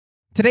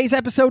Today's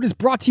episode is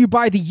brought to you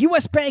by the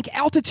US Bank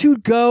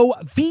Altitude Go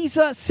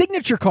Visa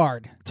Signature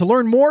Card. To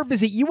learn more,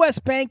 visit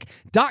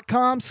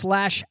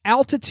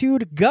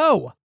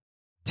usbank.com/altitudego.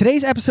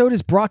 Today's episode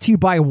is brought to you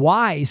by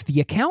Wise,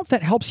 the account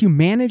that helps you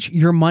manage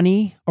your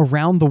money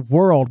around the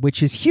world,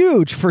 which is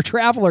huge for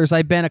travelers.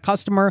 I've been a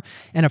customer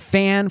and a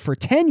fan for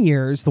 10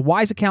 years. The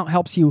Wise account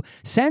helps you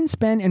send,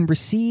 spend, and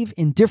receive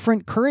in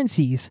different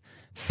currencies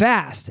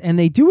fast, and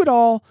they do it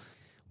all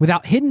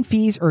without hidden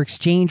fees or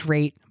exchange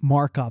rate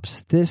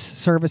markups. This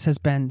service has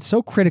been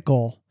so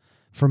critical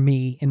for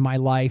me in my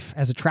life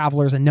as a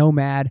traveler, as a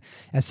nomad,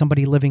 as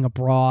somebody living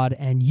abroad.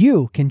 And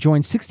you can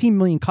join 16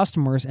 million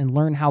customers and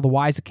learn how the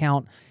Wise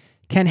account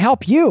can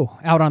help you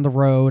out on the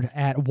road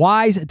at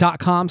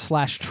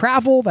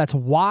wise.com/travel. That's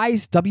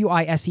wise,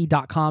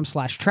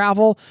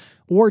 wise.com/travel,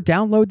 or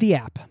download the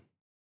app.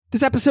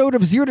 This episode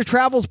of Zero to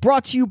Travel is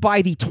brought to you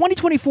by the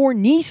 2024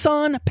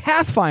 Nissan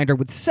Pathfinder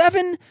with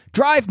 7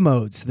 drive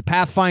modes. The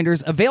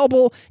Pathfinder's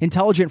available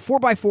intelligent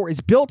 4x4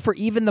 is built for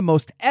even the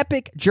most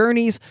epic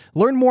journeys.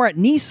 Learn more at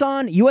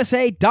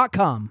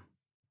nissanusa.com.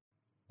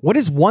 What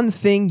is one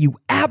thing you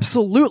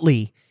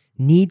absolutely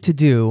need to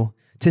do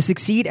to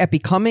succeed at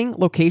becoming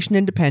location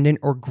independent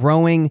or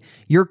growing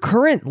your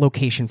current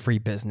location-free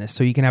business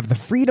so you can have the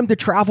freedom to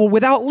travel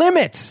without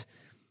limits?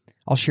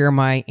 I'll share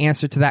my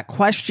answer to that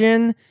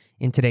question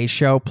in today's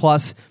show.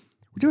 Plus,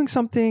 we're doing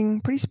something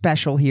pretty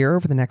special here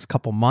over the next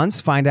couple months.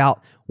 Find out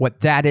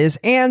what that is,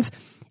 and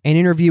an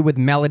interview with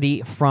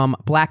Melody from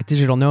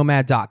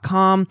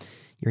blackdigitalnomad.com.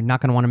 You're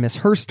not going to want to miss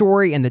her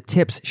story and the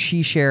tips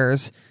she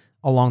shares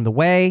along the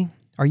way.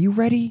 Are you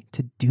ready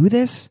to do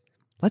this?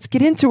 Let's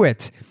get into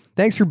it.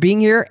 Thanks for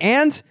being here,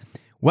 and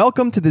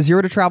welcome to the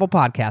Zero to Travel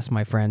podcast,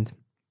 my friend.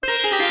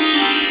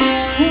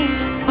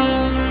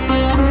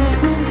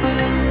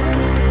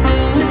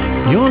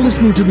 You're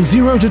listening to the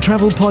Zero to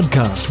Travel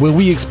podcast, where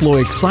we explore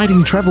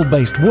exciting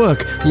travel-based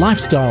work,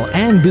 lifestyle,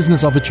 and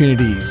business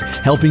opportunities,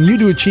 helping you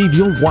to achieve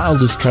your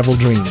wildest travel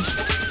dreams.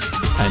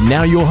 And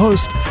now your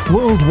host,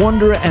 world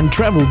wanderer and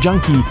travel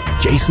junkie,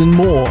 Jason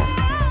Moore.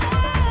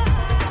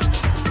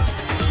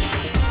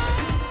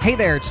 Hey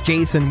there, it's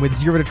Jason with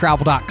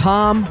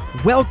ZeroToTravel.com.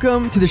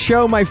 Welcome to the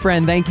show, my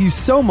friend. Thank you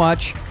so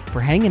much for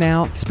hanging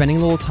out, spending a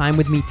little time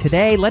with me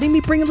today, letting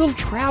me bring a little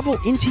travel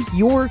into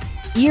your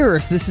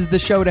ears. This is the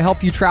show to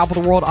help you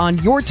travel the world on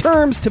your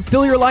terms, to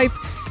fill your life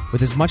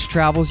with as much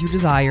travel as you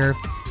desire,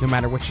 no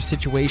matter what your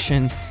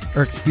situation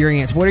or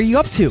experience. What are you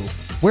up to?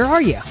 Where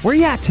are you? Where are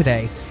you at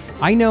today?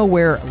 I know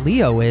where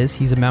Leo is.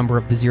 He's a member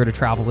of the Zero to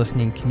Travel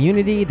listening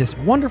community, this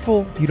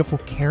wonderful, beautiful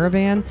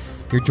caravan.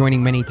 You're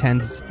joining many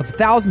tens of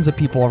thousands of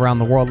people around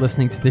the world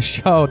listening to this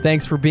show.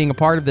 Thanks for being a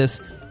part of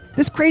this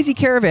crazy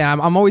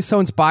caravan. I'm always so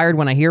inspired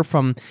when I hear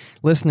from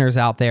listeners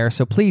out there.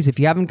 So please, if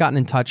you haven't gotten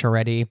in touch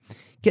already,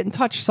 get in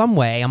touch some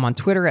way. I'm on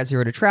Twitter at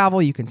Zero to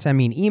Travel. You can send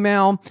me an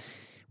email,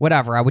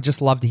 whatever. I would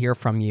just love to hear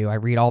from you. I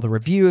read all the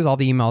reviews, all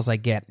the emails I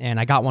get. And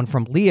I got one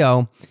from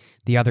Leo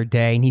the other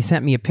day, and he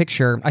sent me a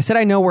picture. I said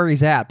I know where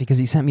he's at because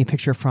he sent me a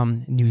picture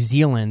from New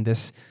Zealand,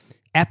 this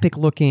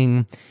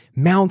epic-looking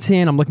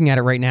mountain. I'm looking at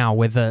it right now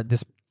with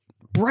this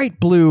bright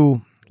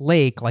blue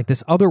lake, like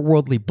this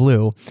otherworldly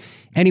blue.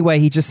 Anyway,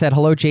 he just said,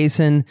 "Hello,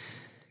 Jason.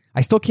 I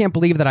still can't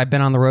believe that I've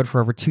been on the road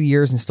for over 2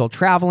 years and still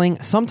traveling.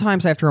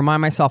 Sometimes I have to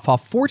remind myself how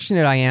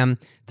fortunate I am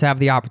to have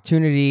the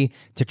opportunity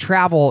to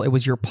travel. It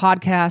was your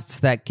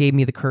podcasts that gave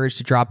me the courage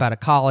to drop out of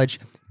college,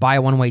 buy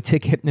a one-way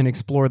ticket, and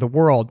explore the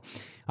world.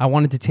 I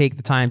wanted to take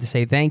the time to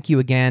say thank you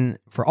again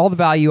for all the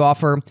value you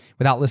offer.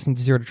 Without listening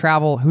to Zero to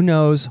Travel, who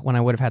knows when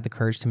I would have had the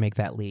courage to make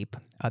that leap."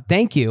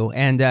 Thank you.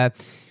 And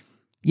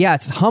yeah,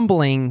 it's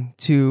humbling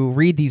to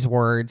read these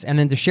words and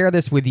then to share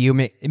this with you.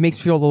 It makes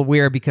me feel a little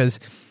weird because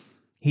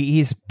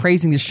he's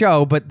praising the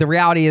show, but the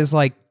reality is,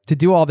 like, to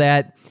do all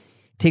that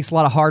takes a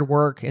lot of hard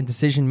work and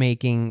decision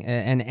making.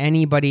 And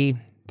anybody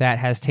that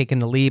has taken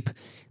the leap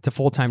to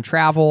full-time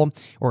travel,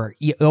 or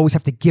you always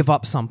have to give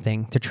up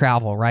something to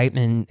travel, right?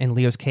 And in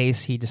Leo's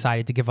case, he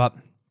decided to give up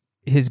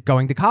his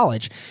going to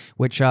college,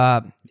 which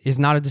is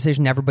not a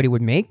decision everybody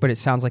would make, but it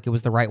sounds like it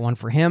was the right one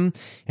for him,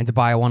 and to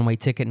buy a one-way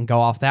ticket and go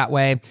off that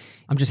way.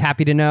 I'm just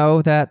happy to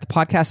know that the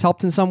podcast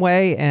helped in some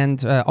way,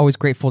 and always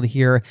grateful to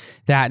hear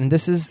that. And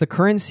this is the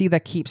currency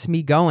that keeps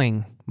me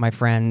going, my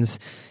friends.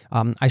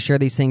 I share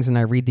these things and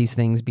I read these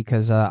things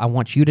because I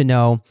want you to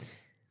know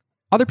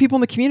other people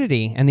in the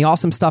community and the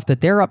awesome stuff that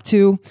they're up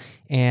to.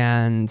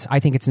 And I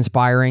think it's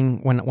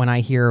inspiring when I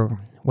hear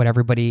what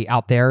everybody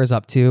out there is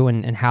up to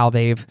and how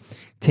they've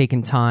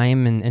taken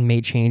time and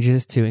made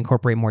changes to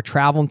incorporate more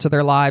travel into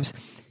their lives.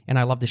 And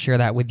I love to share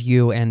that with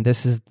you. And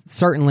this is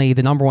certainly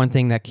the number one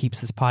thing that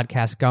keeps this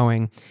podcast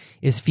going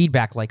is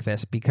feedback like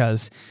this,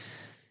 because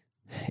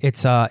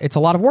it's a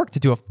lot of work to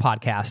do a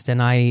podcast.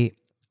 And I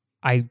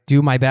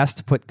do my best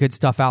to put good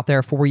stuff out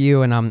there for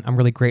you. And I'm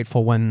really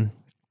grateful when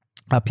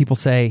people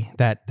say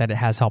that it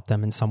has helped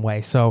them in some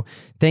way. So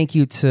thank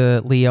you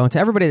to Leo and to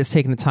everybody that's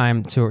taken the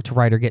time to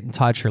write or get in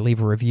touch or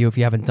leave a review. If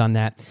you haven't done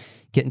that,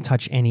 get in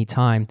touch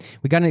anytime.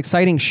 We got an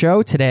exciting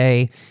show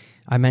today.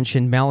 I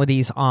mentioned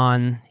Melody's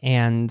on,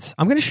 and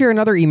I'm going to share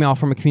another email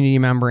from a community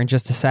member in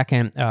just a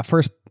second.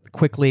 First,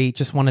 quickly,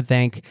 just want to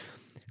thank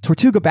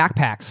Tortuga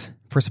Backpacks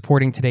for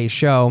supporting today's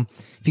show.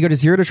 If you go to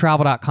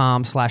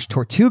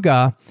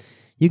zerototravel.com/Tortuga,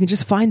 you can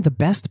just find the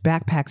best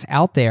backpacks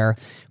out there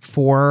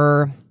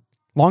for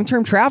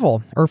long-term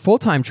travel or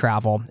full-time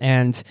travel.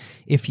 And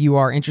if you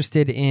are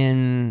interested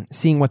in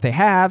seeing what they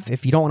have,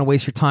 if you don't want to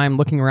waste your time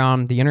looking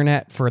around the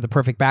internet for the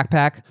perfect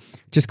backpack,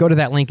 just go to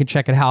that link and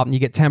check it out, and you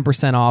get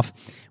 10% off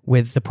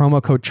with the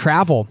promo code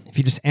TRAVEL. If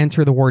you just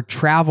enter the word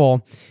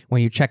travel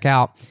when you check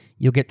out,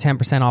 you'll get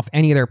 10% off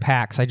any of their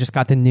packs. I just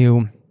got the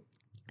new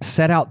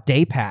Set Out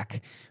Day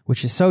Pack,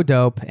 which is so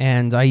dope,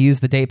 and I use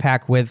the day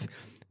pack with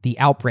the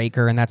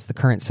Outbreaker, and that's the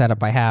current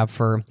setup I have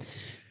for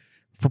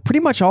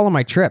pretty much all of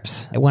my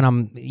trips when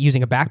I'm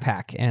using a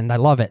backpack, and I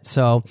love it.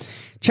 So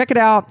check it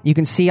out. You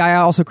can see I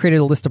also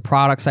created a list of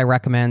products I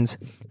recommend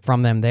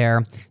from them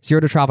there.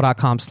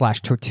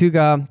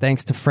 zerototravel.com/Tortuga.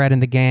 Thanks to Fred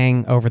and the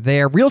gang over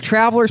there. Real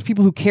travelers,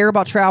 people who care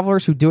about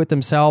travelers, who do it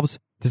themselves,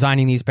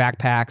 designing these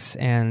backpacks,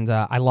 and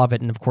I love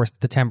it. And of course,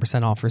 the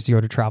 10% off for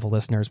Zero to Travel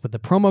listeners with the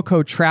promo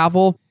code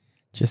TRAVEL.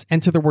 Just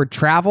enter the word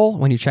travel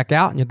when you check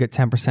out, and you'll get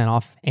 10%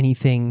 off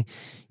anything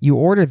you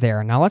order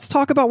there. Now, let's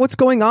talk about what's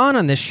going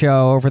on this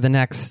show over the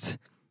next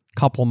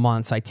couple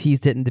months. I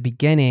teased it in the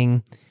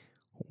beginning.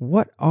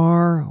 What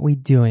are we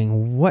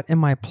doing? What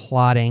am I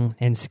plotting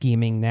and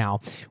scheming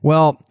now?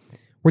 Well,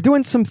 we're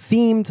doing some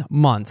themed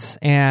months,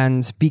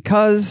 and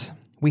because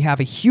we have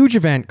a huge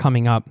event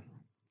coming up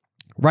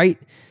right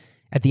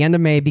at the end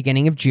of May,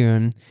 beginning of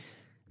June,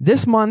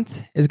 this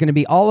month is going to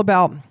be all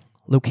about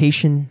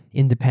location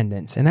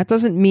independence. And that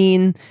doesn't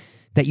mean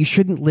that you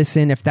shouldn't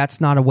listen if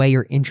that's not a way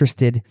you're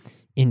interested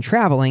in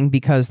traveling,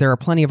 because there are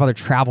plenty of other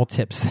travel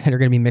tips that are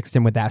going to be mixed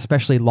in with that,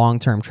 especially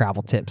long-term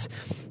travel tips.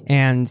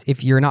 And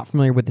if you're not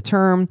familiar with the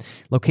term,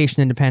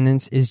 location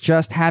independence is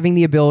just having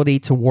the ability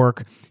to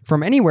work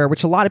from anywhere,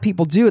 which a lot of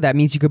people do. That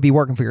means you could be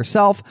working for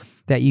yourself.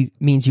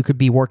 Means you could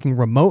be working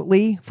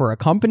remotely for a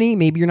company.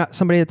 Maybe you're not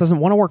somebody that doesn't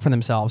want to work for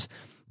themselves,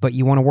 but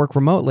you want to work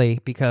remotely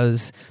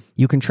because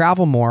you can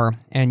travel more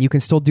and you can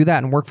still do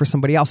that and work for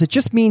somebody else. It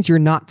just means you're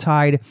not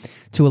tied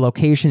to a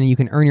location and you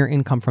can earn your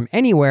income from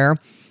anywhere,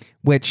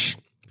 which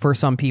for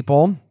some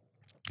people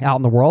out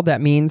in the world,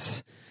 that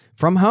means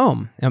from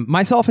home, and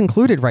myself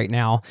included right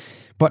now.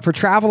 But for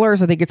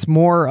travelers, I think it's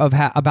more of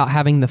about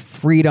having the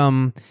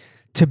freedom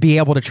to be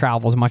able to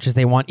travel as much as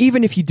they want.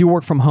 Even if you do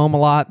work from home a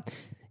lot,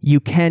 you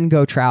can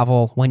go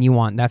travel when you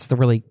want. That's the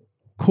really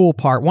cool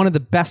part. One of the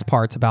best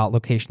parts about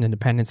location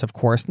independence, of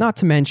course, not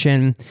to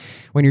mention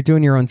when you're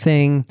doing your own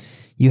thing,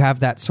 you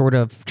have that sort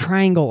of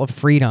triangle of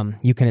freedom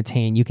you can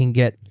attain. You can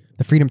get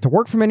the freedom to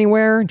work from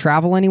anywhere and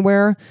travel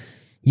anywhere.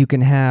 You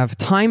can have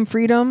time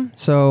freedom,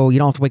 so you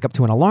don't have to wake up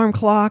to an alarm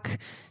clock.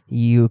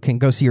 You can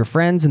go see your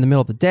friends in the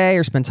middle of the day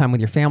or spend time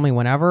with your family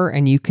whenever,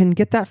 and you can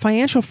get that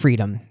financial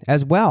freedom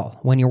as well.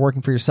 When you're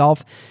working for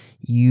yourself,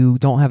 you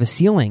don't have a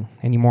ceiling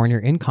anymore in your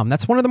income.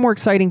 That's one of the more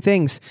exciting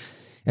things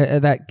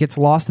that gets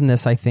lost in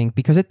this, I think,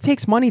 because it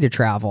takes money to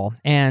travel.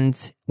 And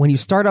when you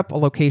start up a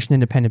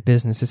location-independent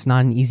business, it's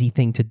not an easy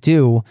thing to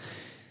do.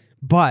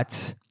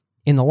 But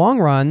in the long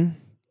run,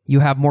 you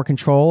have more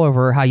control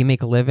over how you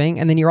make a living,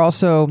 and then you're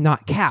also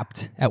not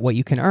capped at what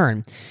you can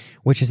earn,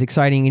 which is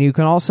exciting. And you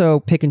can also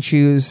pick and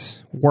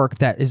choose work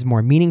that is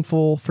more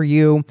meaningful for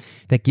you,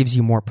 that gives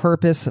you more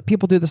purpose.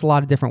 People do this a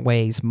lot of different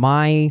ways.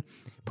 My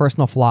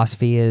personal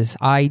philosophy is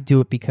I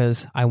do it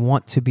because I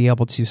want to be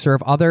able to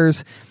serve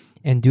others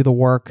and do the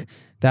work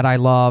that I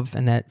love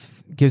and that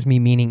gives me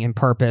meaning and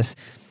purpose.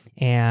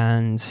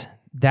 And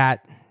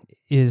that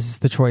is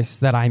the choice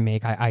that I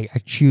make. I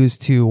choose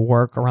to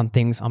work around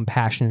things I'm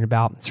passionate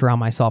about,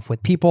 surround myself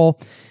with people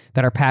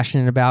that are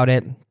passionate about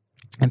it,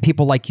 and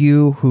people like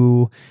you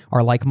who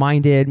are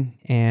like-minded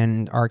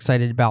and are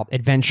excited about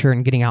adventure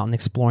and getting out and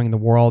exploring the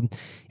world.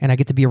 And I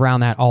get to be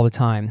around that all the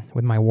time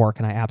with my work,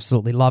 and I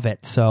absolutely love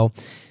it. So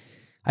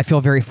I feel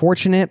very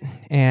fortunate,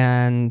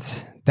 and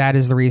that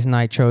is the reason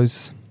I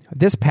chose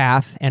this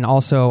path. And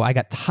also I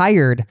got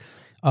tired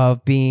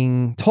of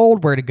being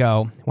told where to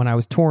go when I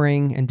was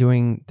touring and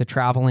doing the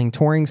traveling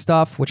touring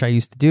stuff, which I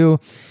used to do.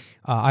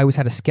 I always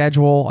had a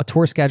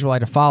tour schedule I had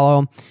to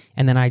follow,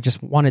 and then I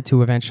just wanted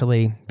to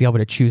eventually be able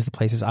to choose the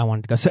places I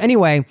wanted to go. So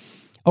anyway,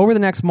 over the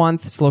next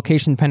month, it's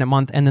location-dependent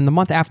month, and then the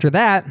month after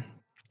that,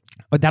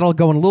 that'll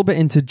go in a little bit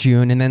into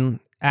June, and then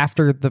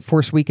after the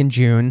first week in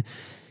June,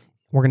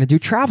 we're going to do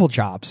travel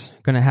jobs.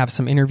 Going to have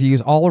some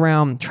interviews all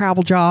around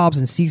travel jobs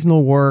and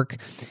seasonal work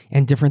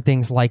and different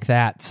things like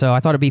that. So I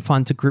thought it'd be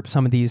fun to group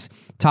some of these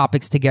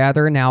topics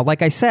together. Now,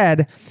 like I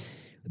said,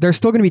 there's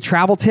still going to be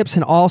travel tips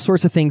and all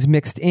sorts of things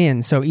mixed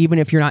in. So even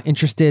if you're not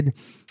interested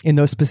in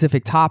those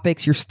specific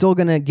topics, you're still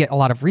going to get a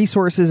lot of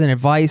resources and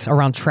advice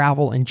around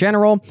travel in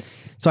general.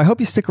 So I hope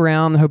you stick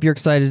around. I hope you're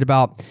excited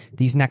about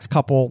these next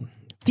couple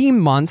theme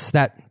months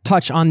that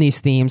touch on these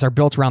themes, are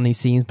built around these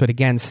themes, but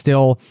again,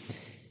 still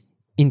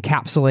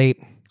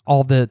encapsulate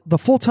all the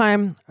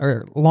full-time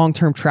or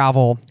long-term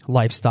travel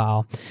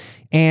lifestyle.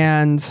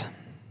 And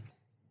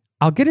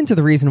I'll get into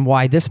the reason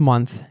why this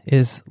month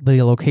is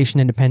the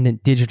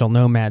location-independent digital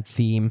nomad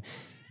theme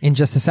in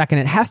just a second.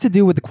 It has to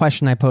do with the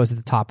question I posed at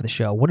the top of the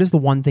show. What is the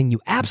one thing you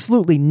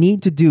absolutely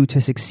need to do to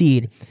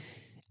succeed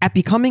at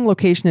becoming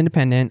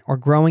location-independent or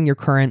growing your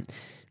current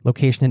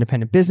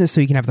location-independent business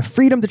so you can have the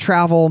freedom to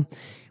travel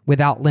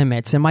without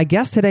limits? And my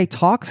guest today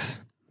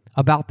talks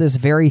about this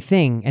very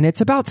thing, and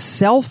it's about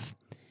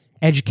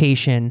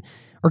self-education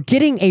or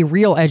getting a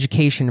real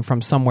education from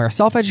somewhere.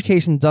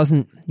 Self-education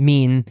doesn't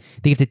mean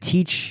that you have to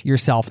teach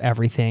yourself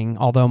everything,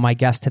 although my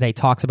guest today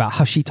talks about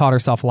how she taught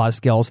herself a lot of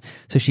skills,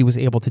 so she was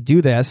able to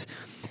do this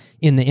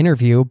in the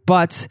interview.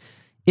 But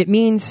it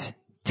means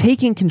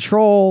taking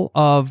control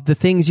of the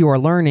things you are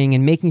learning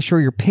and making sure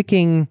you're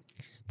picking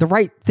the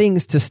right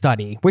things to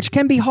study, which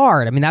can be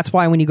hard. I mean, that's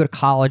why when you go to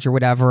college or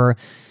whatever,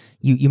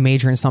 you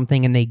major in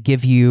something and they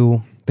give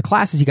you the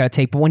classes you got to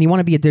take. But when you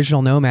want to be a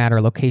digital nomad or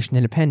location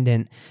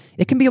independent,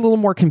 it can be a little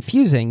more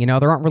confusing. You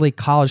know, there aren't really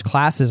college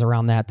classes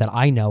around that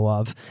I know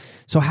of.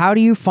 So how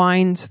do you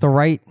find the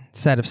right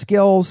set of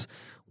skills?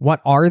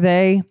 What are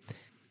they?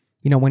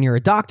 You know, when you're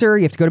a doctor,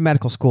 you have to go to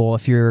medical school.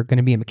 If you're going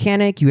to be a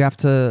mechanic, you have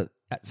to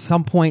at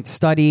some point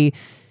study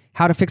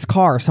how to fix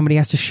cars. Somebody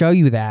has to show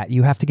you that.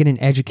 You have to get an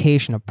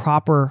education, a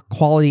proper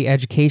quality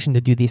education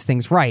to do these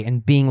things right.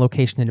 And being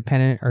location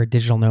independent or a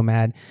digital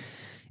nomad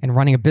and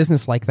running a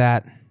business like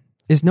that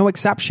is no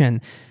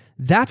exception.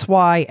 That's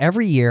why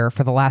every year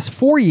for the last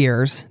 4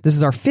 years, this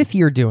is our 5th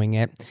year doing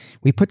it,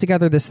 we put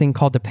together this thing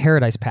called the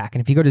Paradise Pack.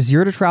 And if you go to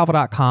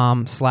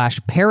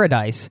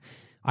zerototravel.com/paradise,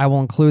 I will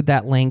include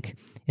that link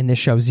in this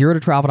show,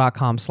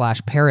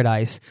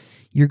 zerototravel.com/paradise.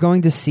 You're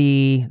going to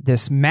see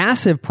this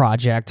massive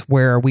project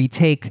where we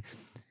take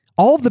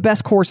all of the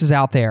best courses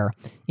out there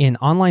in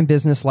online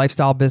business,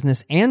 lifestyle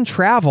business, and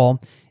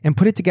travel and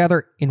put it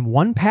together in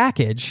one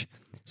package.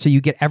 So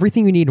you get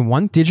everything you need in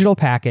one digital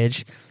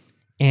package.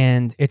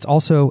 And it's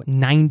also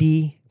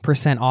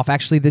 90% off.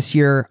 Actually, this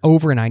year,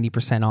 over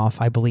 90% off,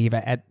 I believe.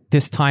 At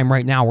this time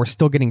right now, we're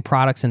still getting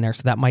products in there,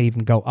 so that might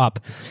even go up.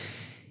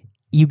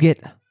 You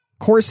get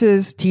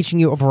courses teaching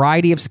you a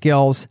variety of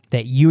skills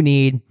that you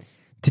need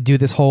to do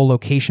this whole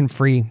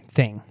location-free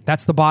thing.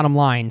 That's the bottom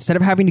line. Instead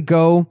of having to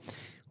go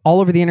all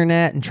over the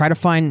internet and try to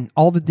find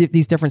all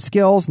these different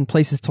skills and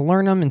places to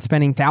learn them and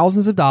spending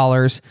thousands of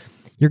dollars,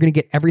 you're going to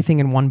get everything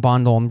in one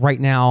bundle. And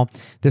right now,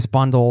 this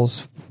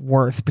bundle's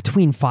worth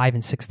between $5,000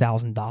 and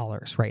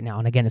 $6,000 right now.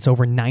 And again, it's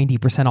over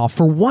 90% off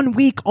for 1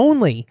 week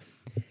only,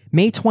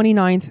 May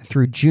 29th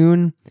through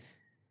June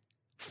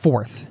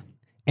 4th.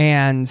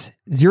 And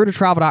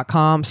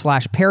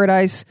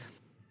zerototravel.com/paradise.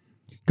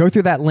 Go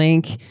through that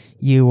link.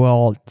 You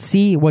will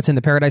see what's in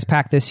the Paradise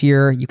Pack this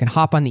year. You can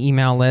hop on the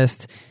email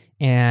list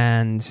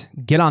and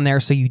get on there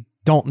so you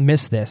don't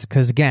miss this.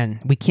 Because again,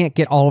 we can't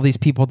get all of these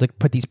people to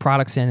put these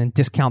products in and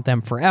discount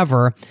them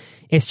forever.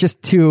 It's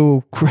just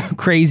too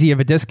crazy of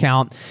a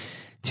discount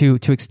to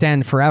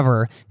extend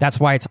forever. That's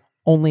why it's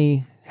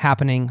only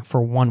happening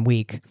for 1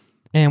 week.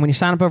 And when you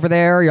sign up over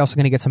there, you're also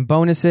going to get some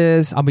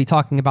bonuses. I'll be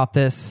talking about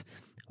this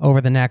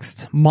over the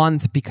next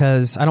month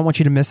because I don't want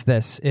you to miss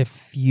this.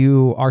 If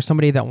you are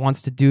somebody that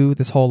wants to do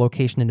this whole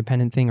location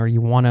independent thing, or you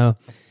want to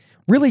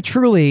really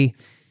truly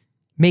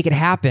make it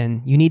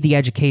happen, you need the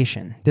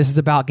education. This is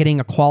about getting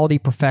a quality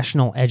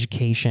professional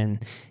education,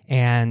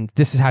 and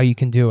this is how you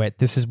can do it.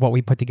 This is what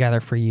we put together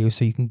for you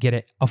so you can get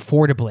it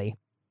affordably.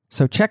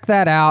 So check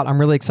that out. I'm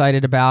really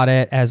excited about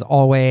it, as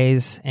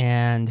always,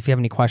 and if you have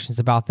any questions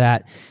about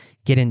that,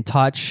 get in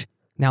touch.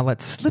 Now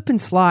let's slip and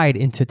slide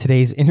into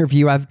today's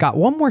interview. I've got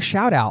one more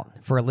shout out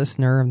for a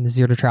listener in the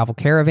Zero to Travel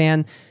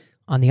Caravan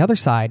on the other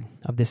side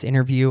of this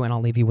interview, and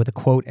I'll leave you with a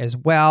quote as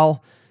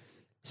well.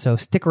 So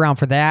stick around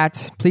for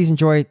that. Please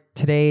enjoy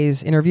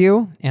today's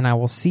interview, and I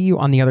will see you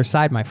on the other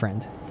side, my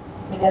friend.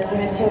 Mesdames et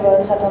messieurs,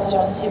 votre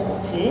attention s'il vous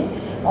plaît.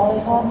 En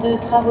raison de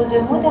travaux de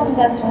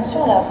modernisation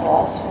sur la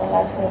voie, sur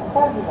l'axe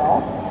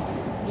Croix-Villon,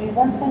 du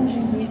 25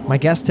 juillet. My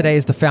guest today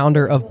is the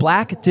founder of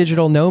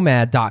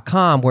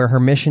BlackDigitalNomad.com, where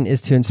her mission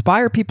is to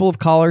inspire people of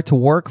color to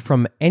work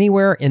from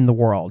anywhere in the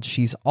world.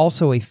 She's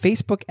also a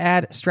Facebook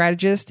ad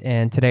strategist,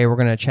 and today we're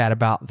going to chat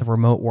about the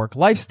remote work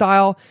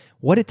lifestyle,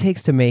 what it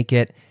takes to make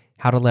it,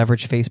 how to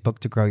leverage Facebook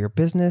to grow your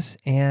business,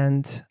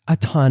 and a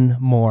ton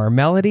more.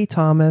 Melody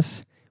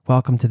Thomas,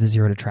 welcome to the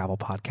Zero to Travel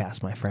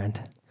podcast, my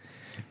friend.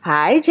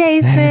 Hi,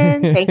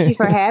 Jason. Thank you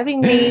for having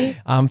me.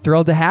 I'm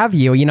thrilled to have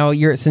you. You know,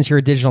 since you're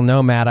a digital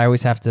nomad, I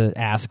always have to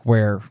ask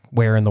where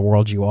in the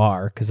world you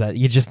are, because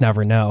you just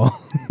never know.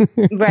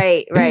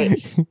 Right.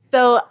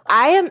 So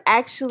I am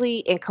actually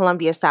in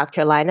Columbia, South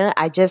Carolina.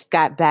 I just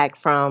got back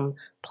from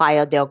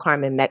Playa del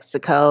Carmen,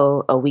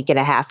 Mexico, a week and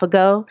a half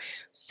ago.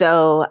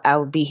 So I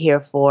will be here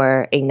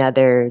for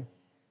another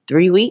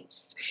 3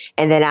 weeks,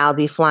 and then I'll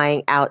be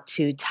flying out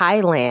to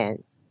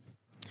Thailand.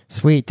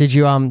 Sweet. Did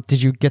you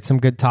get some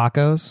good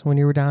tacos when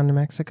you were down in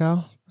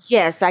Mexico?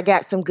 Yes, I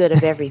got some good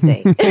of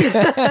everything.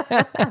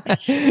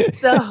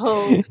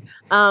 So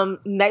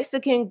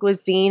Mexican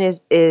cuisine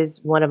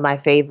is one of my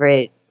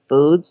favorite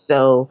foods.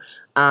 So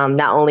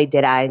not only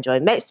did I enjoy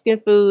Mexican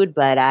food,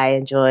 but I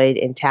enjoyed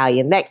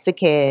Italian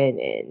Mexican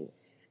and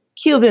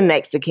Cuban,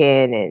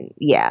 Mexican, and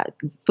yeah,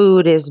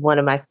 food is one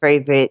of my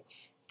favorite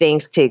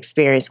things to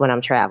experience when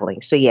I'm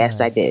traveling. So yes,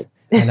 I Nice. did.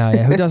 I know.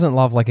 Yeah. Who doesn't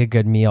love like a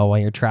good meal while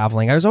you're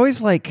traveling? I was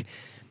always like,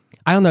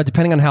 I don't know,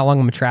 depending on how long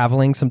I'm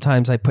traveling,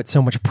 sometimes I put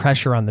so much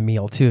pressure on the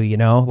meal too, you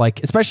know?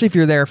 Like, especially if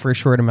you're there for a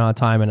short amount of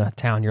time in a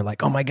town, you're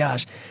like, oh my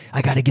gosh,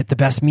 I got to get the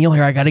best meal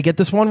here. I got to get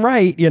this one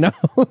right, you know?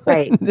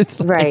 Right. It's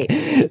like, Right.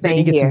 then Same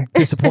you get here.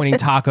 some disappointing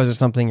tacos or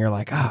something. You're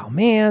like, oh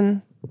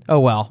man.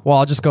 Oh well,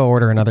 I'll just go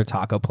order another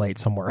taco plate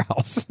somewhere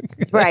else.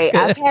 Right.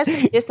 I've had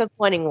some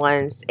disappointing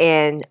ones.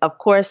 And of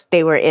course,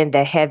 they were in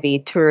the heavy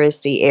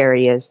touristy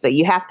areas. So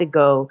you have to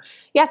go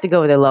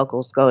where the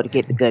locals go to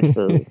get the good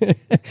food.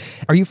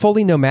 Are you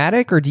fully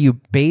nomadic or do you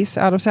base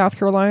out of South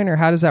Carolina or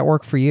how does that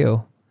work for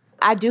you?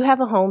 I do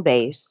have a home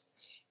base,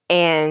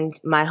 and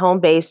my home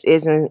base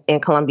is in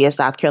Columbia,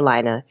 South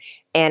Carolina.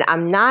 And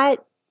I'm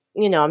not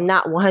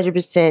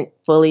 100%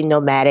 fully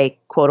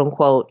nomadic, quote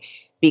unquote,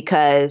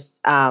 because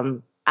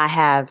I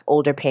have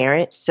older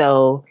parents.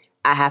 So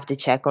I have to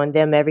check on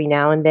them every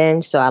now and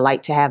then. So I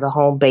like to have a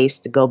home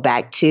base to go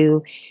back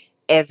to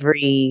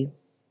every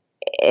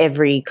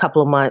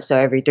couple of months or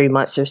every 3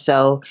 months or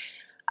so.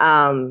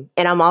 And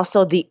I'm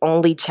also the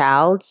only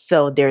child,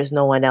 so there's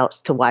no one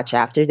else to watch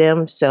after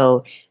them.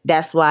 So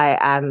that's why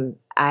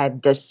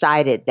I've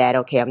decided that,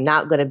 okay, I'm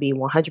not going to be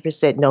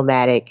 100%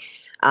 nomadic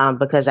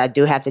because I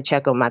do have to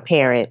check on my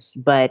parents,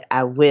 but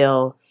I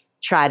will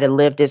try to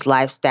live this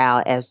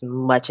lifestyle as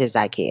much as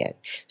I can.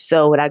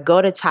 So when I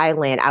go to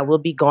Thailand, I will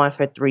be gone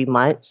for 3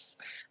 months.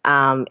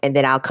 And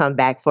then I'll come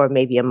back for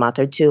maybe a month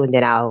or two, and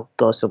then I'll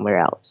go somewhere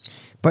else.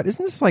 But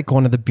isn't this like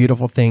one of the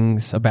beautiful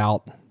things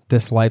about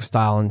this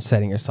lifestyle and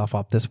setting yourself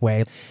up this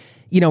way?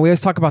 You know, we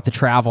always talk about the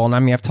travel, and I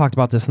mean, I've talked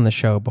about this on the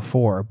show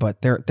before,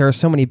 but there are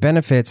so many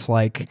benefits.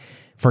 Like,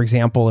 for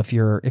example, if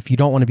you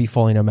don't want to be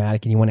fully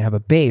nomadic and you want to have a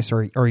base,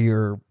 or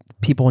your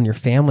people in your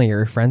family or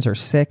your friends are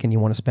sick and you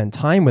want to spend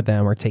time with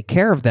them or take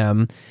care of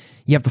them,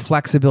 you have the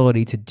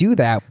flexibility to do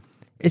that.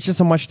 It's just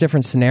a much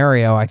different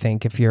scenario, I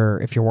think, if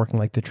you're working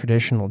like the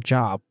traditional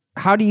job.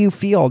 How do you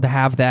feel to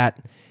have that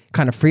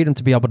kind of freedom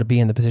to be able to be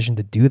in the position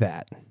to do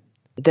that?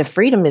 The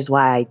freedom is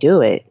why I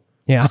do it.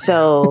 Yeah.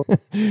 So,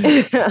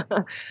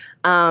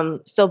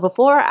 so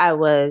before I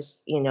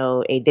was,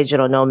 a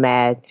digital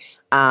nomad,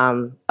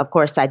 of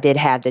course, I did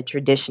have the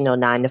traditional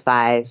 9 to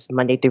 5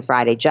 Monday through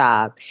Friday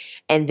job.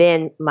 And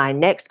then my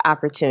next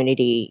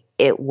opportunity,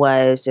 it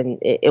was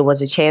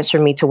a chance for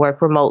me to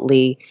work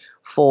remotely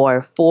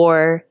for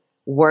 4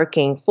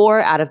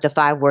 out of the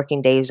 5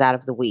 working days out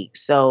of the week.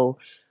 So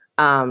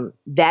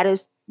that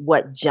is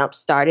what jump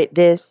started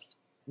this,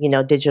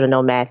 digital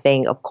nomad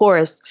thing. Of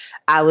course,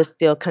 I was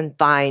still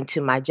confined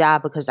to my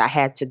job because I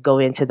had to go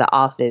into the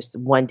office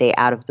 1 day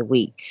out of the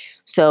week.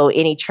 So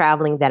any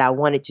traveling that I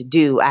wanted to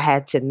do, I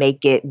had to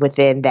make it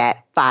within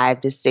that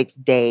 5 to 6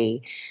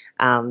 day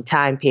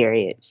time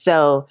period.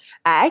 So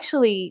I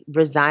actually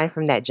resigned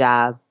from that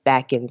job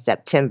back in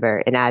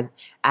September, and I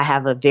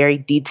have a very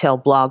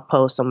detailed blog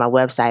post on my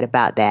website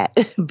about that.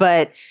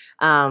 But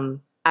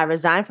I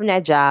resigned from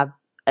that job.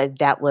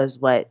 That was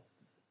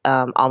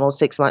almost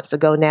 6 months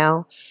ago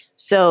now.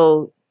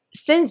 So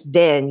since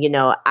then,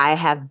 I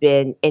have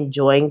been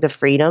enjoying the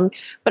freedom,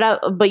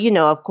 but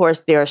of course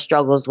there are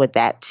struggles with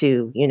that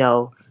too,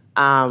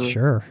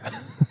 Sure.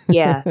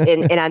 yeah.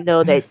 And I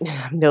know that,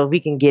 we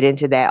can get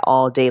into that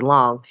all day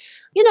long.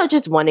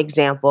 Just one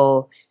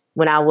example,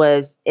 when I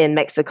was in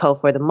Mexico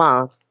for the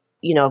month,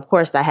 of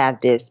course I have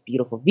this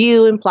beautiful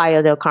view in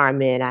Playa del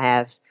Carmen. I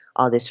have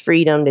all this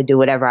freedom to do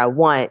whatever I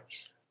want,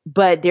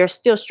 but there's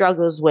still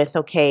struggles with,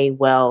 okay,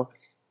 well,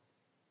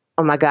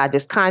 oh my God,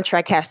 this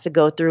contract has to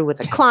go through with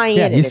a client.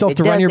 Yeah, you still have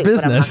to run your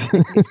business.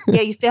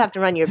 Yeah, you still have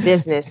to run your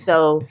business.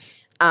 So,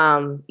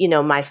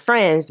 my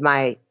friends,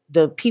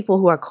 the people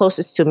who are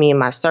closest to me in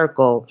my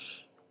circle,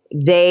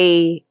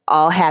 they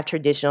all have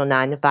traditional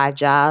 9 to 5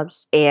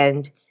 jobs.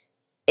 And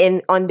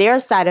on their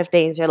side of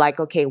things, they're like,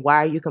 okay, why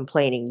are you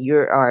complaining?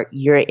 You're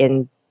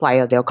in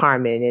Playa del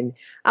Carmen. And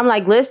I'm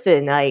like,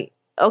 listen,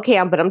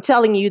 okay, but I'm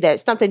telling you that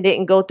something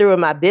didn't go through in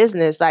my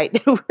business.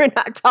 Like we're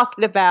not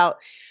talking about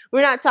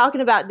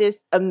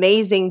this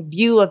amazing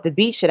view of the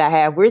beach that I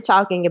have. We're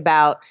talking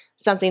about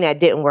something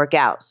that didn't work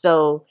out.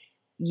 So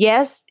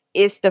yes,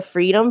 it's the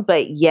freedom,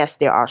 but yes,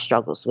 there are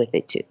struggles with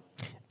it too.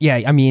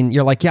 Yeah, I mean,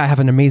 you're like, yeah, I have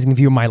an amazing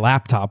view of my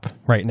laptop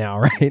right now,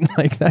 right?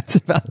 Like that's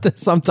about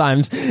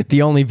sometimes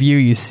the only view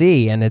you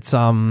see, and it's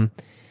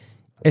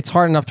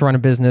hard enough to run a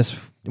business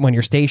when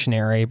you're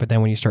stationary, but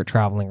then when you start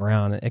traveling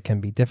around, it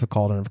can be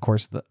difficult. And of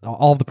course,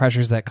 all the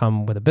pressures that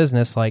come with a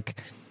business,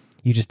 like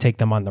you just take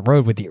them on the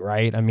road with you,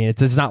 right? I mean,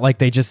 it's not like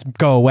they just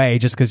go away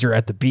just because you're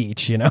at the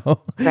beach,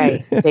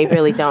 Right. They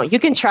really don't. You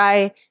can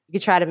try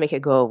to make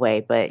it go away,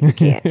 but you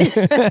can't.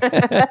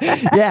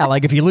 Yeah,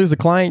 like if you lose a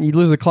client, you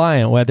lose a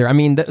client.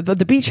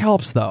 The beach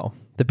helps though.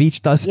 The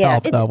beach does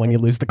help though when you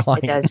lose the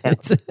client. It does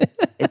help.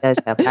 It does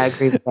help. I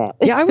agree with that.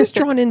 Yeah, I was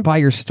drawn in by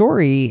your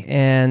story,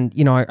 and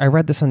I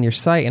read this on your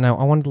site, and I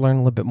wanted to learn a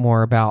little bit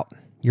more about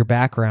your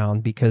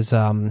background because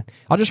I'll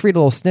just read a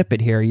little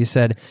snippet here. You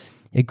said,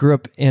 It grew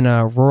up in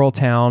a rural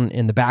town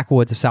in the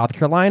backwoods of South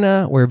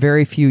Carolina where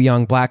very few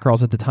young black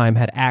girls at the time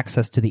had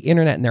access to the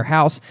internet in their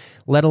house,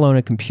 let alone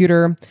a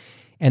computer.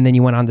 And then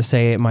you went on to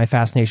say, my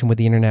fascination with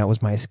the internet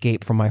was my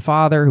escape from my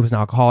father, who was an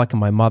alcoholic, and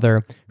my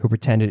mother, who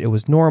pretended it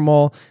was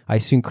normal. I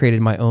soon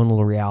created my own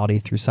little reality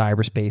through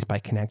cyberspace by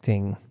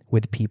connecting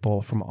with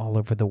people from all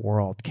over the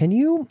world. Can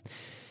you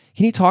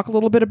talk a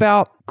little bit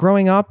about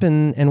growing up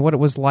and what it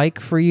was like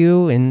for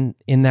you in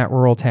that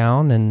rural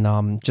town,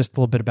 and just a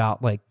little bit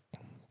about like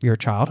your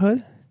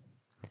childhood?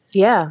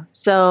 Yeah.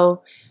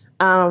 So,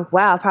 wow,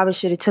 I probably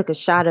should have took a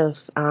shot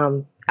of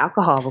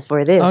alcohol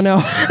before this. Oh,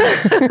 no.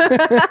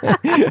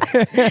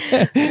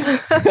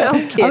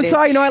 I'm kidding. I'm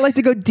sorry. I like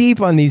to go deep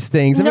on these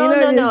things.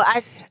 No.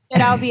 I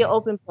said I'll be an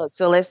open book.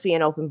 So let's be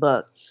an open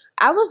book.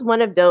 I was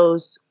one of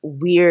those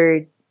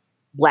weird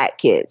Black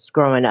kids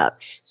growing up.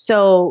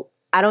 So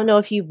I don't know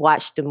if you've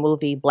watched the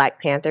movie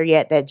Black Panther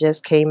yet that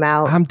just came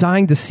out. I'm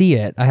dying to see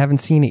it. I haven't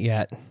seen it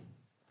yet.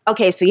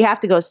 Okay, so you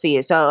have to go see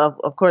it. So,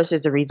 of course,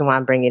 there's a reason why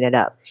I'm bringing it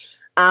up.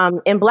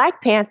 In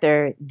Black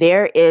Panther,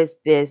 there is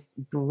this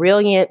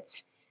brilliant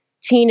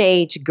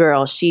teenage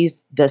girl.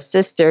 She's the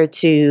sister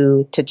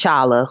to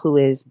T'Challa, who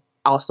is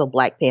also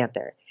Black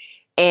Panther.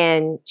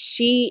 And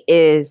she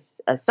is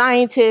a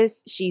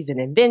scientist. She's an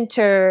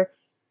inventor.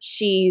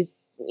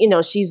 She's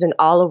an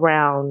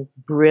all-around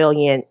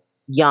brilliant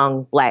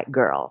young Black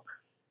girl.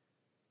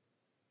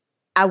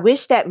 I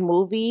wish that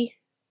movie,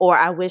 or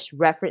I wish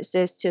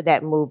references to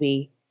that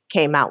movie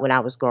came out when I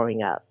was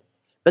growing up,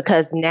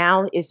 because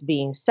now it's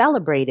being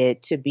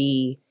celebrated to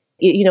be,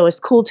 it's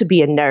cool to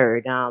be a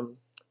nerd.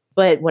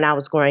 But when I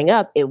was growing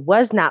up, it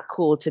was not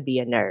cool to be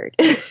a nerd.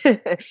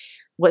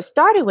 What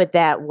started with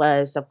that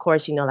was, of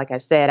course, like I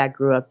said, I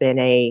grew up in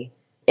a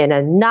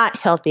not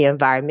healthy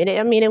environment.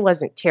 I mean, it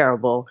wasn't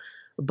terrible,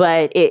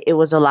 but it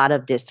was a lot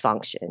of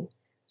dysfunction.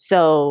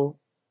 So,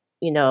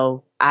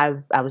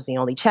 I was the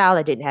only child.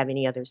 I didn't have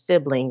any other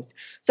siblings.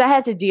 So I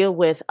had to deal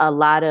with a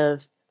lot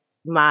of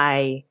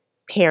my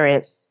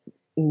parents'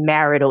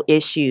 marital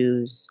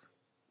issues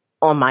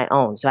on my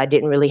own. So I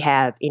didn't really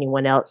have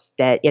anyone else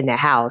that in the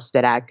house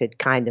that I could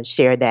kind of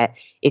share that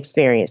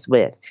experience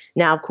with.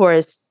 Now, of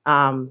course,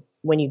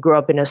 when you grow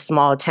up in a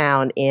small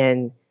town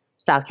in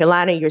South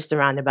Carolina, you're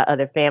surrounded by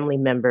other family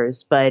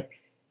members. But,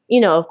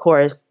 of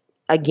course,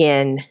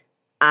 again,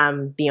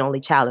 I'm the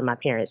only child in my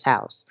parents'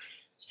 house.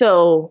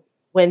 So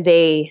when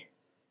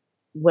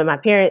my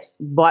parents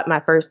bought my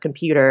first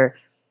computer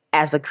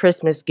as a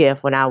Christmas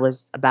gift when I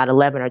was about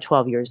 11 or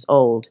 12 years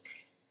old,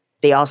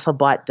 they also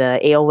bought the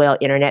AOL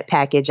internet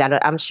package.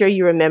 I'm sure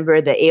you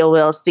remember the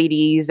AOL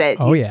CDs that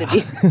used to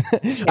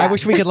be. Yeah. I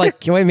wish we could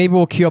maybe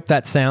we'll cue up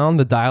that sound,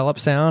 the dial-up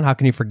sound. How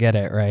can you forget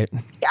it, right?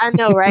 I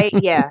know, right?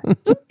 Yeah.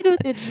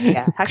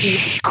 Yeah. How can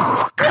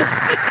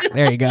you?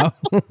 There you go.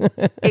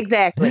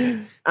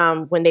 Exactly.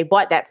 When they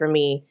bought that for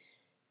me,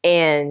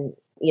 and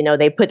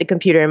they put the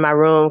computer in my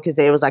room because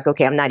they was like,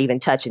 okay, I'm not even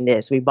touching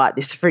this. We bought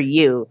this for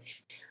you.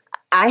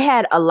 I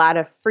had a lot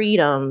of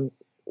freedom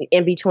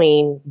in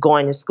between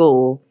going to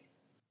school.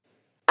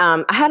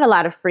 I had a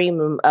lot of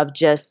freedom of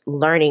just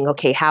learning,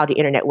 okay, how the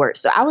internet works.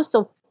 So I was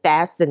so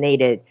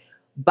fascinated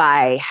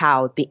by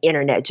how the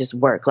internet just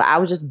worked. Like, I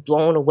was just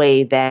blown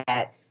away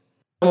that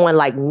someone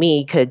like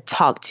me could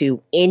talk to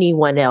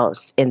anyone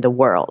else in the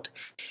world.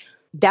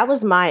 That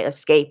was my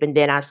escape. And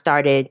then I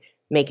started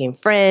making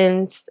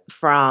friends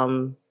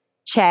from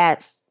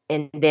chats.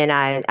 And then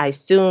I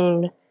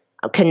soon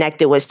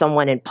connected with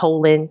someone in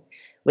Poland,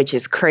 which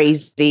is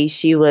crazy.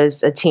 She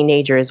was a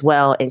teenager as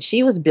well. And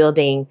she was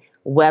building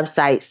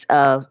websites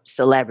of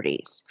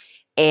celebrities.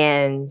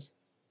 And,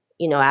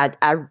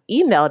 I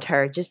emailed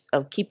her, just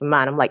keep in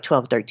mind, I'm like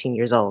 12, 13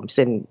 years old.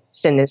 I'm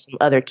sending some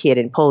other kid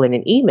in Poland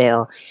an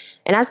email.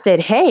 And I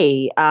said,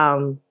 hey,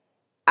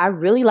 I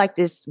really like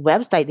this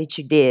website that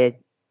you did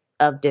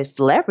of this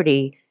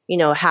celebrity.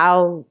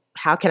 How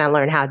can I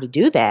learn how to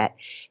do that?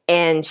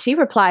 And she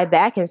replied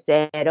back and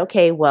said,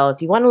 okay, well,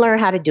 if you want to learn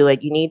how to do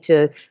it, you need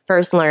to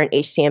first learn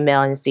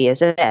HTML and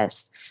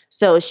CSS.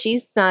 So she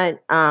sent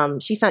 2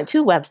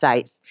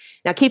 websites.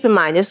 Now, keep in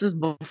mind, this was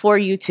before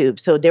YouTube,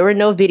 so there were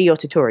no video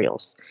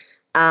tutorials.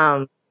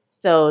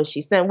 So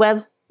she sent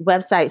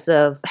websites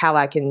of how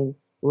I can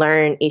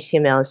learn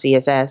HTML and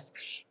CSS.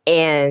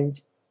 And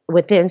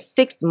within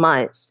 6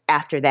 months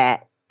after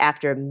that,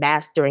 after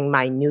mastering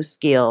my new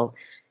skill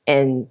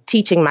and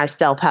teaching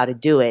myself how to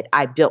do it,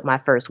 I built my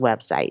first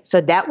website.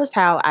 So that was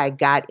how I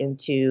got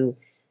into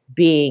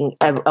being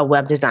a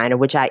web designer,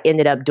 which I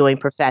ended up doing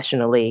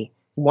professionally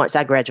once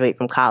I graduated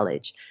from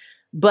college.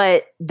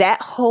 But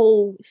that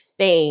whole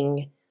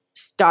thing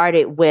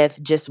started with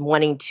just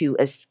wanting to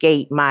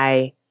escape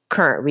my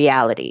current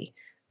reality.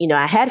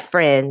 I had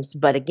friends,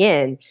 but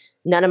again,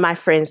 none of my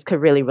friends could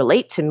really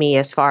relate to me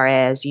as far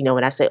as,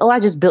 when I say, oh, I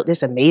just built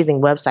this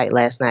amazing website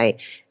last night.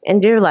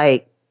 And they're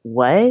like,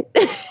 what?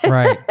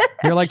 Right.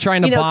 You're like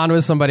trying to bond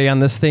with somebody on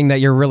this thing that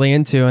you're really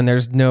into, and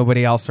there's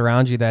nobody else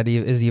around you that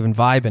is even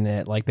vibing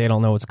it. Like, they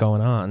don't know what's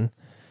going on.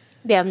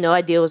 They have no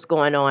idea what's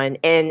going on.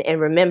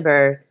 And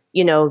remember,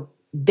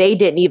 they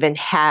didn't even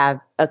have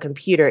a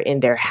computer in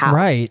their house.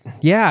 Right.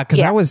 Yeah.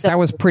 Because that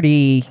was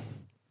pretty.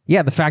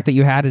 Yeah. The fact that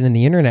you had it in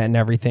the internet and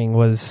everything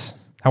that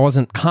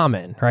wasn't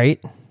common, right?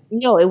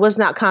 No, it was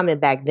not common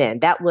back then.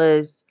 That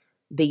was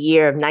the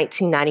year of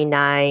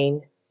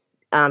 1999,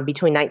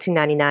 between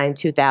 1999 and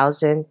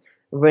 2000,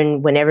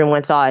 when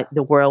everyone thought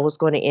the world was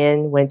going to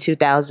end. When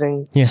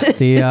 2000, yeah,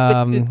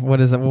 the what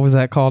was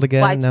that called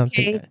again?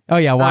 Y2K. Oh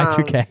yeah,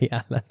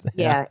 Y2K.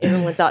 Yeah,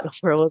 everyone thought the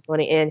world was going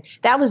to end.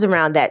 That was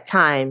around that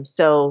time.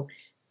 So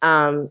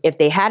if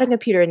they had a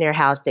computer in their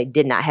house, they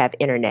did not have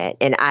internet,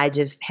 and I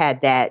just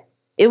had that.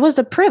 It was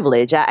a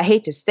privilege. I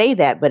hate to say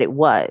that, but it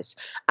was.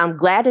 I'm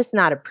glad it's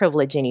not a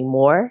privilege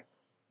anymore,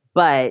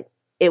 but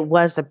it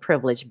was a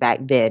privilege back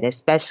then,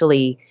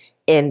 especially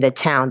in the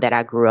town that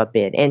I grew up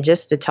in. And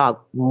just to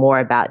talk more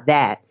about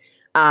that,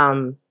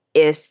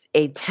 it's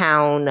a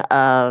town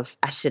of,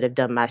 I should have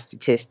done my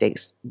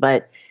statistics,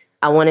 but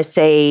I want to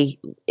say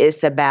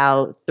it's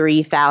about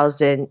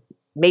 3,000,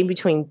 maybe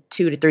between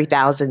 2,000 to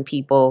 3,000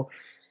 people,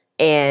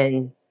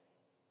 and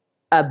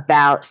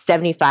about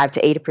 75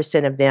 to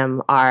 80% of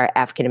them are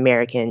African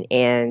American,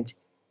 and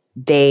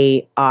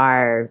they're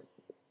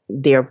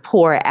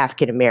poor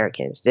African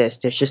Americans. There's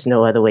just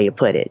no other way to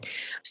put it.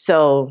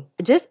 So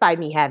just by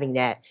me having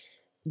that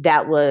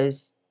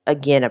was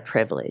again a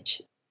privilege.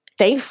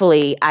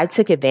 Thankfully, I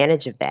took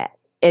advantage of that,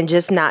 and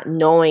just not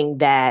knowing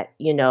that at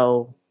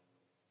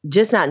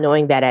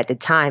the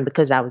time,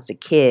 because I was a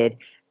kid,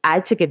 I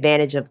took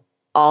advantage of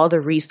all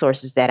the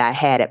resources that I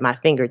had at my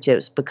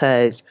fingertips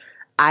because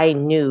I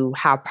knew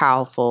how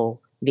powerful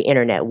the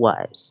internet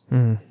was.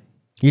 Mm.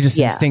 You just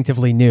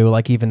instinctively knew,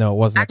 like, even though it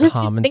wasn't a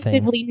common thing. I just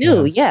instinctively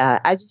knew. Yeah.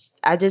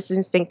 I just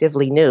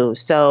instinctively knew.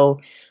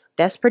 So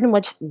that's pretty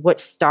much what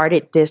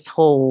started this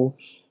whole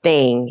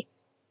thing.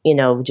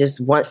 Just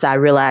once I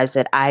realized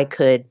that I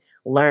could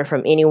learn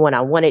from anyone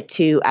I wanted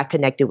to, I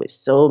connected with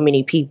so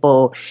many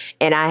people,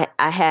 and I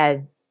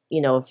had,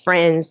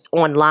 friends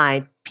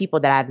online, people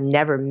that I've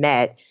never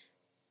met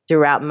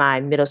throughout my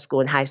middle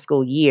school and high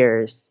school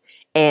years.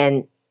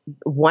 And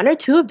one or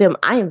two of them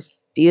I am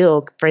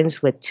still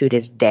friends with to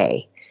this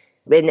day.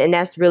 And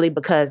that's really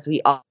because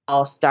we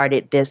all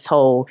started this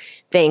whole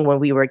thing when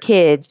we were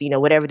kids.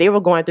 Whatever they were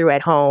going through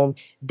at home,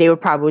 they were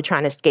probably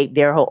trying to escape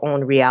their whole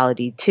own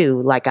reality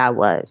too, like I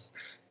was.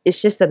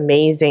 It's just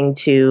amazing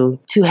to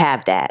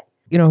have that.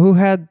 Who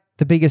had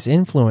the biggest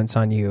influence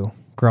on you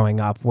growing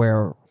up,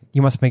 where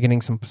you must be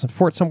getting some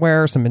support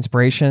somewhere, some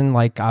inspiration,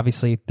 like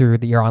obviously through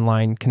your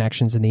online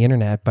connections and the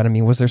internet. But I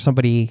mean, was there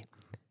somebody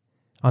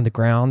on the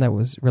ground that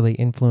was really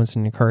influenced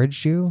and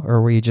encouraged you,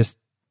 or were you just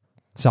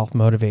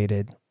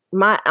self-motivated?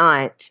 My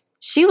aunt,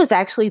 she was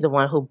actually the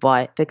one who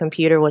bought the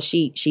computer. Well,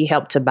 she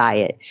helped to buy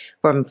it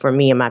for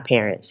me and my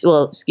parents.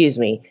 Well, excuse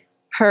me,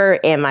 her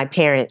and my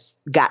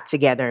parents got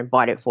together and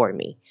bought it for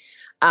me.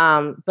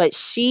 But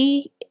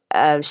she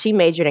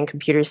majored in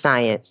computer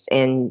science,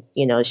 and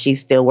she's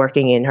still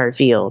working in her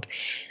field.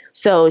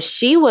 So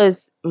she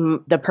was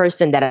the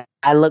person that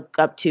I look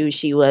up to.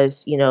 She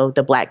was,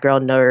 the Black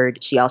girl nerd.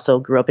 She also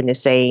grew up in the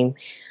same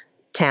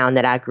town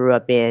that I grew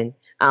up in.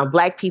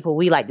 Black people,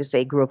 we like to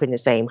say, grew up in the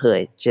same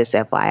hood, just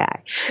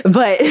FYI.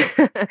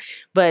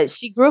 But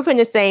she grew up in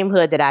the same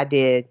hood that I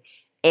did.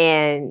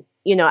 And,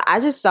 I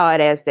just saw it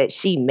as that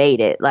she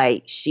made it.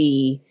 Like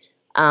she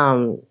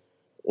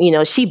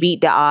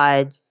beat the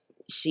odds.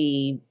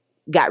 She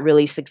got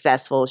really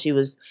successful.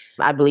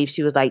 I believe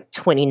she was like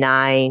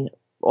 29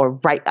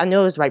 I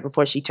know it was right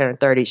before she turned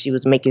 30. She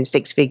was making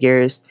six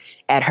figures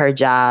at her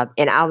job.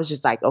 And I was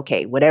just like,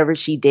 okay, whatever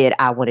she did,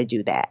 I want to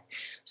do that.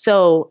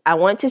 So I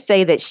want to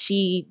say that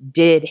she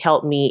did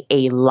help me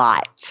a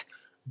lot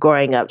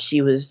growing up.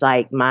 She was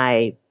like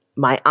my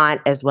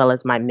aunt as well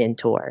as my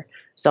mentor,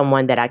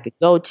 someone that I could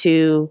go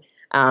to.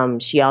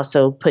 She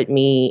also put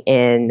me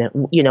in,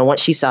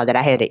 once she saw that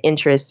I had an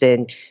interest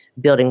in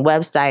building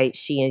websites,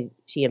 she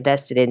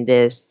invested in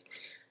this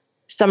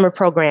summer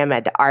program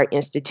at the Art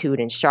Institute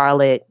in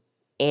Charlotte.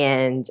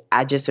 And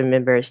I just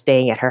remember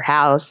staying at her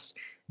house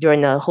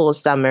during the whole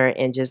summer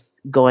and just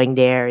going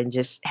there and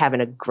just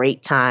having a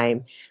great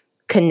time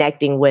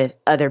connecting with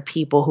other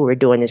people who were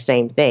doing the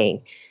same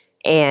thing.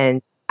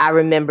 And I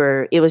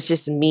remember it was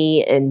just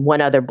me and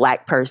one other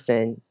Black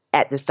person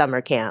at the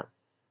summer camp.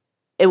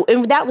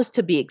 And that was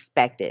to be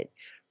expected.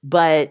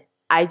 But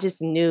I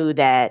just knew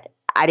that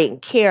I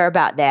didn't care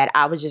about that.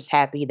 I was just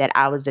happy that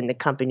I was in the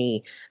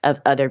company of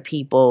other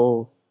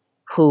people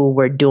who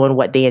were doing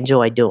what they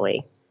enjoy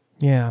doing.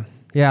 Yeah.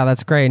 Yeah,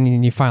 that's great.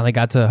 And you finally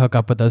got to hook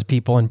up with those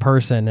people in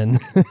person and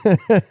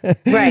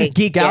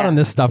geek out on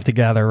this stuff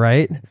together,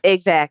 right?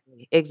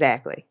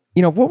 Exactly.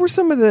 What were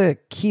some of the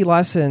key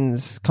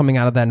lessons coming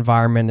out of that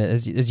environment,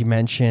 as you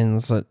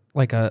mentioned,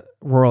 like a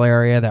rural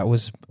area that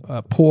was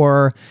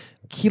poor,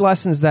 key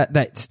lessons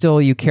that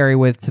still you carry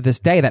with to this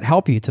day, that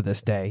help you to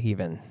this day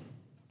even?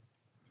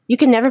 You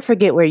can never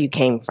forget where you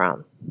came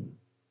from,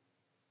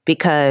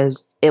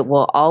 because it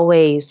will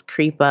always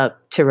creep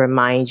up to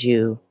remind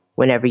you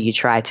whenever you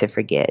try to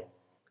forget.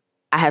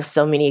 I have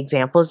so many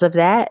examples of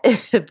that,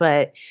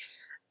 but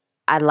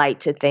I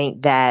like to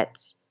think that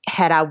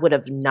had I would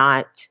have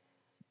not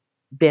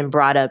been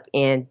brought up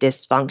in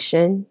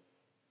dysfunction,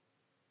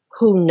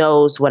 who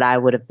knows what I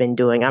would have been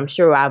doing. I'm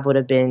sure I would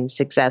have been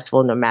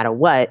successful no matter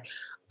what,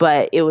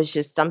 but it was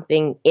just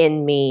something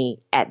in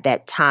me at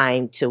that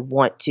time to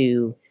want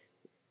to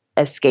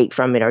escape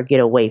from it or get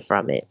away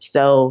from it.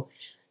 So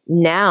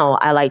now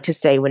I like to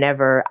say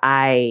whenever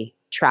I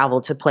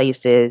travel to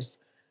places,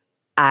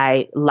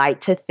 I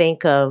like to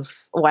think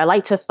of, or I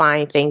like to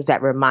find things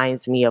that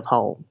reminds me of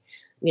home.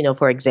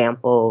 For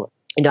example,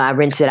 I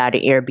rented out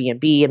an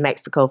Airbnb in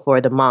Mexico for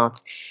the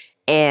month,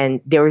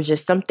 and there were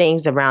just some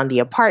things around the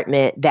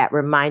apartment that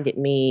reminded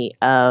me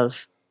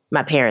of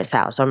my parents'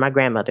 house or my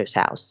grandmother's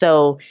house.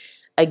 So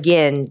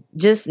again,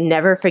 just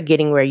never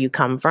forgetting where you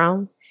come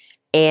from.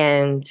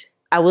 And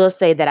I will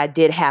say that I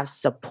did have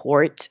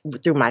support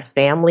through my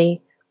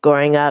family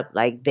growing up.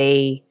 Like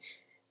they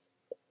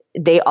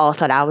all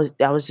thought I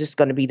was just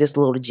going to be this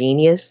little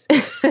genius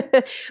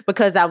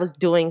because I was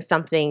doing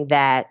something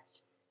that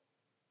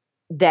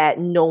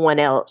no one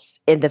else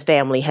in the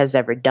family has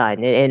ever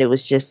done. And it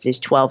was just this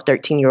 12,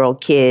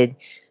 13-year-old kid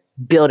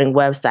building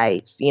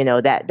websites.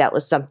 That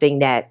was something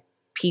that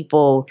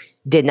people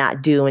did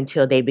not do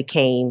until they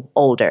became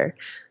older.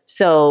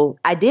 So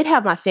I did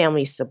have my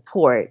family's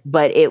support,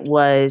 but it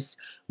was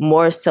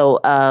more so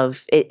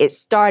of, it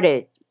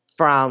started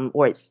from,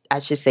 I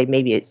should say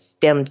maybe it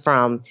stemmed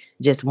from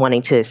just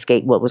wanting to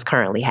escape what was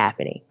currently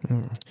happening.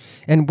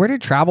 And where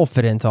did travel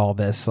fit into all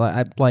this?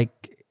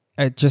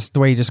 Just the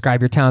way you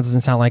describe your town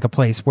doesn't sound like a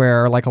place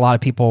where like a lot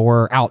of people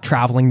were out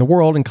traveling the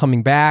world and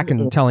coming back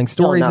and telling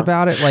stories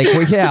about it.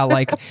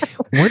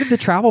 Where did the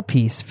travel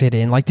piece fit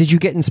in? Like, did you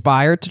get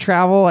inspired to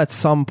travel at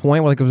some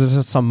point? Like, was this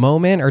just some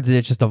moment, or did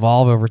it just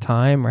evolve over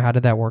time, or how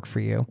did that work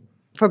for you?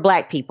 For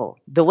Black people,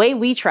 the way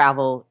we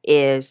travel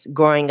is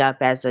growing up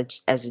as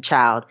a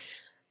child.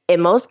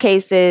 In most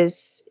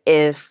cases,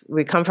 if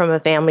we come from a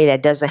family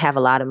that doesn't have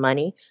a lot of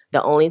money,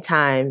 the only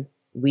time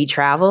we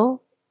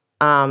travel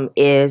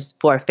is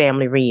for a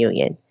family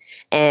reunion.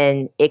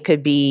 And it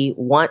could be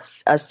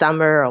once a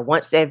summer or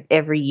once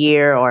every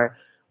year or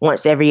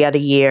once every other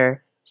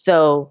year.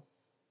 So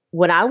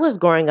when I was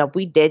growing up,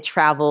 we did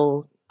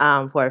travel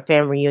for a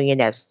family reunion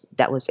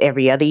that was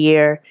every other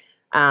year.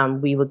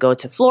 We would go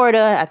to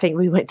Florida. I think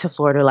we went to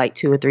Florida like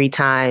 2 or 3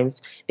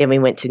 times. Then we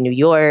went to New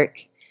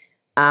York.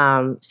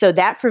 So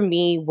that for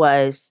me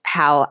was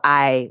how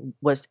I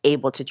was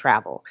able to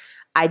travel.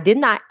 I did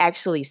not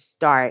actually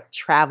start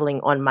traveling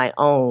on my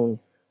own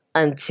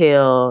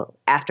until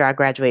after I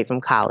graduated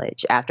from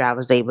college, after I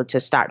was able to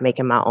start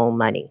making my own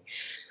money.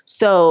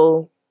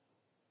 So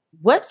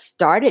what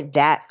started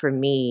that for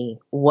me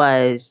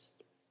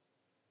was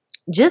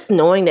just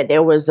knowing that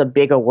there was a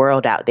bigger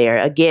world out there.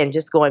 Again,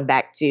 just going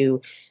back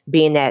to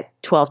being that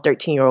 12,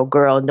 13-year-old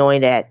girl,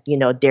 knowing that,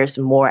 there's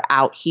more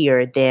out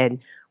here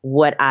than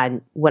what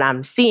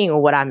I'm seeing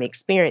or what I'm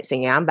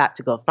experiencing. And I'm about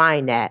to go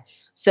find that.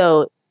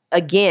 So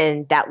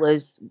again, that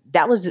was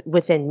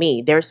within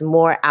me. There's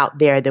more out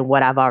there than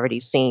what I've already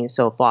seen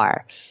so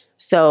far.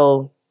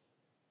 So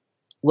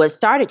what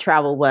started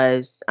travel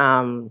was,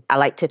 I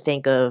like to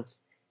think of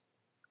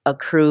a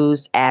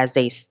cruise as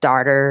a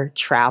starter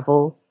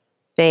travel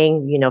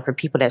thing, for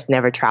people that's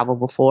never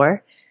traveled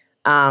before.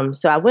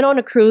 So I went on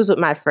a cruise with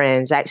my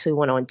friends. I actually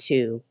went on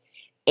 2.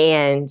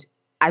 And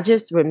I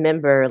just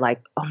remember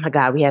like, oh my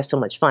God, we had so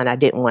much fun. I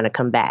didn't want to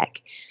come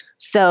back.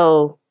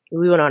 So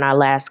we went on our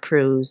last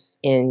cruise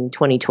in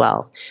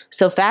 2012.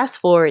 So fast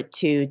forward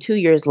to 2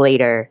 years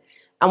later,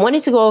 I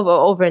wanted to go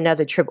over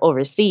another trip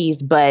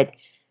overseas, but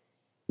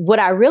what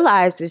I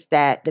realized is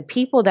that the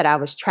people that I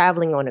was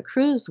traveling on a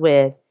cruise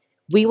with,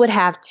 we would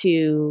have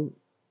to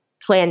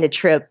plan the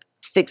trip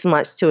 6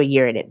 months to a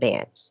year in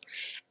advance.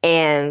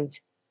 And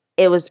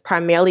it was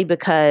primarily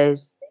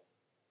because,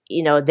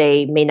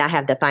 they may not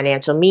have the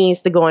financial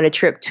means to go on a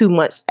trip 2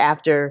 months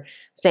after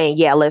saying,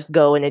 yeah, let's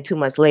go. And then 2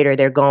 months later,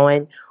 they're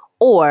going.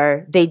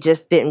 Or they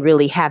just didn't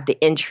really have the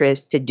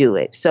interest to do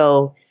it.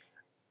 So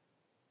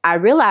I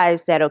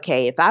realized that,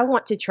 okay, if I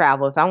want to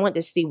travel, if I want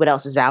to see what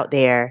else is out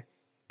there,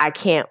 I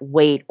can't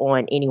wait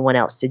on anyone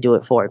else to do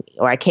it for me.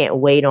 Or I can't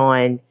wait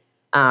on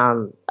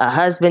a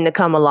husband to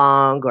come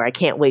along, or I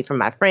can't wait for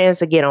my friends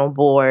to get on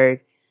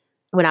board.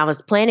 When I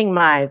was planning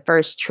my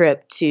first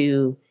trip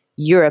to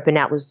Europe, and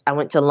I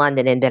went to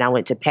London and then I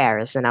went to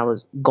Paris, and I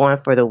was going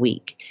for the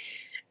week.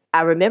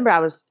 I remember I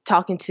was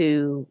talking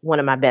to one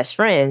of my best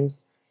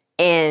friends,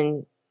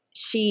 and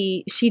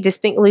she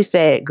distinctly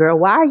said, "Girl,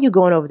 why are you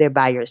going over there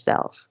by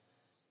yourself?"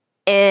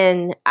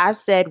 And I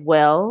said,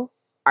 "Well,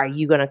 are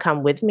you going to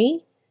come with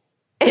me?"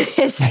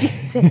 And she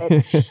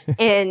said,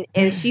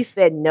 and she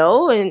said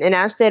no. And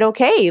I said,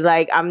 okay,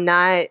 like I'm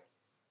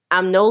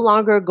no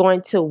longer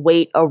going to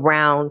wait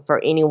around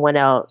for anyone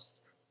else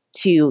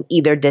to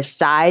either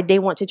decide they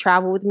want to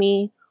travel with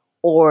me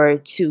or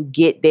to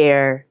get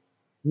their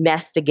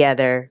mess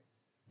together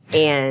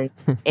and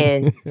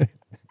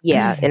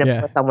Yeah. And of Yeah.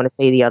 course, I want to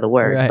say the other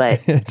word, Right.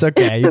 but It's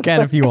okay. You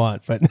can if you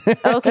want, but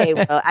okay.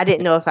 Well, I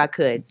didn't know if I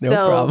could. no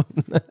So,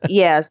 problem.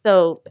 yeah.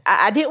 So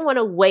I didn't want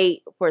to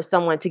wait for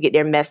someone to get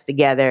their mess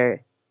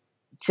together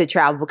to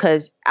travel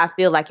because I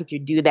feel like if you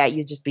do that,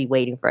 you'd just be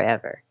waiting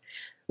forever.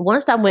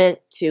 Once I went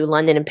to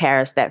London and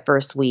Paris that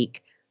first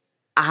week,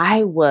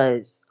 I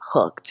was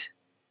hooked.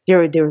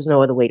 There was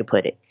no other way to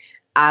put it.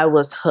 I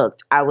was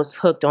hooked. I was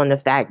hooked on the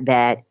fact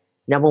that,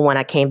 number one,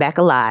 I came back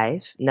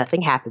alive.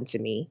 Nothing happened to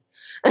me.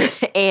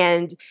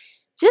 And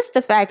just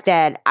the fact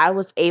that I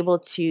was able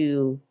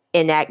to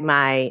enact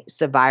my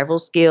survival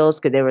skills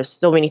because there were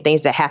so many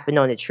things that happened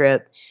on the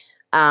trip.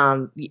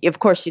 Of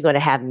course, you're going to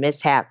have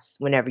mishaps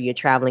whenever you're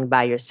traveling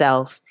by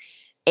yourself.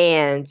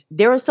 And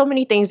there were so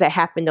many things that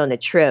happened on the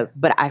trip,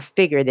 but I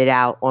figured it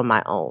out on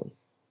my own.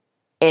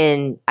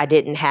 And I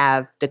didn't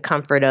have the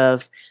comfort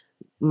of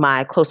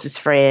my closest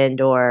friend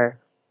or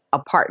a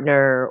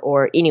partner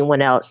or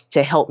anyone else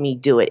to help me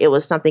do it. It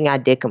was something I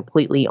did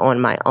completely on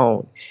my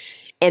own.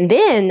 And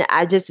then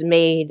I just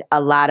made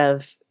a lot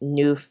of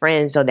new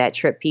friends on that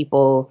trip,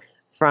 people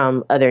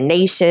from other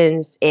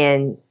nations.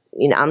 And,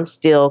 I'm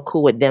still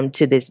cool with them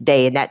to this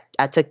day. And that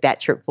I took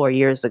that trip 4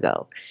 years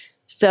ago.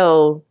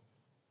 So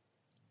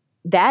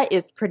that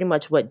is pretty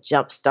much what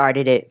jump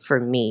started it for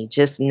me,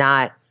 just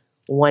not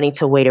wanting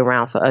to wait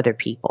around for other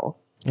people.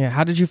 Yeah.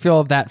 How did you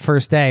feel that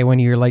first day when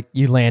you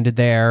landed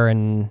there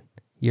and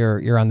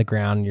you're on the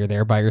ground and you're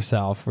there by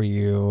yourself? Were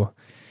you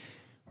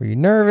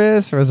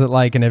nervous, or was it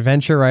like an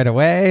adventure right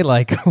away?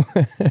 Like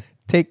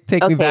take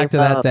me back to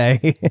that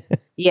day.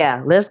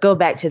 Yeah, let's go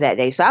back to that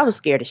day. So I was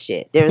scared of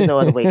shit. There was no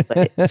other way to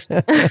put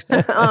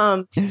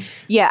it.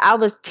 Yeah, I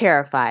was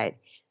terrified.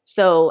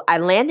 So I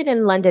landed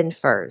in London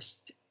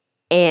first,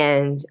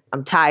 and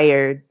I'm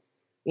tired.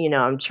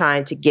 I'm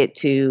trying to get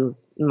to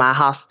my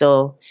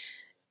hostel,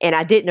 and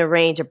I didn't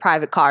arrange a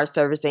private car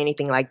service or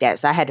anything like that.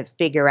 So I had to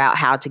figure out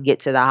how to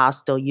get to the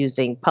hostel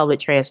using public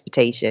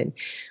transportation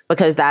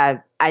because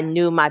I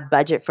knew my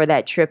budget for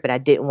that trip, and I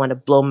didn't want to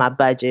blow my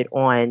budget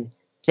on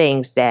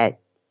things that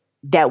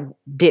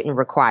didn't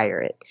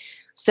require it.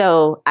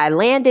 So I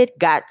landed,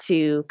 got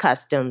to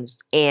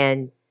customs,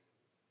 and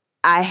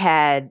I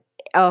had,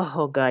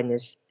 oh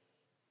goodness.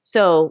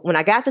 So when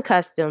I got to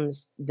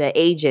customs, the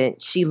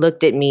agent, she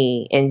looked at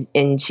me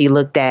and she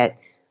looked at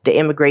the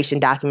immigration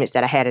documents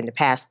that I had in the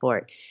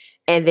passport.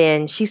 And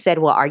then she said,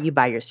 well, are you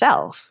by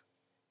yourself?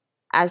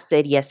 I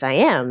said, yes, I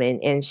am.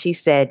 And she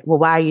said, well,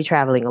 why are you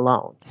traveling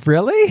alone?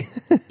 Really?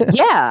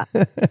 Yeah.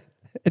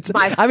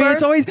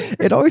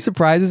 It always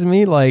surprises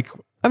me.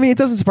 It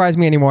doesn't surprise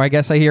me anymore. I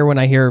guess when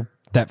I hear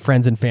that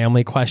friends and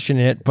family question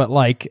it, but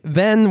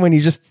then when you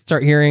just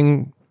start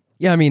hearing,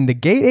 the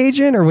gate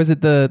agent, or was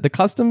it the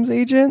customs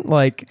agent?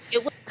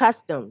 It was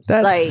customs.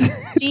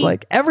 It's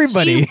like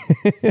everybody.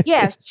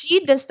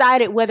 She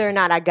decided whether or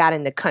not I got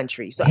in the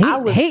country. So I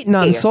was hating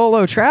on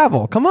solo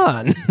travel. Come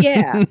on.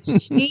 Yeah.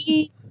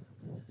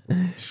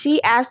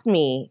 She asked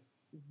me,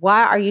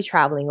 why are you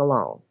traveling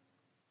alone?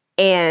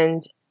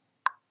 And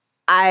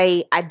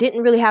I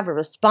didn't really have a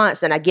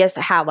response, and I guess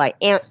how I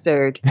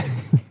answered,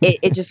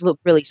 it just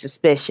looked really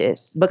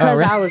suspicious because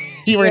I was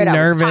scared. You were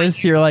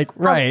nervous. You're like,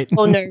 right. I was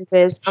so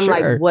nervous. I'm Sure.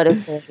 like, what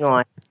is going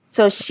on?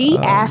 So she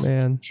asked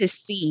to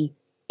see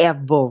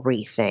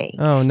everything.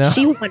 Oh no.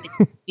 She wanted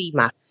to see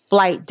my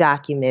flight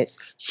documents.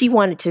 She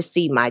wanted to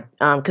see my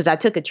because I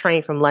took a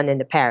train from London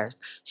to Paris.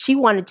 She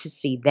wanted to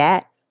see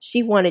that.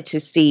 She wanted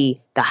to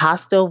see the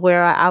hostel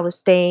where I was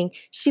staying.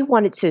 She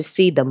wanted to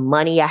see the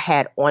money I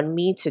had on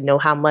me to know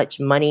how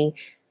much money.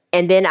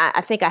 And then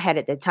I think I had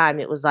at the time,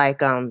 it was like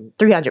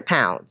 300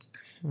 pounds.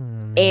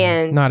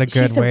 And not a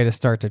good way to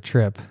start the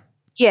trip.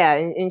 Yeah.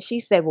 And she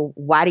said, well,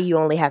 why do you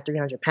only have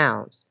 300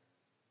 pounds?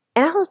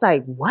 And I was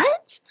like,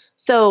 what?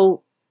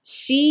 So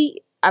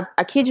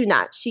I kid you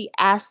not, she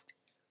asked,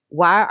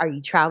 why are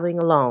you traveling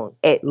alone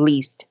at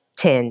least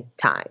 10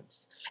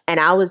 times? And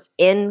I was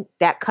in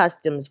that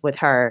customs with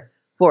her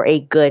for a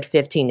good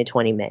 15 to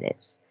 20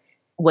 minutes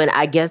when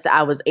I guess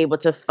I was able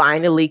to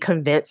finally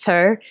convince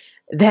her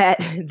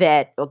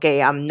that,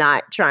 okay, I'm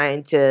not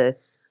trying to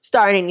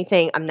start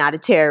anything. I'm not a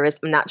terrorist.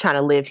 I'm not trying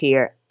to live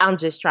here. I'm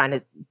just trying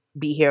to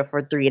be here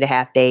for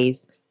 3.5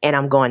 days, and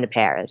I'm going to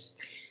Paris.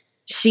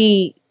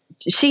 She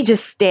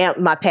just stamped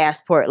my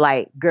passport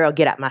like, girl,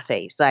 get out my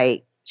face.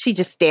 Like, she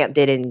just stamped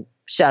it and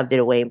shoved it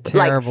away.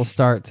 Terrible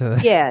start to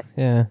yeah.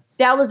 Yeah.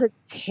 That was a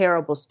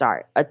terrible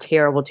start, a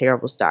terrible,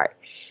 terrible start.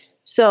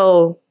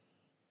 So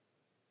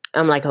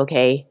I'm like,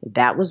 okay,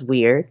 that was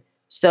weird.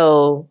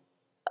 So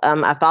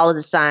I followed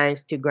the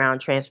signs to ground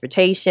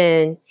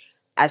transportation.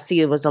 I see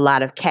it was a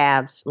lot of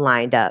cabs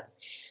lined up.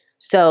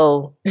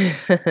 So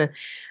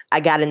I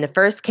got in the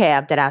first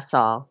cab that I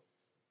saw,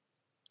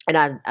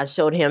 and I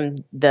showed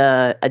him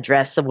the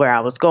address of where I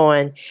was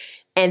going.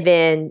 And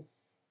then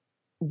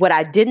what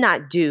I did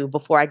not do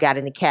before I got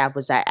in the cab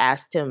was I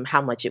asked him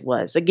how much it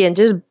was. Again,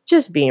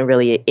 just being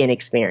really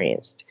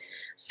inexperienced.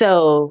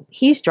 So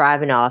he's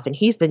driving off, and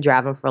he's been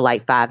driving for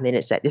like 5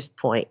 minutes at this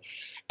point.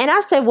 And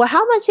I said, well,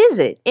 how much is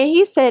it? And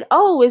he said,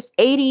 oh, it's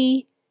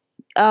 80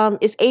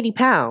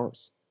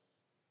 pounds.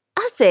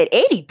 I said,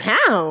 80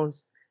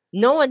 pounds,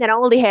 knowing that I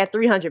only had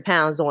 300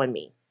 pounds on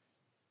me.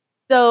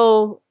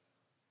 So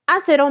I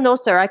said, oh, no,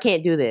 sir, I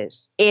can't do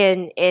this.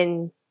 And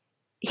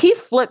he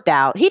flipped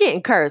out. He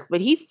didn't curse,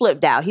 but he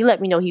flipped out. He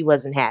let me know he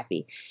wasn't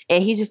happy.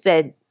 And he just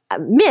said,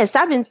 Miss,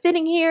 I've been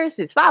sitting here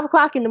since 5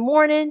 o'clock in the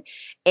morning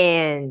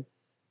and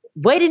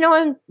waiting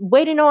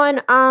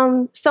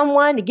on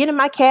someone to get in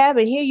my cab.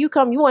 And here you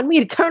come. You want me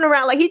to turn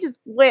around? Like, he just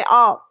went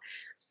off.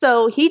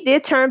 So he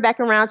did turn back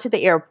around to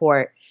the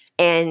airport.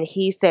 And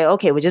he said,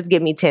 okay, well, just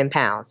give me 10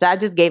 pounds. So I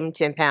just gave him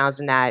 10 pounds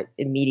and I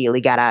immediately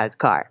got out of the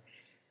car.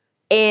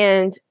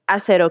 And I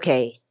said,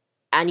 okay,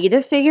 I need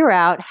to figure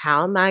out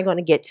how am I going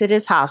to get to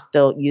this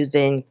hostel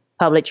using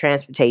public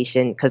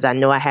transportation, because I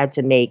know I had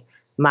to make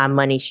my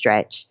money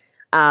stretch.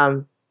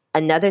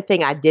 Another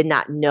thing I did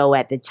not know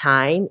at the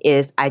time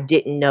is I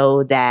didn't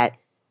know that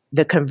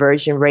the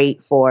conversion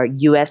rate for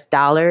US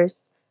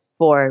dollars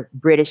for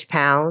British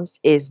pounds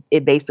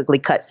it basically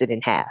cuts it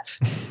in half.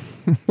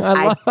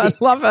 I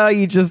love how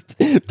you just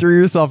threw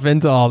yourself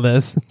into all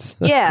this.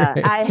 So yeah,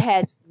 great. I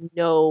had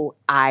no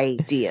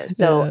idea.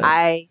 So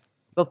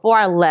before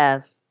I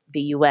left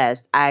the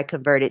US, I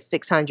converted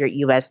 600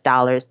 US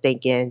dollars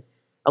thinking,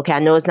 okay, I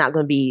know it's not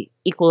going to be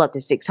equal up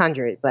to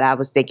 600, but I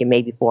was thinking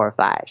maybe 4 or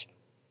 5.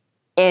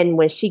 And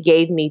when she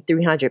gave me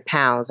 300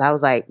 pounds, I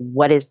was like,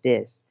 what is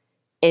this?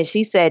 And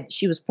she said,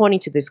 she was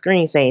pointing to the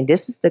screen saying,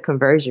 this is the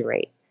conversion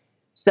rate.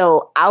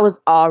 So I was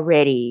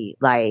already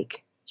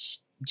like,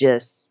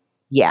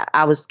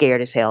 I was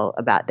scared as hell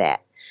about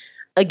that.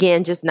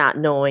 Again, just not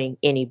knowing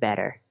any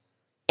better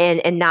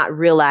and not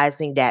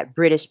realizing that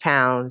British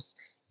pounds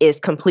is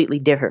completely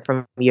different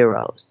from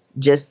euros.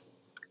 Just,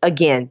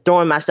 again,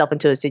 throwing myself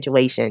into a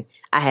situation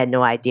I had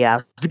no idea I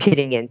was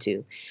getting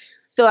into.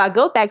 So I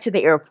go back to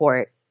the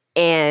airport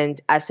and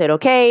I said,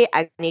 okay,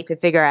 I need to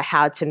figure out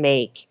how to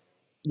make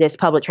this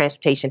public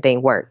transportation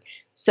thing work.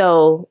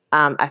 So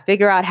I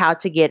figure out how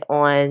to get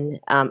on,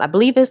 I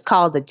believe it's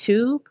called the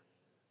Tube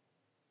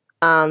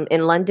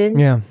in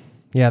London.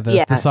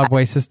 The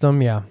subway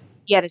system. Yeah,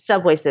 the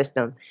subway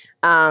system.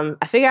 I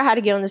figure out how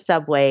to get on the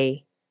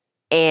subway,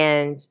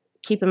 and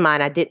keep in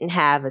mind, I didn't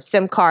have a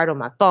SIM card on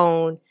my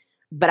phone,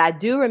 but I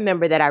do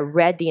remember that I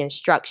read the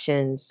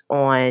instructions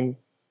on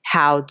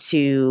how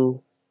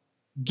to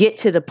get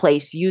to the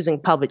place using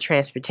public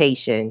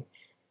transportation.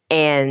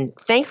 And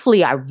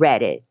thankfully I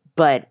read it,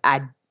 but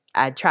I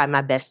tried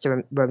my best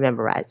to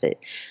memorize it.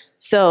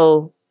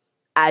 So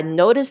I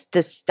noticed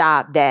the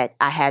stop that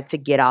I had to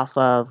get off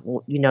of,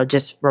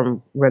 just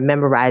from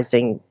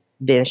memorizing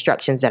the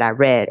instructions that I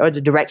read or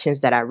the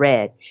directions that I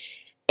read.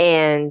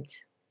 And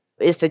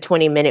it's a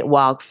 20-minute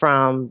walk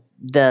from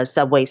the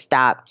subway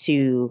stop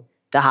to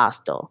the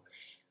hostel.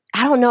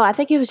 I don't know. I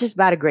think it was just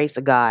by the grace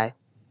of God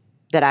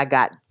that I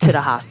got to the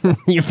hostel.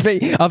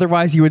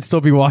 Otherwise, you would still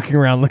be walking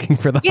around looking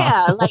for the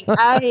hostel.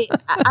 I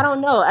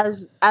don't know.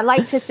 I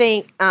like to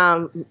think,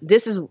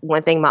 this is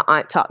one thing my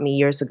aunt taught me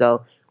years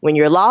ago. When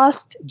you're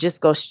lost,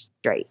 just go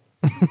straight.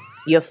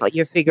 You'll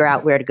figure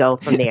out where to go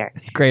from there.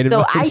 Great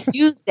advice. So I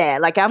use that.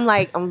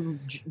 I'm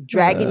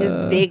dragging this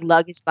big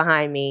luggage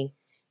behind me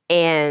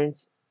and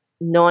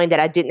knowing that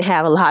I didn't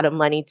have a lot of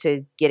money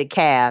to get a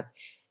cab.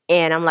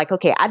 And I'm like,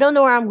 okay, I don't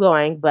know where I'm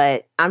going,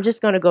 but I'm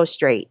just going to go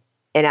straight.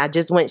 And I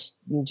just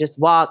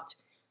walked.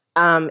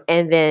 And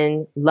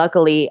then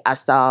luckily I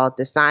saw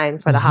the sign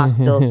for the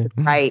hostel,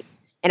 right?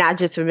 And I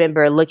just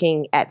remember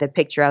looking at the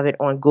picture of it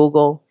on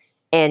Google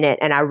and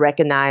I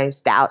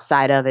recognized the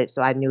outside of it.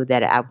 So I knew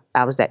that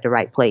I was at the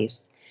right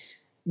place.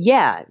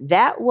 Yeah,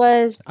 that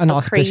was an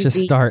auspicious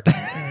start.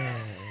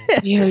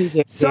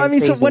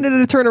 So when did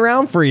it turn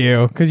around for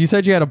you? Because you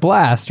said you had a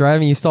blast, right? I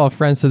mean, you still have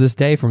friends to this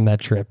day from that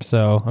trip.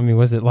 So, I mean,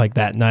 was it like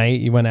that night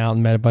you went out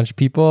and met a bunch of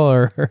people,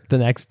 or the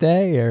next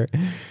day, or?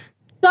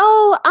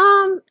 So,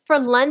 for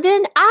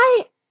London,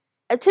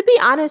 to be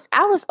honest,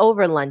 I was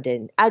over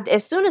London.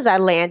 As soon as I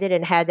landed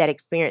and had that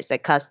experience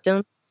at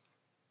customs,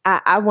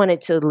 I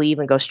wanted to leave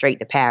and go straight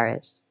to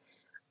Paris.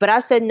 But I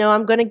said, no,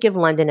 I'm going to give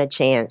London a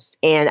chance.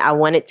 And I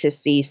wanted to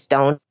see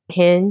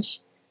Stonehenge.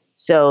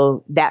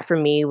 So that for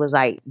me was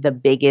like the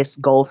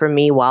biggest goal for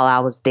me while I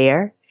was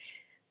there.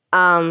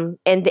 And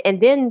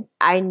then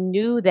I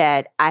knew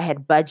that I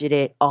had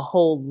budgeted a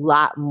whole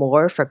lot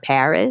more for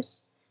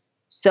Paris.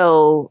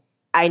 So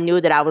I knew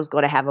that I was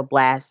going to have a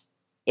blast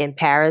in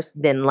Paris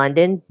than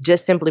London,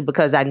 just simply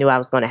because I knew I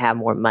was going to have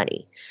more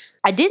money.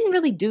 I didn't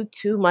really do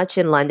too much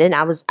in London.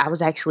 I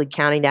was actually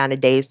counting down the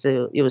days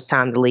so it was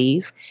time to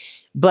leave.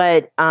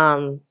 But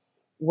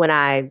when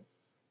I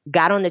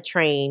got on the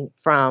train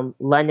from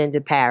London to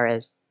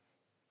Paris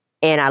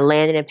and I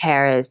landed in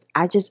Paris,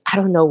 I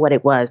don't know what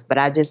it was, but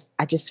I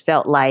just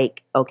felt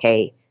like,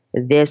 okay,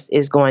 this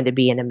is going to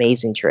be an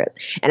amazing trip.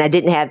 And I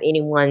didn't have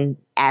anyone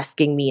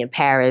asking me in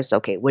Paris,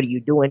 okay, what are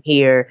you doing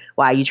here?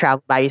 Why are you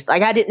traveling by yourself?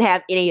 Like, I didn't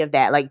have any of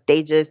that. Like,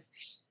 they just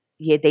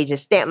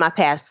stamped my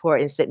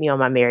passport and sent me on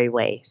my merry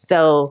way.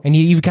 So, and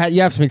you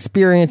have some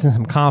experience and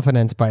some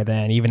confidence by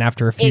then, even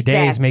after a few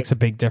days makes a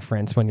big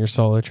difference when you're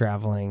solo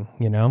traveling,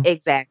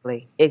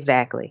 Exactly.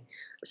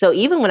 So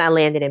even when I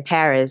landed in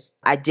Paris,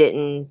 I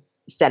didn't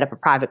set up a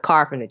private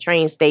car from the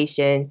train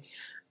station.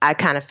 I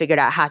kind of figured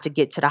out how to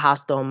get to the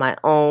hostel on my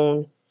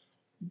own.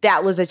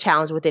 That was a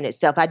challenge within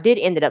itself. I did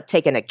ended up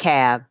taking a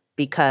cab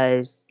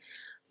because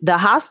the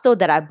hostel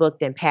that I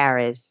booked in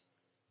Paris,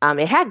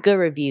 it had good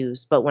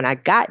reviews, but when I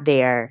got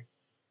there,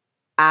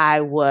 I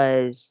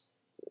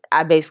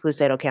basically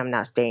said, okay, I'm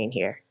not staying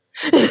here.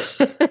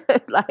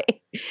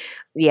 Like,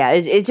 yeah,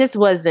 it just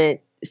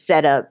wasn't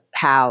set up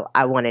how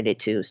I wanted it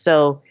to.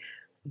 So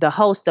the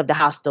host of the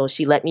hostel,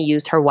 she let me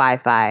use her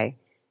Wi-Fi,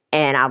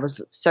 and I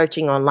was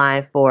searching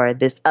online for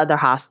this other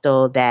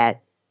hostel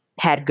that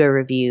had good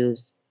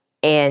reviews,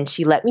 and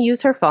she let me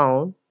use her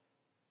phone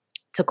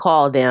to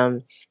call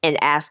them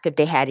and ask if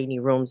they had any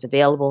rooms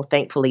available.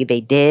 Thankfully, they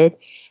did.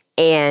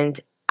 And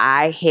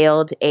I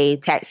hailed a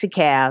taxi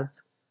cab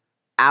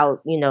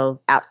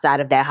outside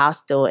of that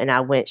hostel, and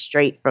I went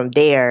straight from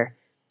there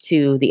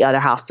to the other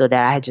hostel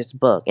that I had just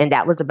booked. And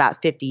that was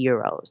about 50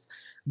 euros.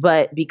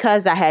 But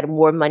because I had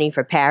more money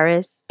for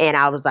Paris and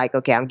I was like,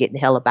 okay, I'm getting the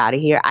hell up out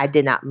of here, I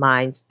did not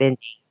mind spending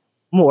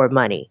more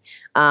money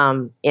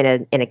in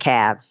a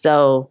cab.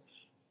 So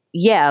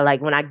yeah,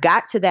 like when I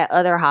got to that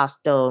other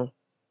hostel,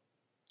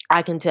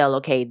 I can tell,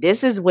 okay,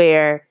 this is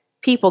where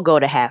people go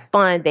to have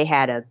fun. They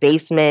had a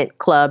basement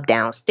club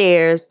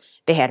downstairs.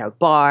 They had a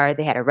bar.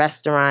 They had a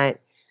restaurant.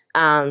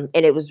 And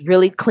it was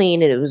really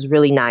clean and it was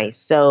really nice.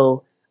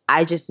 So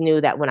I just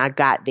knew that when I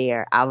got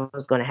there, I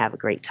was going to have a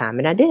great time.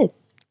 And I did.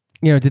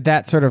 Did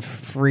that sort of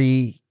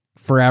free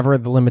forever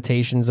the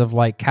limitations of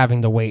like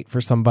having to wait for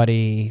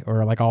somebody,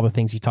 or like all the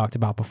things you talked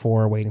about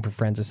before, waiting for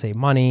friends to save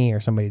money or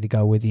somebody to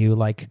go with you?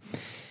 Like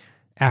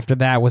after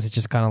that, was it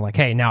just kind of like,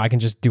 hey, now I can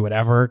just do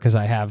whatever because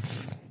I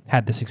have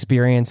had this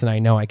experience and I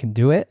know I can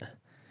do it?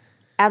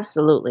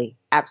 Absolutely.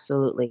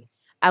 Absolutely.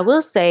 I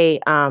will say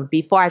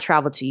before I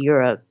traveled to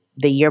Europe,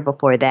 the year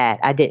before that,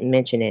 I didn't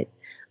mention it,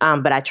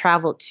 but I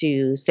traveled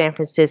to San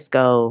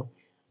Francisco,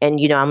 and,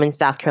 I'm in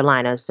South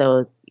Carolina.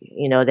 So,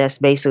 that's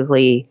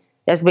basically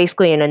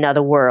in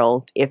another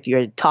world if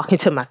you're talking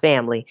to my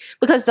family,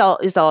 because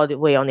it's all the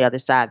way on the other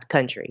side of the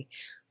country.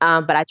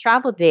 But I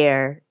traveled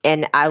there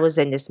and I was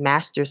in this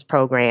master's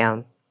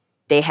program.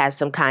 They had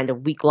some kind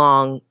of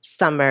week-long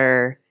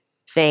summer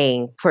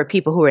thing for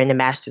people who are in the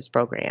master's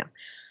program.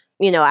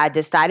 I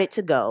decided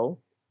to go,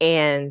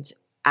 and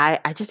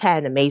I just had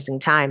an amazing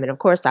time. And of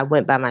course, I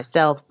went by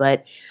myself,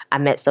 but I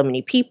met so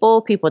many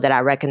people that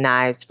I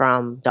recognized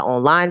from the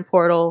online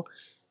portal.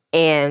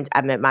 And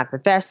I met my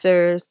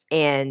professors,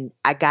 and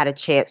I got a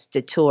chance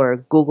to tour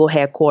Google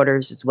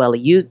headquarters as well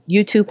as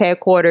YouTube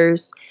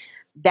headquarters.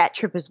 That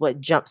trip is what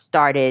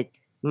jump-started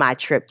my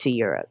trip to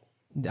Europe.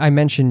 I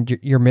mentioned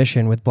your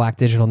mission with Black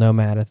Digital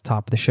Nomad at the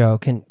top of the show.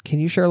 Can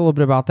you share a little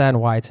bit about that and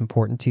why it's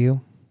important to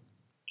you?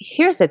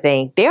 Here's the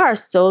thing. There are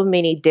so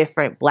many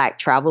different Black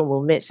travel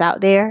movements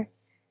out there.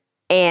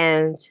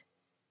 And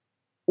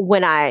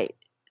when I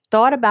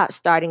thought about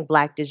starting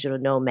Black Digital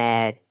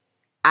Nomad,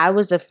 I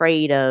was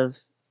afraid of,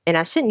 and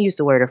I shouldn't use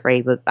the word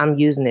afraid, but I'm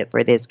using it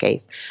for this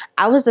case.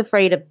 I was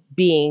afraid of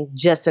being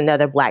just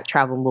another Black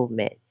travel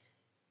movement.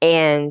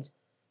 And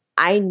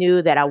I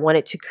knew that I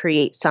wanted to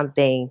create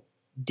something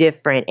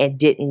different and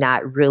did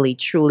not really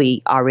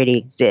truly already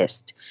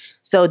exist.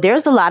 So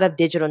there's a lot of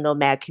digital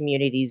nomad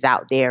communities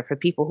out there for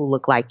people who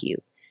look like you.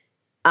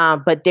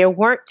 But there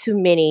weren't too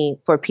many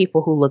for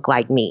people who look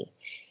like me.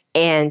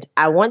 And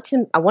I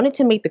wanted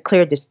to make the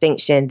clear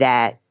distinction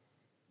that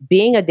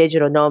being a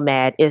digital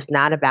nomad is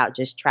not about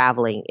just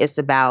traveling. It's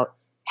about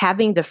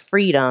having the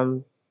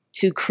freedom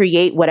to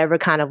create whatever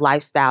kind of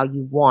lifestyle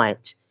you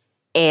want.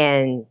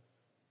 And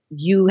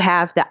you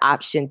have the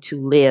option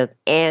to live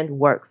and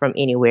work from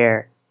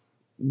anywhere,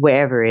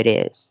 wherever it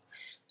is.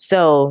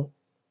 So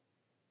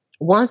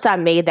once I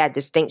made that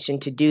distinction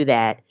to do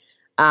that,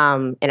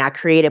 and I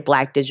created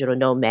Black Digital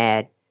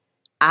Nomad,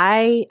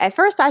 at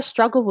first I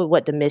struggled with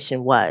what the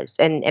mission was.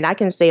 And I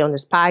can say on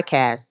this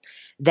podcast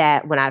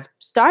that when I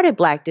started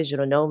Black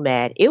Digital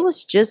Nomad, it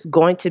was just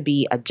going to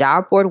be a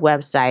job board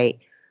website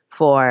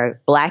for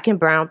Black and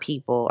brown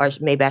people, or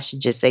maybe I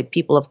should just say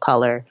people of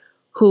color,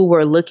 who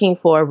were looking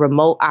for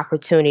remote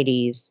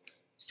opportunities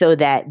so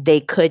that they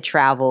could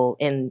travel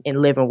and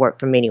live and work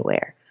from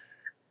anywhere.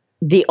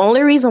 The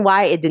only reason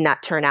why it did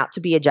not turn out to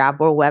be a job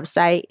board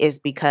website is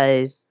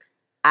because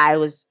I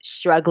was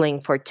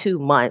struggling for 2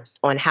 months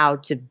on how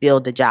to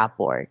build a job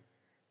board.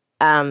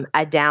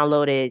 I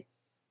downloaded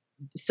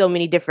so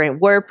many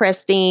different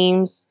WordPress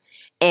themes,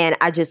 and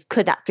I just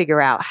could not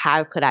figure out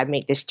how could I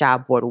make this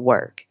job board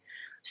work.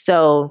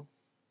 So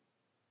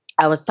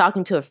I was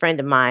talking to a friend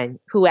of mine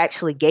who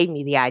actually gave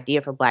me the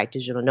idea for Black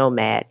Digital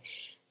Nomad.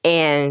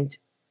 And,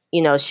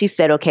 she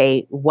said,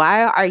 okay,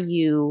 why are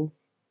you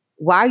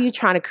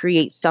trying to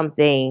create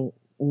something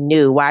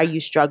new? Why are you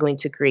struggling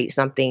to create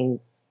something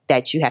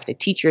that you have to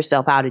teach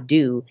yourself how to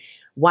do?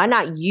 Why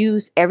not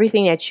use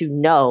everything that you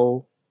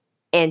know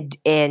and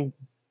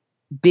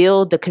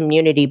build the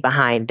community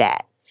behind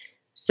that?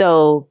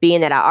 So being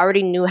that I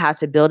already knew how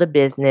to build a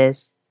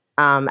business,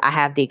 I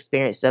have the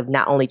experience of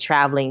not only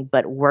traveling,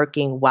 but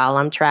working while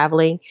I'm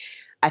traveling.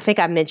 I think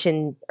I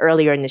mentioned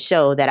earlier in the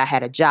show that I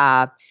had a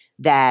job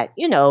that,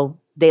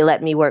 they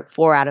let me work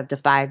 4 out of the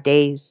 5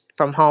 days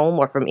from home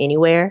or from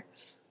anywhere.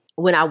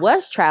 When I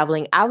was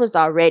traveling, I was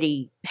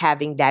already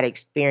having that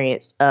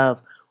experience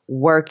of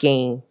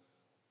working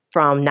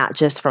from not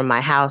just from my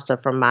house or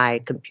from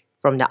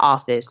the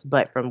office,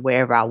 but from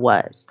wherever I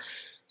was.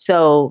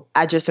 So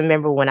I just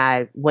remember when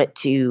I went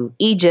to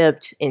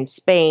Egypt and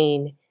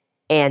Spain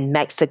and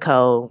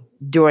Mexico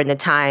during the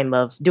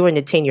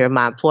tenure of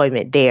my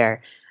employment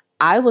there,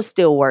 I was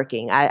still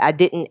working. I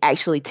didn't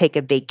actually take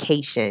a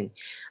vacation.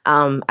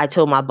 I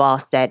told my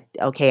boss that,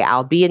 okay,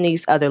 I'll be in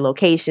these other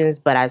locations,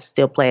 but I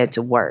still plan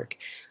to work.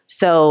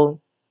 So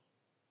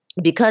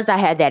because I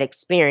had that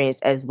experience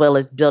as well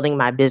as building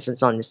my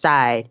business on the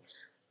side,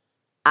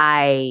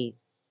 I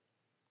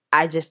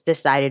just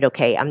decided,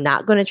 okay, I'm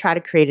not going to try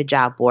to create a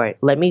job board.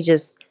 Let me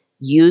just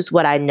use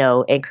what I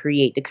know and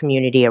create the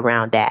community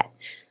around that.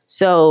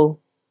 So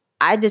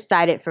I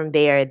decided from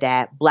there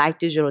that Black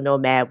Digital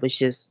Nomad was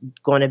just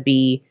going to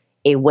be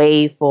a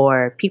way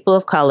for people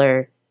of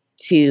color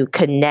to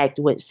connect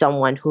with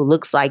someone who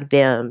looks like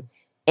them,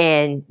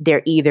 and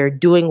they're either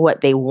doing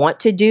what they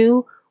want to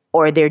do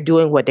or they're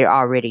doing what they're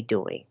already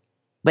doing,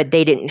 but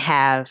they didn't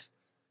have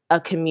a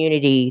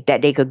community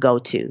that they could go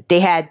to. They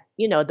had,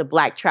 the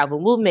Black travel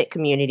movement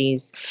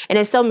communities, and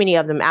there's so many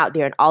of them out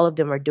there, and all of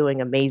them are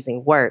doing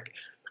amazing work.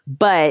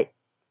 But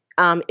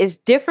it's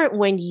different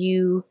when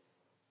you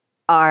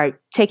are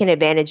taking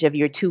advantage of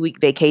your 2-week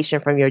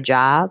vacation from your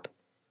job,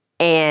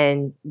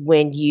 and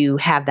when you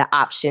have the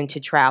option to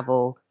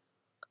travel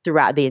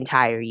throughout the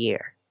entire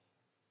year.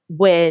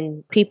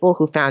 When people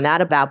who found out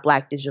about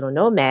Black Digital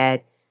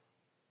Nomad,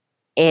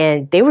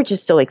 and they were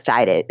just so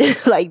excited,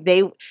 like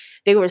they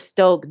were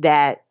stoked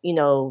that,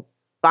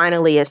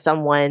 finally as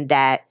someone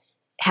that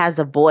has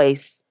a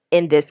voice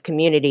in this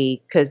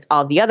community, because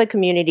all the other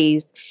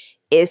communities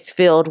is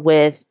filled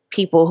with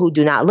people who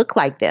do not look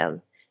like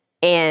them.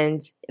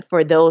 And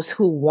for those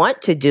who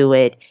want to do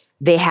it,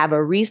 they have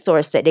a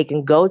resource that they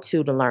can go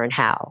to learn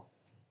how.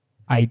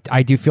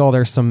 I do feel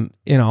there's some,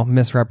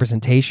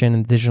 misrepresentation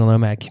in the digital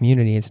nomad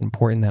community. It's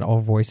important that all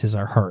voices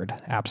are heard.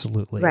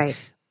 Absolutely.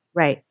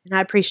 Right. And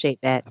I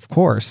appreciate that. Of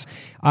course.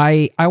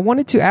 I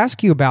wanted to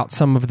ask you about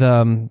some of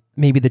the,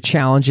 maybe the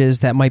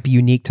challenges that might be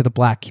unique to the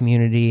Black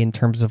community in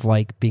terms of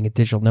like being a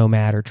digital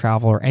nomad or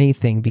travel or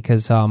anything,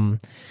 because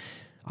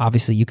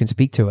obviously you can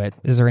speak to it.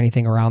 Is there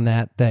anything around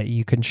that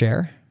you can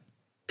share?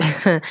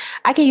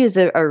 I can use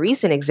a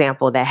recent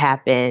example that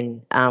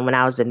happened when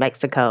I was in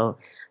Mexico.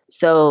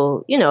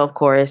 So, of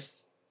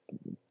course,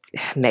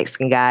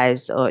 Mexican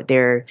guys, or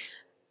they're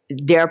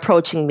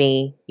approaching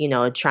me,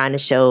 trying to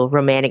show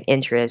romantic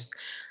interest.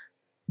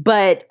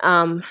 But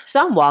so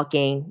I'm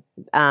walking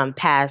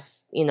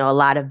past, a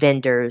lot of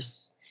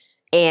vendors,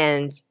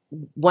 and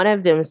one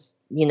of them,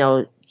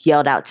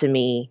 yelled out to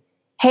me,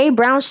 "Hey,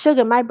 brown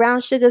sugar, my brown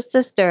sugar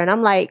sister." And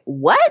I'm like,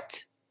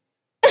 "What?"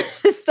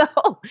 So,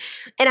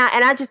 and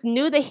I just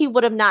knew that he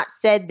would have not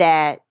said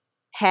that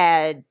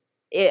had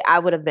I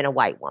would have been a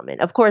white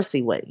woman. Of course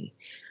he wouldn't.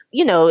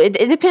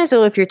 It depends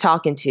on if you're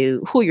talking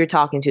to, who you're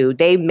talking to.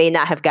 They may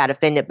not have got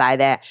offended by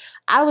that.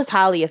 I was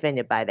highly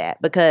offended by that,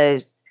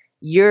 because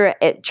you're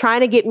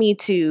trying to get me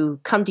to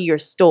come to your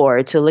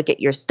store to look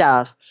at your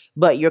stuff,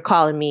 but you're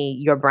calling me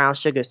your brown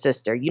sugar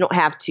sister. You don't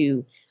have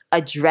to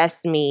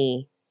address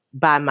me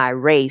by my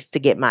race to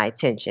get my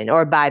attention,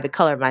 or by the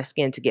color of my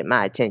skin to get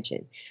my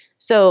attention.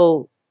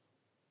 So,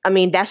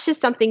 that's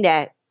just something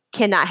that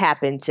cannot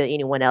happen to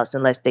anyone else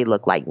unless they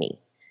look like me.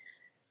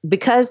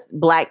 Because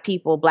Black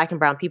and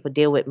brown people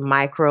deal with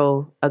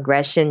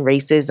microaggression,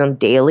 racism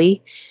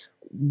daily,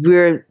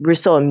 we're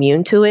so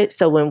immune to it.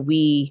 So when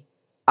we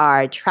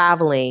are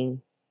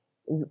traveling,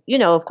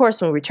 of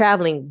course, when we're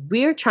traveling,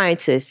 we're trying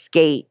to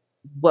escape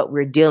what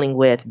we're dealing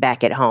with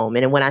back at home.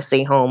 And when I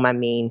say home, I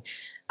mean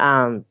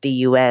the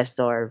US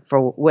or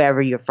for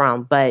wherever you're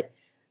from. But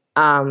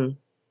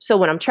so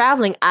when I'm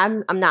traveling,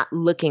 I'm not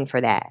looking for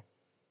that.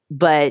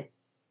 But,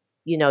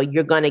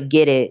 you're going to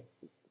get it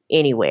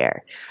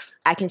anywhere.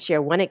 I can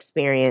share one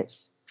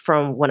experience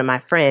from one of my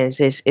friends.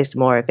 It's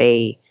more of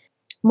a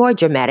more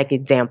dramatic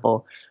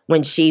example.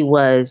 When she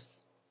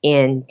was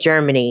in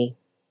Germany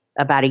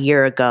about a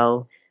year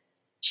ago,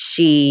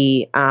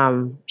 she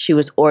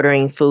was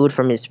ordering food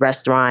from this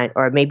restaurant,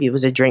 or maybe it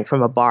was a drink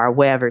from a bar,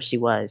 wherever she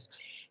was.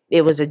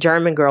 It was a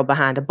German girl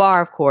behind the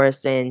bar, of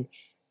course, and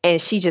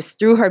she just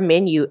threw her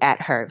menu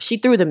at her. She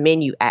threw the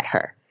menu at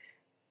her.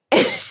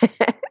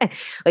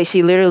 Like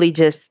she literally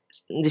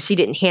she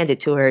didn't hand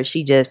it to her.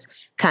 She just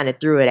kind of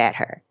threw it at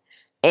her.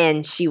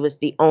 And she was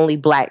the only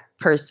Black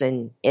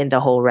person in the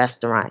whole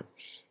restaurant.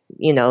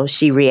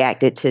 She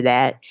reacted to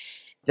that.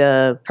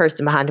 The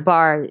person behind the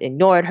bar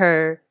ignored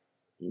her,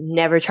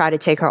 never tried to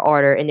take her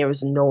order, and there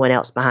was no one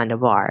else behind the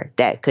bar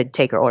that could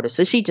take her order.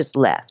 So she just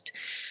left.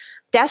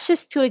 That's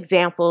just 2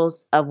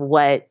 examples of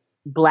what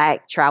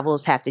Black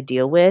travelers have to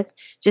deal with.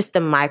 Just the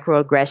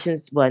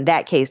microaggressions. Well, in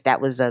that case, that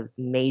was a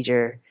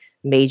major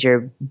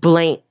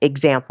blatant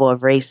example of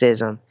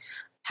racism.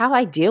 How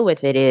I deal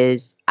with it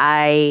is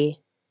I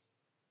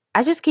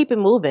I just keep it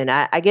moving.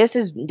 I guess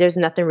there's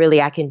nothing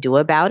really I can do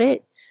about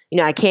it.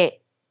 I can't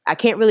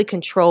really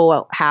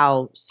control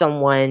how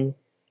someone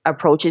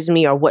approaches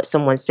me or what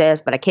someone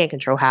says, but I can't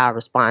control how I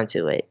respond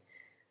to it.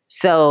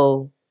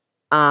 So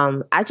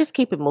I just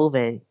keep it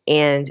moving,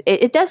 and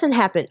it doesn't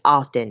happen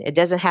often. It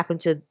doesn't happen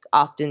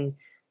often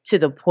to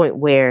the point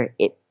where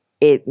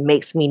it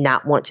makes me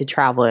not want to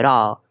travel at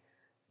all.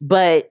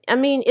 But I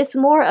mean, it's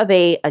more of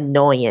a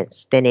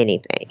annoyance than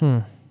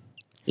anything.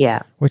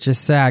 Yeah. Which is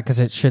sad because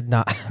it should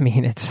not. I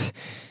mean, it's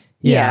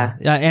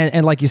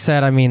and like you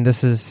said, I mean,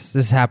 this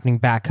is happening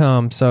back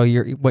home. So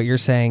what you're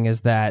saying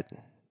is that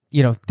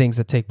things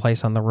that take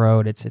place on the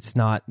road, it's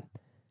not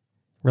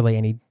really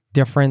any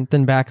different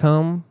than back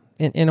home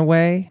in a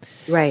way.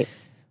 Right.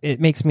 It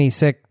makes me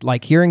sick,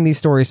 like hearing these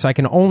stories. So I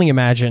can only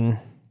imagine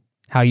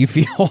how you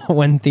feel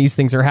when these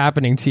things are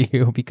happening to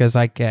you, because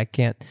I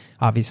can't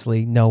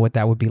obviously know what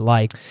that would be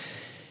like.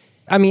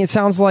 I mean, it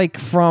sounds like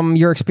from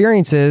your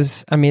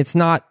experiences, I mean, it's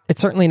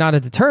certainly not a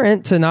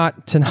deterrent to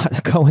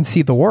not go and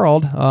see the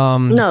world.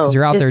 No, because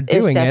you're out there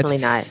doing it. Definitely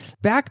not.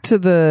 Back to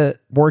the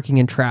working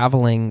and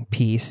traveling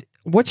piece.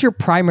 What's your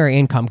primary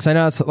income? Because I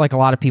know it's like a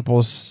lot of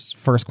people's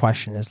first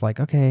question is like,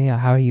 okay,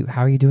 how are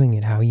you doing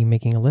it? How are you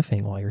making a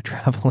living while you're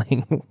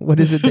traveling? What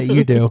is it that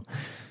you do?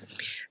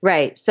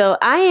 Right. So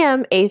I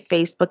am a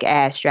Facebook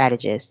ad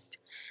strategist.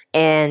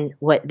 And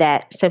what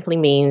that simply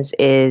means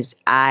is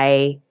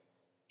I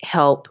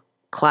help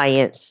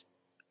clients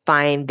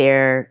find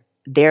their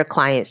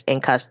clients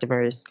and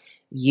customers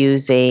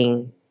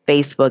using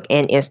Facebook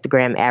and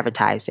Instagram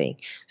advertising.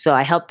 So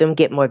I help them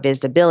get more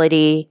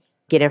visibility,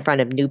 get in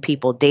front of new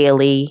people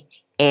daily,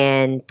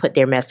 and put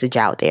their message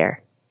out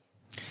there.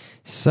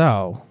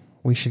 So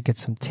we should get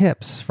some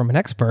tips from an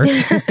expert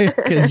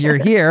because you're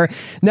here.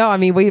 No, I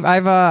mean,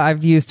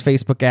 I've used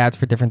Facebook ads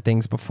for different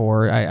things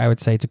before. I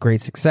would say it's a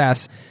great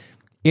success.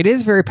 It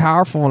is very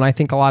powerful, and I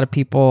think a lot of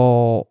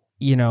people,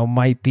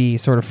 might be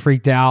sort of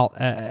freaked out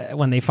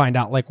when they find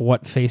out like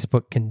what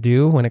Facebook can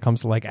do when it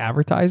comes to like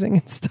advertising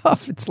and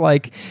stuff. It's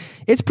like,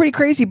 it's pretty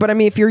crazy. But I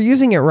mean, if you're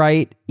using it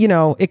right,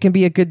 it can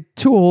be a good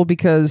tool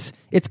because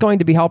it's going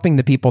to be helping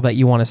the people that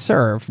you want to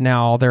serve.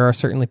 Now, there are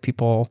certainly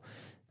people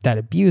that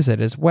abuse it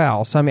as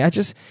well. So, I mean,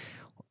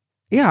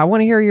 I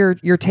want to hear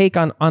your take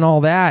on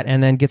all that,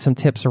 and then get some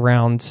tips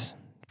around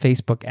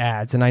Facebook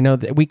ads. And I know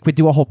that we could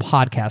do a whole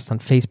podcast on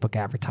Facebook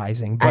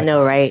advertising. But, I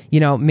know, right?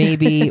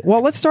 Maybe,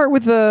 well, let's start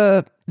with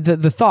the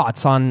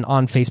thoughts on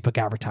Facebook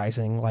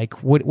advertising. Like,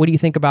 what do you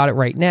think about it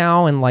right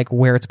now, and like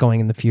where it's going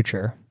in the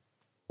future?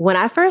 When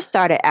I first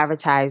started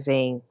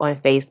advertising on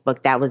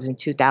Facebook, that was in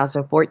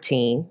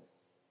 2014.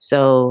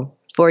 So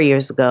 4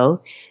 years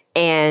ago.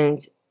 And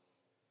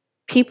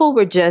people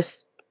were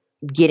just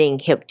getting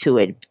hip to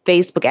it.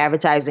 Facebook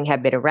advertising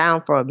had been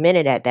around for a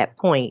minute at that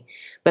point,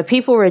 but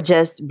people were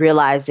just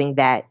realizing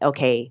that,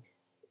 okay,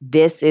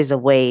 this is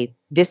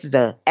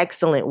an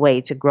excellent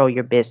way to grow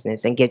your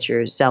business and get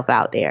yourself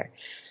out there.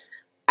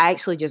 I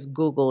actually just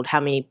Googled how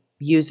many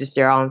users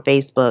there are on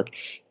Facebook,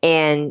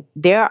 and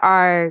there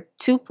are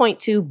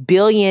 2.2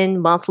 billion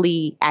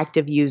monthly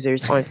active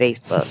users on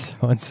Facebook.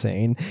 So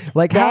insane.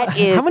 Like, how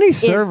many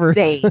servers?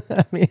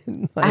 I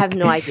mean, I have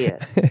no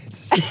idea.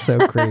 It's just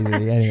so crazy.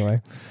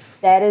 Anyway.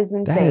 That is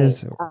insane. That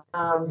is,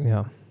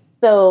 yeah.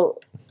 So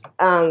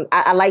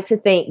I like to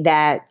think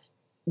that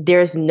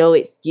there's no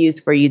excuse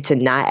for you to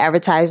not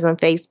advertise on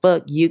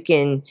Facebook. You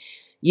can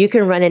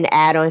run an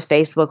ad on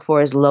Facebook for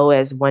as low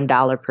as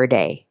 $1 per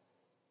day.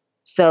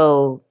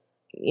 So,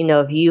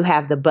 if you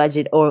have the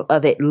budget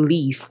of at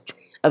least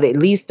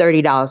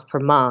 $30 per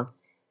month,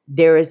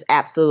 there is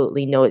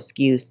absolutely no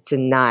excuse to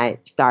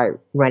not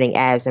start running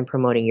ads and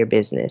promoting your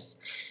business.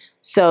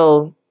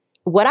 So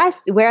where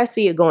I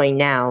see it going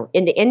now,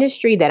 in the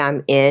industry that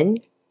I'm in,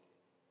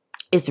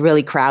 it's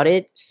really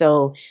crowded.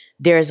 So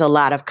there's a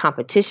lot of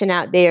competition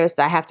out there.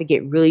 So I have to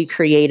get really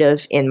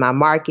creative in my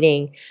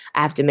marketing.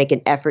 I have to make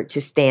an effort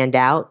to stand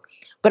out.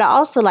 But I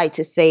also like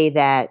to say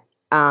that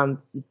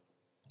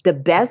the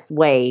best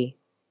way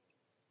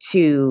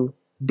to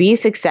be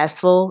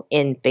successful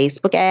in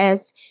Facebook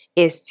ads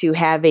is to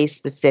have a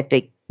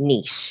specific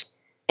niche.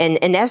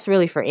 And that's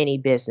really for any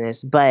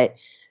business. But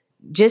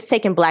just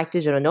taking Black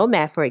Digital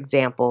Nomad, for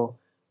example,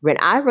 when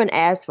I run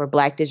ads for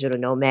Black Digital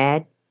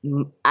Nomad,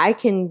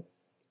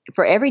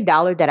 for every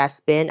dollar that I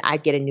spend, I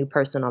get a new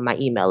person on my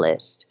email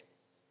list.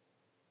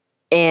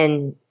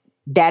 And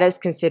that is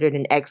considered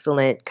an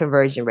excellent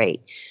conversion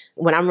rate.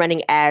 When I'm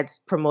running ads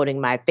promoting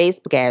my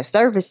Facebook ad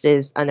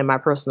services under my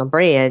personal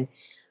brand,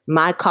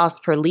 my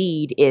cost per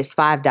lead is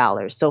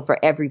 $5. So for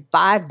every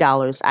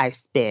 $5 I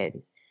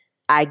spend,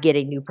 I get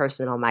a new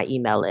person on my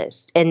email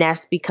list. And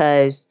that's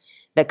because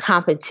the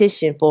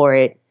competition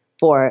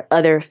for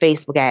other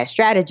Facebook ad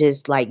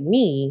strategists like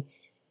me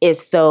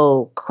is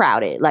so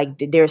crowded.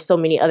 Like, there's so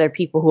many other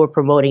people who are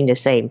promoting the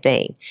same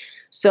thing.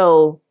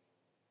 So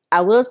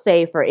I will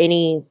say, for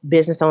any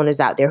business owners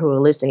out there who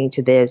are listening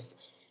to this,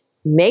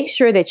 make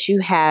sure that you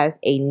have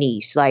a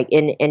niche. Like,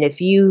 and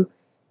if you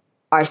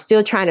are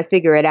still trying to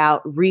figure it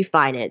out,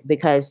 refine it,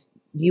 because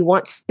you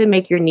want to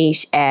make your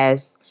niche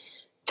as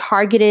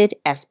targeted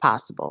as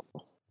possible.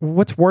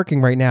 What's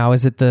working right now?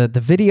 Is it the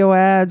video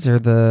ads or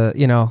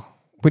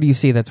what do you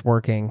see that's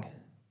working?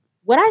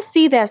 What I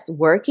see that's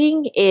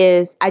working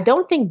is I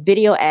don't think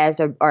video ads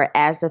are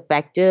as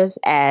effective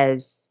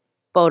as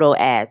photo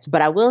ads,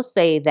 but I will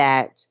say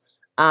that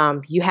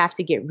you have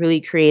to get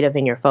really creative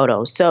in your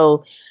photos.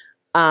 So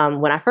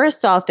when I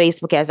first saw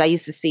Facebook ads, I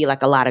used to see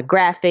like a lot of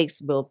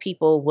graphics. Well,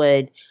 people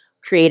would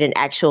create an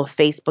actual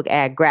Facebook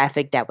ad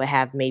graphic that would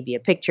have maybe a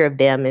picture of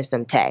them and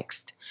some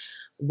text.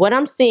 What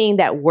I'm seeing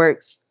that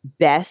works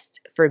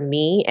best for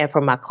me and for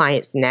my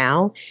clients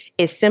now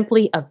is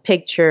simply a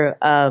picture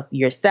of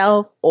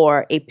yourself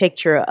or a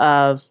picture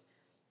of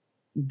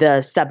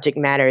the subject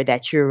matter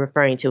that you're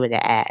referring to in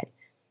the ad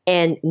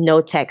and no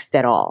text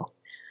at all.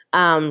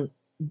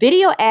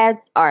 Video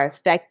ads are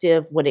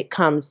effective when it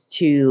comes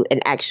to an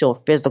actual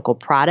physical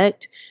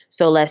product.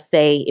 So let's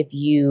say if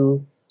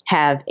you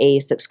have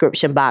a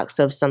subscription box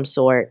of some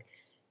sort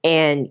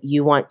and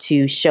you want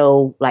to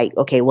show like,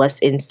 okay, what's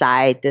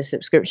inside the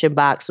subscription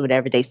box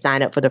whenever they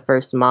sign up for the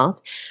first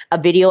month,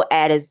 a video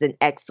ad is an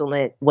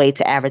excellent way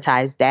to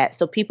advertise that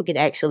so people can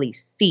actually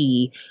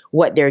see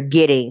what they're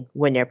getting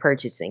when they're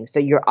purchasing. So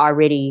you're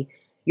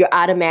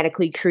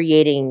automatically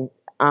creating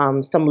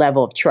some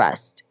level of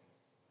trust.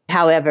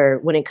 However,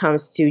 when it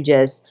comes to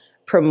just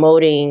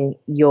promoting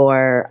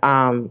your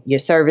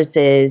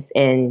services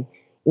and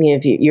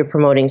if you're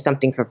promoting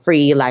something for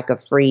free, like a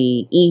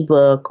free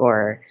ebook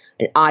or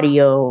an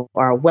audio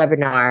or a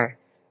webinar,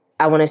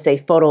 I want to say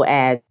photo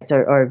ads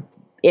or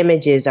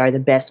images are the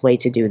best way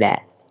to do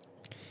that.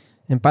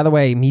 And by the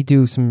way, me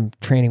do some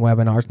training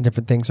webinars and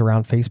different things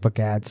around Facebook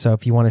ads. So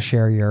if you want to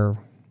share your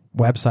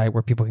website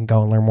where people can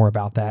go and learn more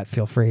about that,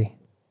 feel free.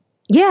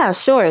 Yeah,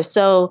 sure.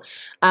 So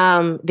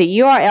the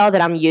URL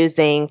that I'm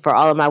using for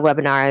all of my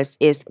webinars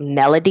is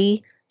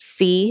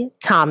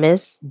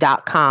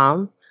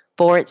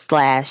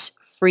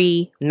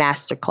melodycthomas.com/free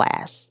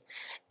masterclass.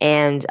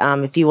 And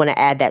if you want to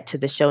add that to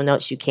the show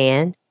notes, you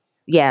can.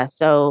 Yeah,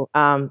 so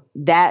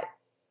that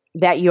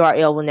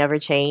URL will never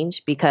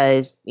change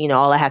because,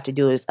 all I have to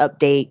do is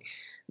update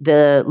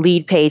the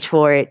lead page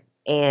for it.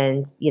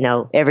 And,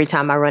 every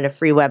time I run a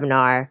free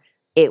webinar,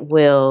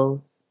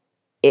 it'll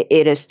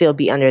still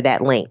be under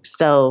that link.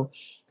 So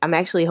I'm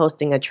actually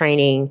hosting a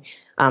training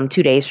 2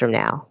 days from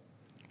now.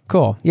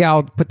 Cool. Yeah,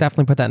 I'll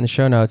definitely put that in the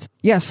show notes.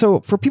 Yeah,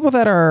 so for people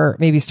that are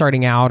maybe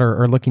starting out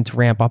or looking to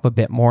ramp up a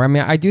bit more, I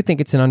mean, I do think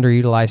it's an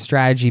underutilized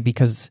strategy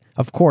because,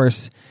 of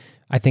course,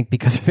 I think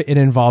because it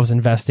involves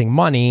investing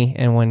money.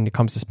 And when it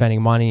comes to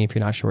spending money, if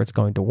you're not sure it's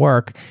going to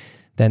work,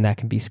 then that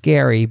can be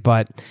scary.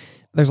 But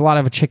there's a lot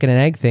of a chicken and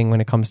egg thing when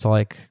it comes to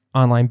like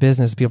online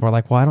business. People are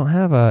like, well, I don't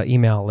have an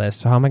email list,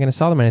 so how am I going to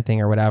sell them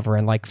anything or whatever?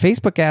 And like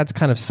Facebook ads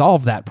kind of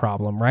solve that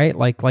problem, right?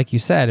 Like you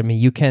said, I mean,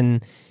 you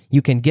can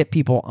get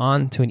people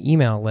onto an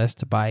email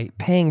list by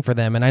paying for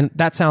them. And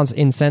that sounds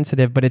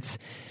insensitive, but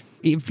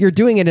if you're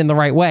doing it in the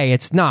right way,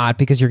 it's not,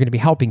 because you're going to be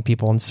helping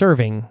people and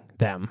serving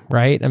them,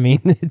 right? I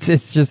mean,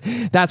 it's just,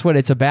 that's what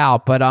it's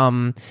about. But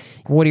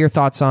what are your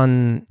thoughts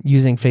on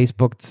using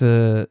Facebook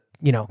to,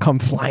 come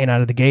flying out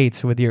of the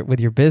gates with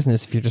your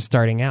business if you're just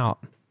starting out?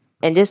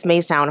 And this may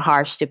sound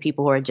harsh to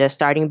people who are just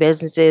starting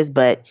businesses,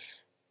 but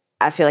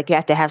I feel like you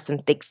have to have some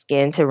thick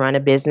skin to run a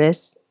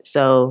business.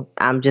 So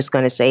I'm just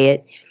going to say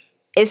it.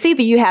 It's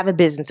either you have a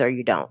business or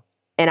you don't.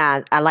 And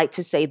I like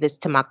to say this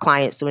to my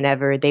clients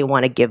whenever they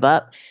want to give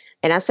up.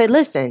 And I said,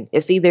 listen,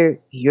 it's either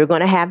you're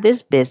going to have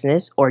this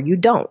business or you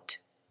don't.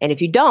 And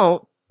if you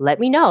don't, let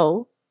me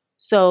know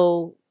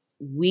so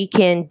we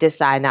can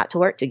decide not to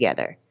work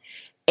together.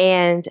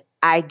 And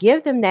I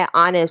give them that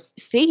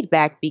honest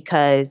feedback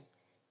because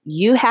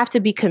you have to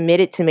be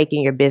committed to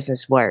making your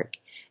business work.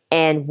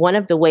 And one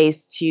of the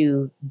ways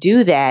to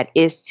do that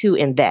is to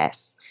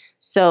invest.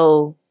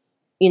 So,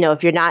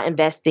 if you're not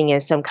investing in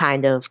some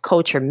kind of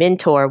coach or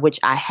mentor, which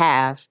I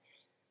have,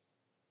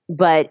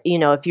 but,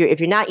 if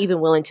you're not even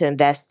willing to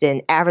invest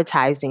in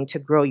advertising to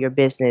grow your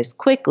business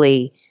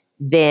quickly,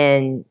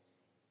 then,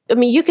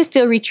 you can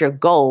still reach your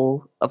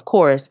goal, of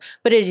course,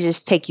 but it'll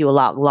just take you a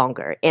lot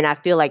longer. And I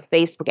feel like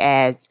Facebook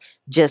ads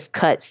just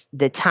cuts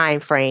the time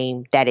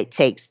frame that it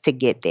takes to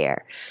get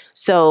there.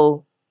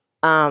 So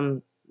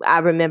I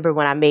remember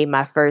when I made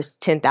my first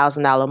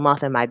 $10,000 a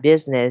month in my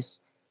business,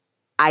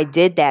 I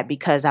did that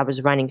because I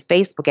was running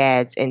Facebook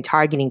ads and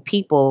targeting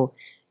people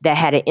that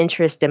had an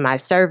interest in my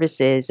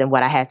services and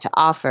what I had to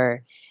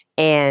offer.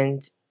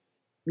 And,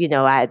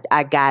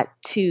 I got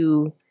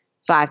 2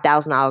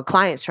 $5,000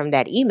 clients from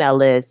that email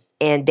list,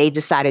 and they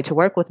decided to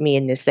work with me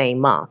in the same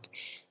month.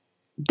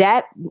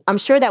 That I'm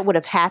sure that would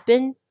have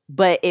happened,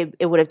 but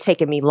it would have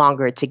taken me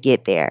longer to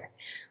get there.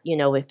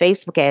 With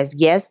Facebook ads,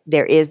 yes,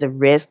 there is a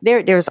risk.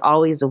 There's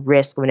always a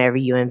risk whenever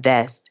you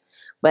invest.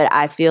 But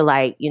I feel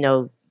like,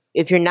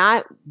 if you're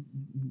not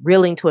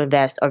willing to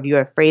invest or if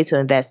you're afraid to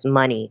invest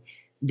money,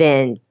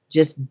 then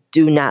just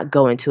do not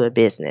go into a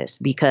business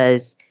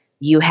because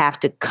you have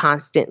to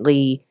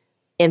constantly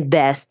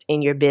invest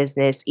in your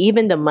business.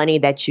 Even the money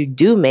that you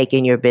do make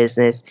in your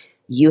business,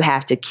 you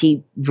have to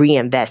keep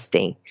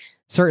reinvesting.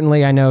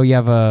 Certainly, I know you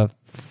have a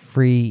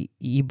free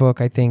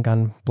ebook, I think,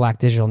 on Black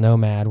Digital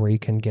Nomad, where you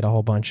can get a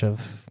whole bunch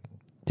of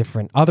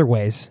different other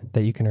ways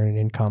that you can earn an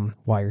income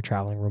while you're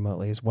traveling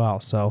remotely as well.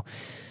 So,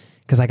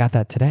 because I got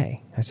that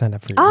today. I signed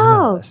up for your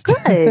email list.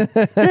 Good.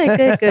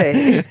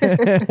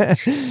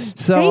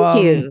 So,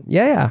 thank you.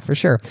 Yeah, for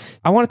sure.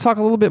 I want to talk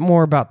a little bit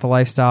more about the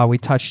lifestyle. We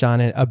touched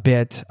on it a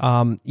bit.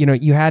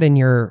 You had in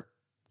your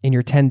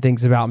 10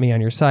 things about me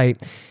on your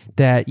site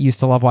that you used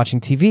to love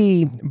watching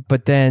TV,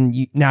 but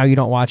then now you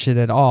don't watch it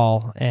at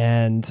all.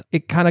 And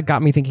it kind of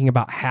got me thinking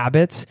about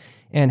habits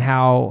and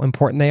how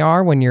important they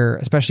are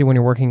especially when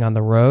you're working on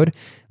the road.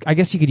 I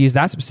guess you could use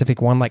that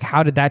specific one. Like,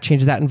 how did that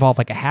change? Does that involve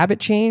like a habit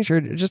change, or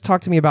just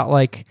talk to me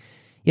about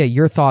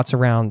your thoughts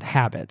around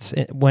habits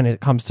when it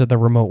comes to the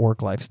remote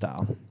work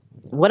lifestyle?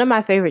 One of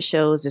my favorite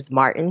shows is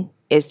Martin.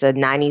 It's a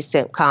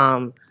 90s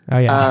sitcom. Oh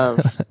yeah.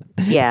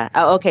 Yeah.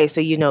 Oh, okay. So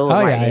you know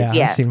what Martin is.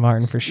 Yeah. I've seen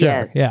Martin for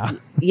sure. Yeah.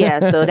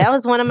 So that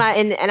was one of my,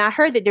 and I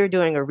heard that they're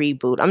doing a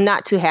reboot. I'm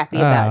not too happy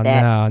about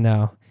that.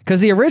 No. Because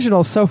the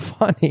original is so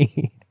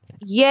funny.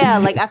 Yeah.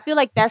 Like, I feel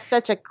like that's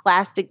such a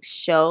classic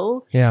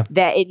show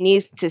that it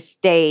needs to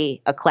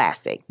stay a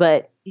classic.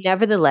 But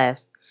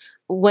nevertheless,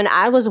 when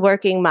I was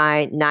working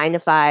my 9 to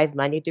 5,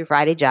 Monday through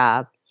Friday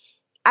job,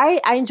 I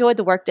enjoyed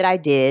the work that I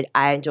did.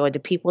 I enjoyed the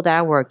people that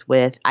I worked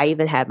with. I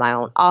even had my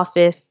own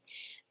office.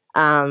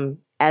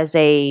 As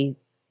a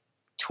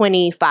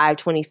 25,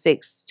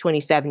 26,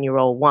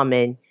 27-year-old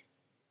woman,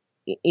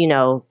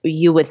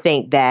 you would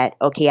think that,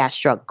 okay, I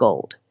struck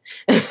gold.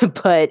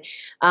 But,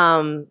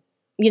 I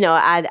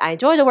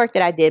enjoyed the work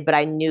that I did, but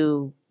I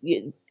knew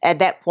at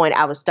that point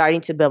I was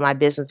starting to build my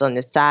business on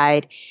the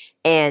side.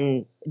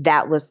 And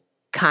that was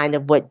kind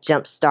of what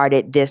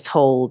jump-started this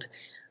whole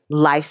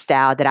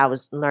lifestyle that I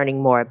was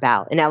learning more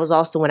about. And that was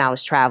also when I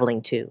was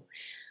traveling too.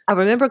 I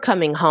remember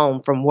coming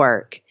home from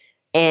work,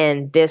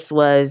 and this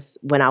was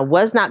when I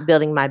was not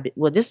building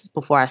this is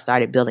before I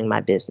started building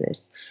my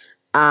business.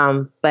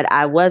 But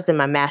I was in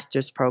my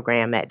master's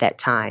program at that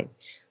time.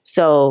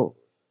 So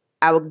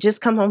I would just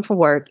come home from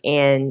work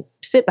and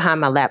sit behind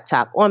my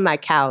laptop on my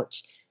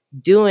couch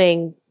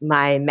doing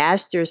my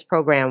master's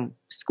program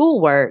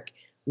schoolwork,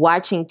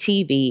 watching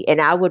TV.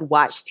 And I would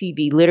watch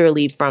TV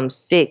literally from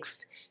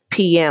 6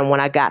 p.m. when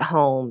I got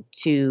home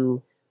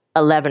to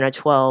 11 or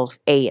 12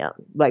 a.m.,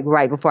 like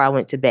right before I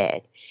went to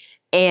bed.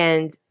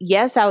 And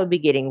yes, I would be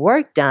getting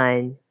work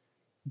done,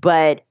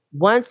 but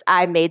once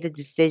I made the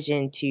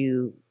decision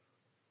to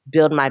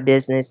build my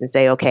business and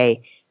say,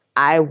 okay,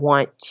 I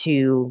want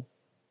to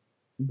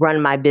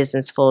run my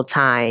business full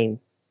time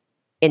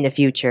in the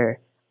future,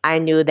 I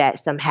knew that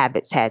some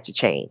habits had to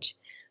change.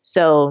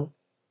 So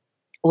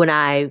when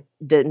I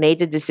made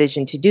the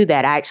decision to do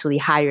that, I actually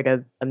hired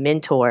a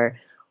mentor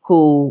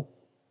who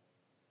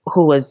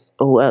was,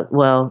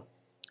 well,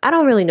 I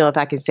don't really know if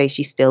I can say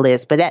she still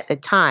is, but at the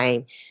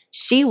time,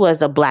 she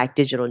was a Black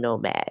digital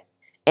nomad.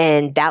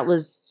 And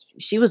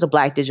she was a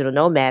Black digital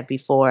nomad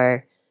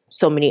before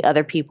so many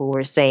other people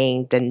were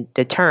saying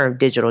the term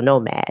digital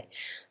nomad.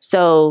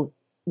 So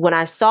when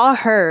I saw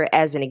her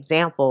as an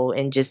example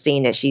and just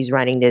seeing that she's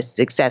running this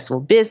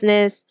successful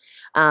business,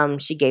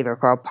 she gave her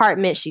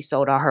apartment, she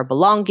sold all her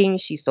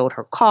belongings, she sold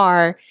her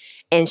car,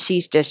 and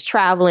she's just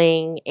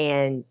traveling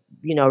and,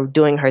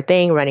 doing her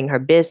thing, running her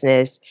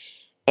business.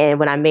 And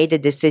when I made the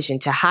decision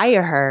to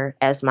hire her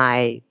as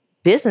my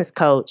business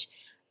coach,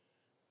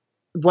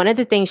 one of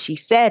the things she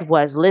said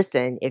was,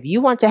 listen, if you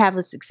want to have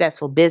a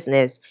successful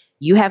business,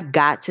 you have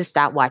got to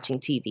stop watching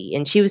TV.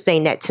 And she was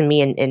saying that to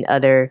me and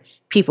other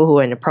people who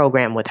were in the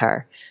program with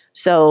her.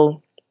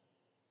 So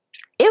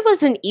it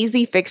was an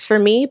easy fix for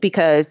me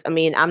because,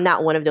 I'm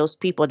not one of those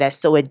people that's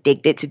so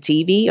addicted to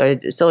TV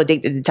or so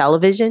addicted to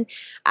television.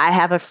 I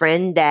have a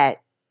friend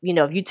that,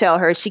 if you tell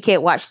her she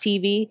can't watch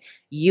TV,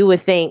 you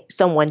would think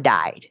someone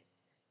died.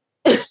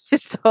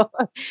 So,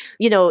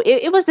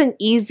 it was an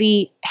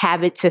easy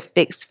habit to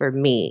fix for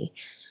me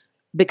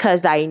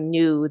because I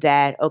knew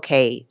that,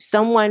 okay,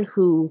 someone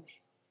who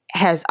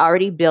has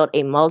already built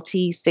a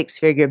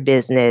multi-6-figure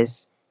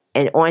business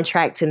and on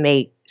track to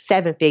make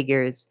 7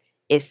 figures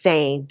is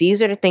saying,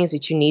 these are the things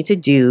that you need to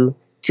do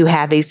to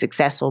have a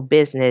successful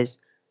business.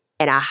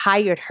 And I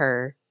hired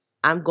her.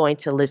 I'm going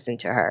to listen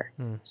to her.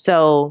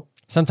 So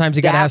sometimes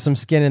you got to have some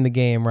skin in the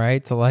game,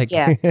 right? To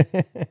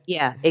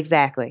yeah,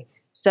 exactly.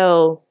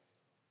 So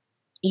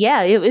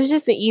yeah, it was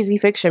just an easy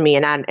fix for me.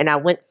 And I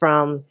went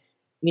from,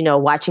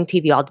 watching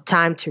TV all the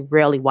time to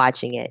rarely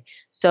watching it.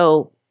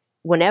 So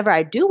whenever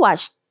I do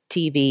watch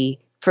TV,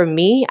 for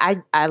me,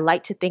 I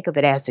like to think of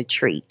it as a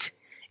treat.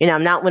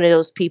 I'm not one of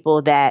those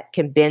people that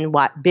can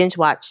binge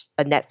watch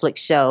a Netflix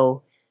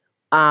show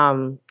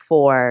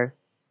for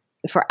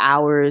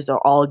hours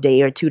or all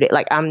day or 2 days.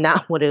 Like, I'm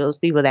not one of those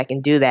people that can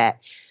do that.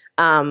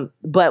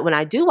 But when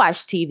I do watch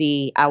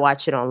TV, I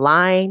watch it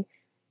online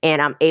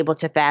and I'm able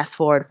to fast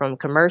forward from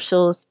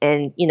commercials.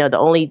 And,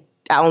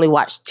 I only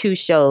watch 2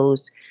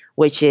 shows,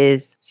 which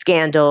is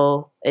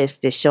Scandal. It's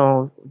the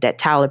show that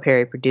Tyler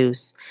Perry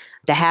produced,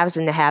 The Haves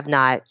and the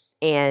Have-Nots.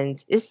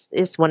 And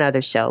it's one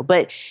other show,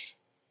 but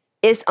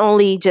it's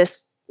only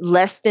just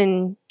less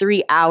than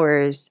 3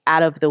 hours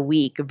out of the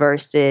week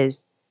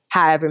versus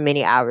however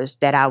many hours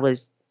that I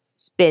was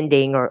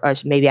spending, or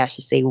maybe I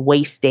should say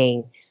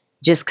wasting,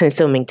 just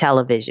consuming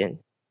television.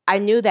 I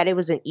knew that it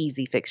was an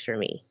easy fix for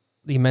me.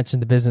 You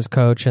mentioned the business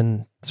coach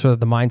and sort of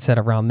the mindset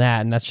around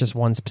that, and that's just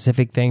one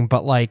specific thing.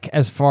 But like,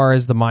 as far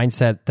as the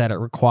mindset that it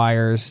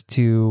requires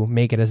to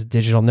make it as a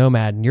digital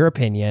nomad, in your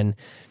opinion,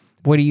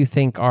 what do you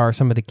think are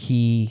some of the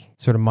key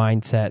sort of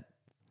mindset,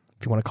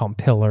 if you want to call them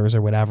pillars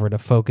or whatever, to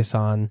focus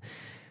on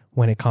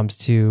when it comes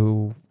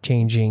to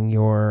changing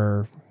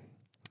your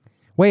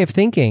way of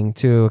thinking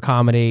to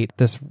accommodate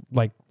this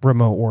like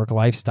remote work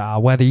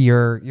lifestyle, whether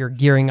you're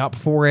gearing up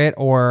for it,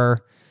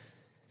 or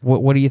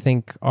what do you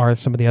think are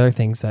some of the other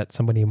things that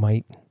somebody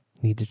might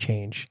need to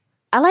change?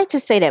 I like to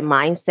say that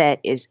mindset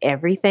is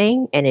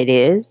everything, and it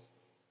is.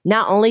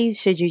 Not only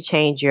should you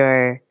change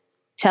your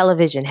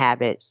television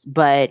habits,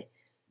 but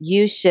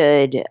you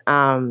should,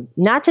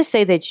 not to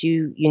say that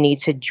you need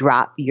to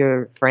drop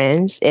your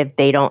friends if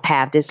they don't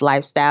have this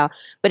lifestyle,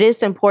 but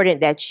it's important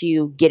that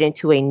you get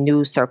into a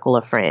new circle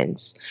of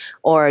friends,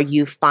 or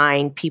you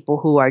find people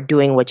who are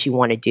doing what you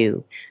want to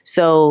do.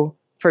 So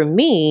for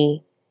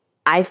me,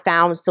 I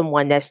found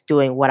someone that's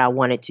doing what I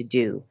wanted to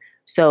do.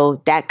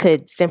 So that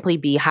could simply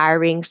be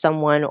hiring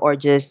someone, or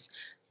just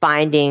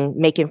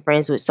making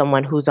friends with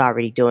someone who's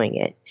already doing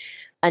it.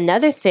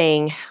 Another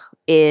thing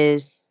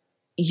is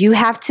you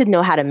have to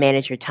know how to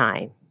manage your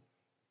time,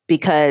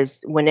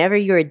 because whenever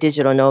you're a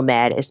digital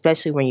nomad,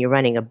 especially when you're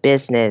running a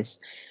business,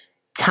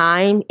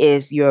 time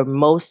is your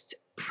most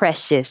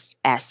precious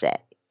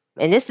asset.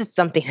 And this is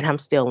something that I'm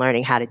still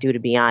learning how to do, to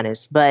be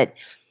honest. But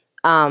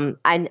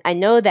I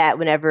know that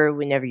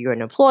whenever you're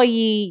an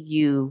employee,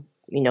 you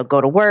go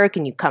to work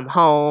and you come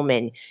home,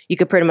 and you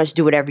can pretty much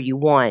do whatever you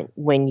want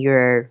when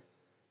you're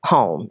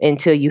home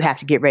until you have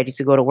to get ready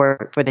to go to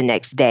work for the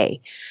next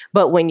day.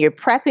 But when you're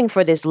prepping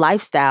for this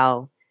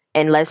lifestyle,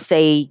 and let's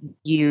say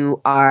you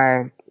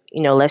want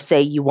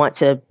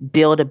to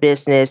build a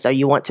business, or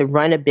you want to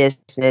run a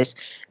business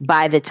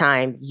by the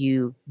time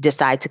you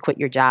decide to quit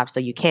your job so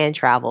you can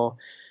travel.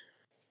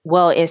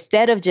 Well,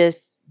 instead of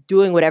just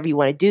doing whatever you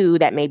want to do,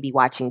 that may be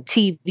watching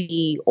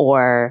TV,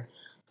 or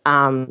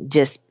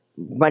just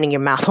running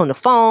your mouth on the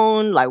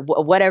phone, like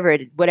whatever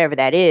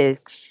that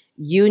is,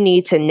 you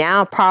need to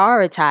now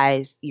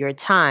prioritize your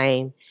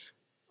time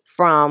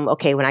from,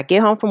 okay, when I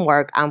get home from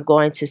work, I'm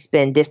going to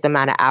spend this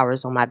amount of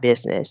hours on my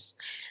business.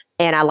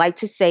 And I like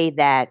to say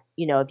that,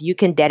 if you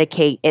can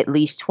dedicate at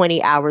least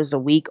 20 hours a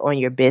week on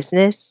your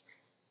business,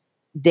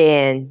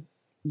 then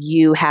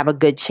you have a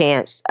good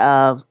chance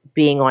of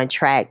being on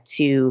track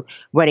to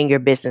running your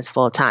business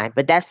full time.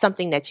 But that's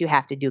something that you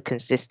have to do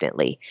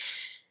consistently.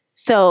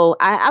 So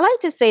I like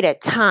to say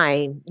that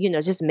time,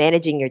 just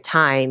managing your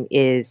time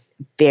is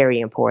very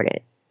important.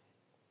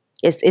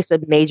 It's a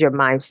major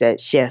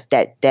mindset shift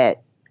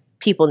that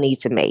people need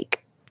to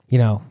make.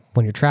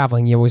 When you're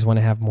traveling, you always want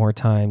to have more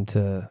time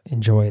to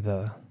enjoy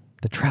the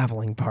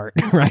traveling part,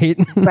 right?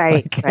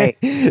 Right,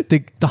 right.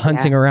 The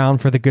hunting around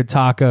for the good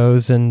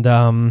tacos and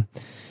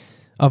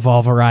of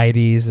all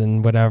varieties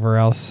and whatever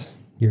else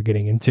you're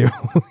getting into.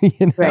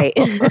 Right.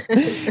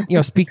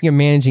 Speaking of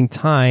managing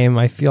time,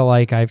 I feel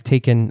like I've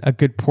taken a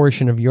good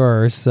portion of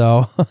yours.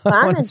 So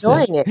I'm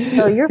enjoying it.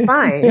 So you're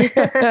fine.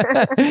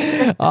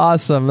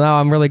 Awesome. No,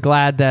 I'm really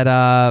glad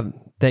that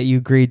you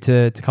agreed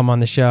to come on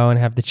the show and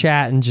have the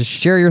chat and just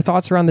share your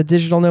thoughts around the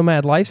digital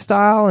nomad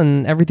lifestyle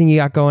and everything you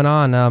got going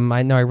on.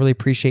 I know I really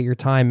appreciate your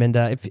time. And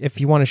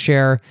if you want to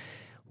share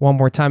one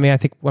more time,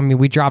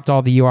 we dropped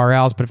all the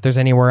URLs, but if there's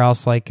anywhere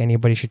else like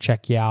anybody should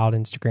check you out,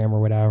 Instagram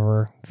or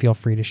whatever, feel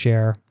free to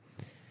share.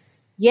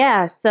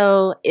 Yeah,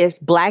 so it's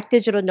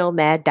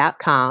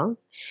blackdigitalnomad.com,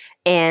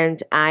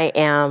 and I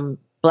am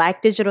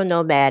Black Digital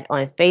Nomad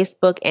on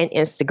Facebook and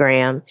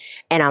Instagram,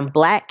 and I'm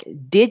Black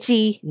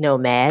Digi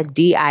Nomad,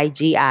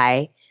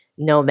 DIGI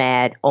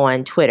Nomad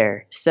on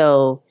Twitter.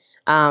 So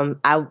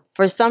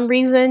for some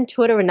reason,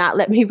 Twitter would not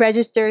let me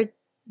register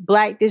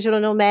Black Digital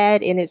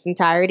Nomad in its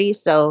entirety.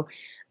 So,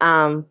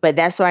 but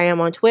that's where I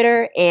am on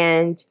Twitter.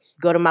 And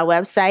go to my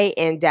website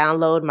and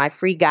download my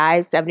free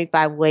guide,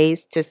 75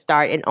 Ways to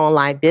Start an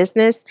Online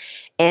Business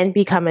and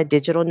Become a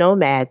Digital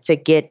Nomad, to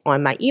get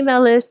on my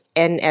email list,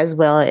 and as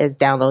well as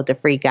download the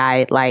free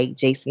guide like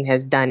Jason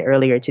has done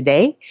earlier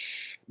today.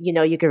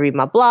 You can read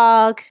my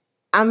blog.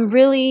 I'm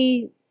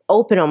really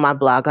open on my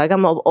blog. Like,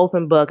 I'm an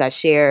open book. I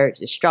share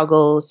the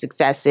struggles,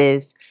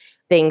 successes,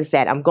 things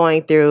that I'm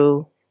going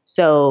through.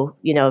 So,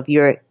 if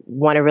you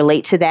want to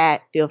relate to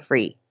that, feel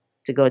free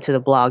to go to the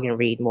blog and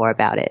read more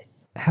about it.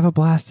 Have a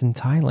blast in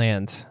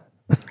Thailand.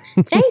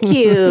 Thank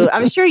you.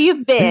 I'm sure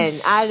you've been.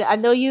 I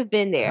know you've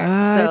been there.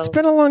 So. It's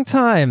been a long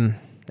time,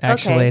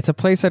 actually. Okay. It's a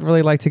place I'd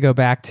really like to go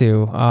back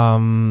to.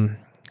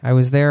 I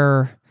was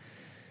there.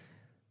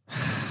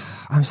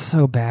 I'm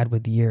so bad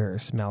with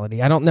years,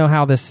 Melody. I don't know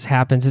how this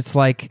happens. It's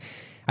like,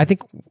 I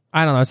don't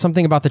know,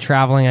 something about the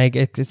traveling,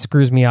 it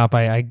screws me up.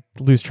 I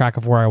lose track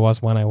of where I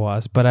was when I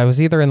was. But I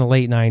was either in the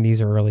late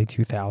 90s or early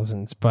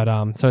 2000s.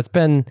 But so it's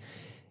been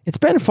It's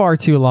been far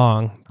too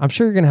long. I'm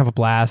sure you're going to have a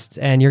blast,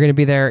 and you're going to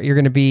be there. You're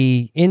going to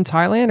be in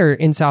Thailand or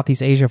in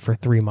Southeast Asia for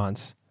 3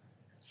 months?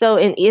 So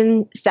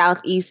in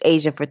Southeast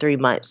Asia for 3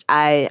 months,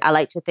 I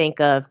like to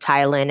think of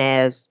Thailand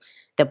as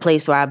the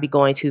place where I'll be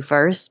going to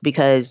first,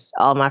 because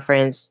all my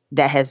friends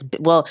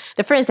the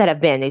friends that have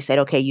been, they said,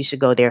 okay, you should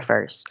go there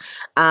first.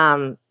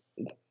 I've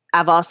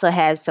also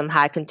had some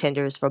high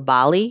contenders for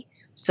Bali.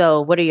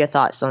 So what are your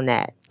thoughts on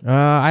that?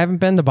 I haven't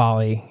been to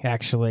Bali,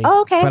 actually.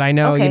 Oh, okay. But I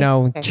know,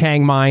 Okay.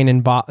 Chiang Mai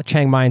in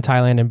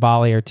Thailand and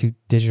Bali are two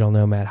digital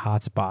nomad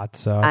hotspots.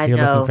 So if you're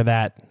looking for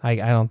that, I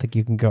don't think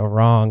you can go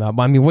wrong.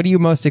 I mean, what are you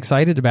most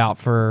excited about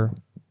for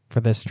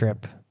this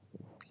trip?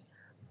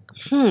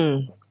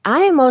 I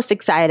am most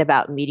excited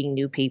about meeting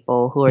new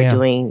people who are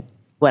doing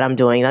what I'm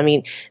doing. I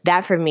mean,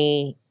 that for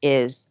me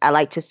is, I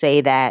like to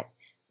say that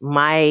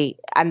I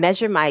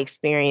measure my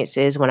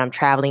experiences when I'm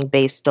traveling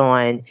based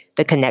on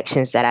the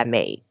connections that I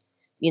made.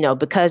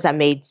 Because I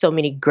made so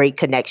many great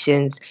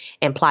connections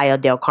in Playa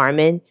del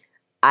Carmen,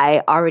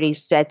 I already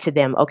said to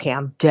them, okay,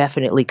 I'm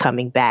definitely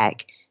coming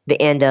back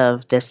the end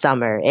of the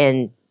summer.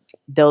 And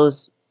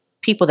those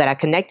people that I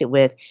connected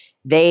with,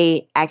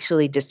 they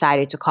actually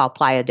decided to call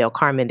Playa del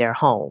Carmen their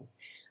home.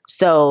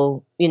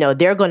 So,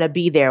 they're going to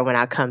be there when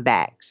I come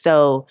back.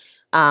 So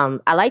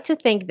I like to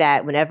think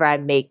that whenever I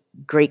make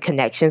great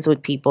connections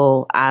with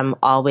people, I'm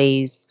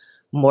always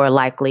more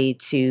likely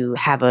to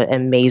have an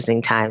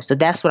amazing time. So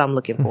that's what I'm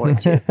looking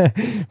forward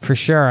to. For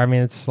sure. I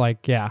mean, it's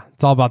like,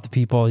 it's all about the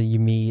people you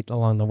meet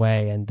along the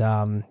way.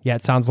 And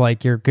it sounds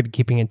like you're good at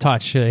keeping in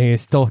touch. You're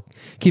still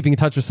keeping in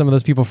touch with some of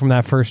those people from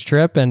that first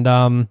trip. And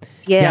I'm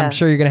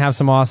sure you're going to have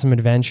some awesome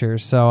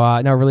adventures. So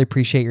I really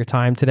appreciate your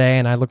time today.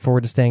 And I look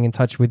forward to staying in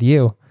touch with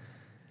you.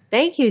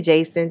 Thank you,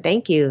 Jason.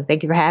 Thank you.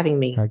 Thank you for having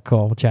me. All right,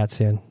 cool. We'll chat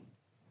soon.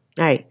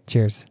 All right.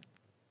 Cheers.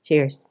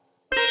 Cheers.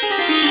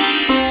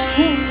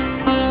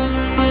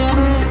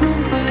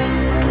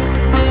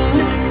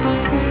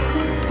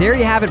 There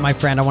you have it, my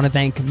friend. I want to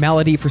thank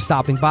Melody for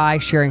stopping by,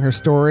 sharing her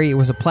story. It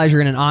was a pleasure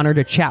and an honor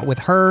to chat with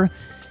her.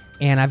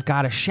 And I've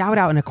got a shout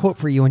out and a quote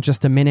for you in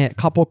just a minute. A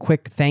couple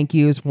quick thank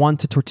yous. One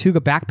to Tortuga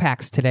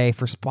Backpacks today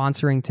for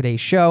sponsoring today's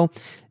show.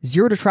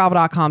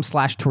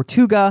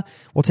 zerototravel.com/Tortuga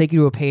will take you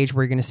to a page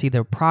where you're going to see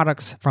the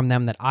products from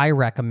them that I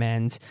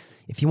recommend.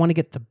 If you want to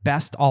get the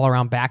best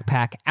all-around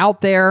backpack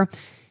out there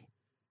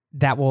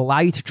that will allow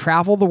you to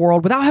travel the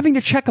world without having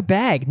to check a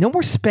bag. No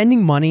more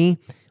spending money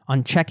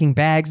on checking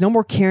bags. No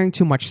more carrying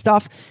too much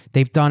stuff.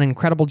 They've done an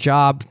incredible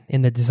job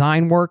in the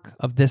design work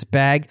of this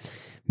bag,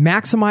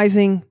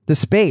 maximizing the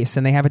space,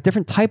 and they have a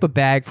different type of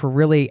bag for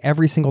really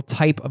every single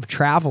type of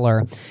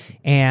traveler.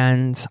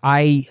 And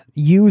I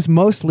use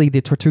mostly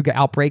the Tortuga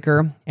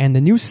Outbreaker and the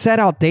new Set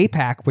Out Day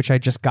Pack, which I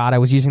just got. I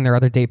was using their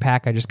other day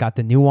pack. I just got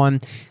the new one.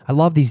 I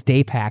love these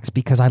day packs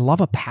because I love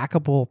a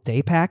packable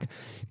day pack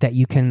that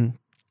you can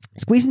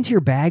squeeze into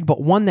your bag,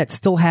 but one that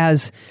still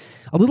has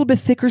a little bit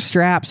thicker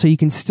strap so you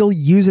can still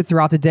use it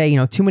throughout the day.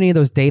 Too many of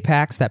those day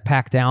packs that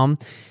pack down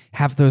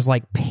have those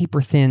like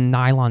paper thin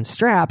nylon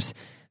straps.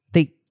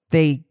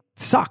 They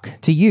suck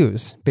to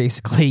use,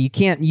 basically. You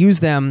can't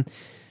use them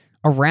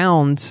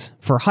around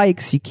for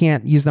hikes. You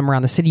can't use them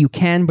around the city. You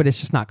can, but it's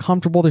just not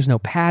comfortable. There's no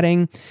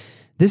padding.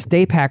 This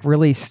day pack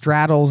really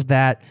straddles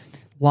that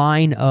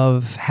line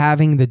of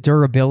having the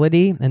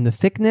durability and the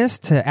thickness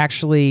to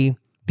actually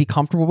be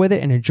comfortable with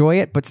it and enjoy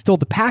it, but still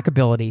the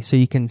packability so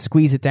you can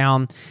squeeze it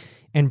down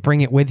and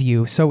bring it with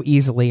you so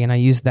easily. And I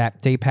use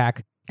that day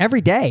pack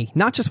every day,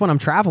 not just when I'm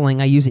traveling.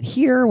 I use it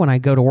here when I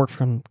go to work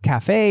from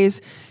cafes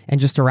and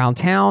just around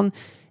town.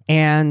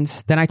 And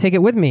then I take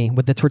it with me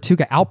with the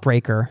Tortuga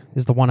Outbreaker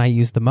is the one I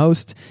use the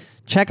most.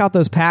 Check out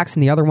those packs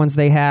and the other ones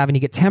they have, and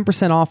you get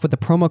 10% off with the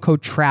promo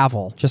code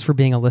TRAVEL, just for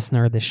being a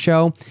listener of this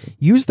show.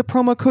 Use the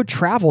promo code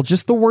TRAVEL,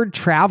 just the word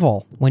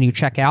travel, when you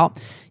check out.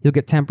 You'll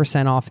get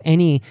 10% off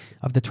any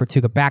of the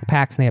Tortuga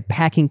backpacks, and they have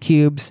packing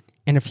cubes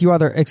and a few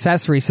other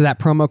accessories, so that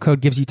promo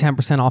code gives you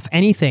 10% off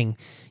anything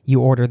you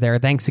order there.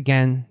 Thanks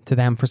again to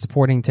them for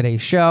supporting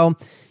today's show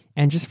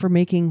and just for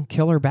making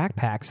killer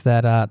backpacks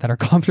that are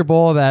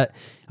comfortable, that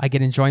I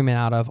get enjoyment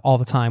out of all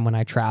the time when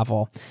I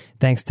travel.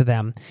 Thanks to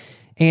them.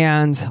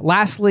 And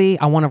lastly,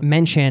 I want to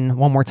mention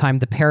one more time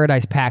the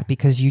Paradise Pack,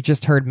 because you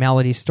just heard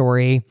Melody's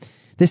story.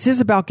 This is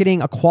about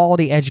getting a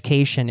quality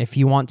education if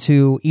you want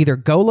to either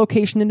go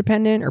location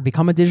independent or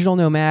become a digital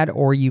nomad,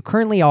 or you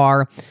currently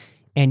are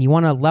and you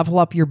want to level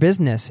up your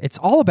business. It's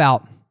all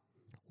about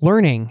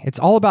learning. It's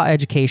all about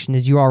education,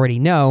 as you already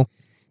know.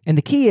 And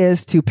the key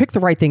is to pick the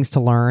right things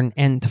to learn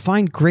and to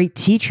find great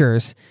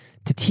teachers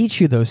to teach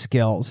you those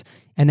skills,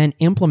 and then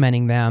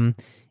implementing them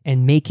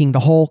and making the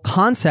whole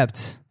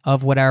concept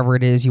of whatever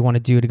it is you want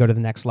to do to go to the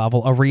next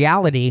level a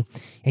reality.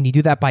 And you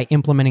do that by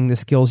implementing the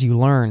skills you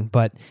learn.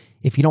 But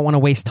if you don't want to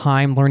waste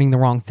time learning the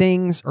wrong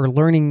things or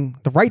learning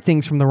the right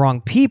things from the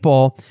wrong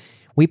people,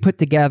 we put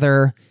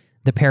together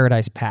the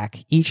Paradise Pack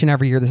each and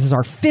every year. This is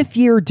our 5th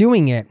year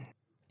doing it.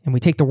 And we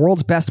take the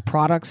world's best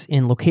products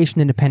in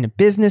location-independent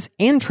business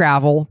and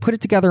travel, put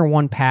it together in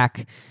one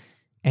pack,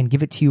 and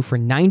give it to you for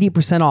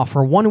 90% off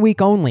for 1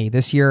 week only.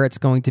 This year, it's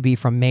going to be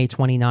from May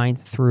 29th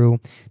through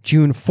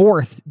June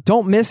 4th.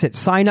 Don't miss it.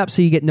 Sign up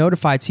so you get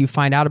notified so you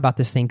find out about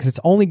this thing because it's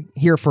only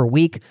here for a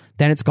week.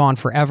 Then it's gone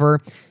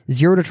forever.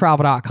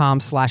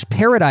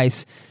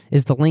 ZeroToTravel.com/paradise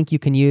is the link you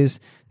can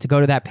use to go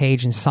to that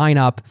page and sign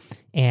up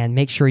and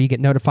make sure you get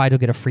notified. You'll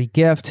get a free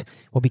gift.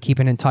 We'll be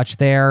keeping in touch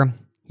there.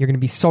 You're going to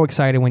be so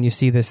excited when you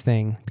see this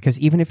thing because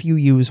even if you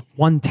use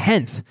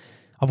 1/10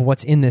 of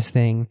what's in this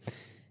thing,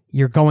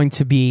 you're going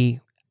to be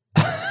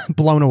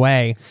blown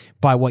away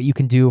by what you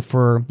can do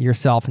for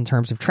yourself in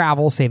terms of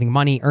travel, saving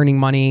money, earning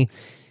money,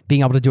 being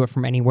able to do it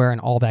from anywhere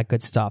and all that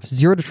good stuff.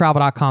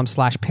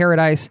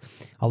 ZeroToTravel.com/paradise.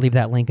 I'll leave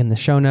that link in the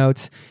show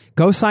notes.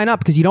 Go sign up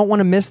because you don't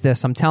want to miss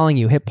this. I'm telling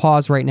you, hit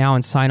pause right now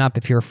and sign up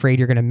if you're afraid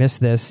you're going to miss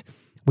this.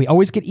 We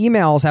always get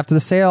emails after the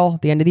sale,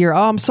 the end of the year.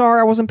 Oh, I'm sorry,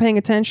 I wasn't paying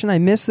attention. I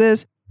missed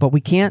this. But we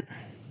can't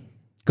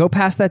go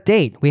past that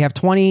date. We have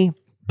 20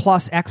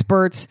 plus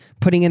experts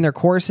putting in their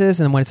courses,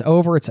 and when it's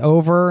over, it's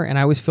over. And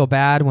I always feel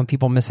bad when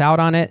people miss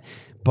out on it,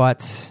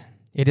 but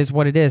it is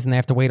what it is, and they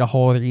have to wait a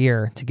whole other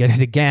year to get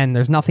it again.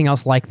 There's nothing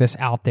else like this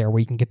out there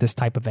where you can get this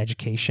type of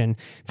education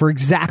for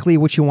exactly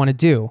what you want to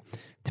do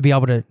to be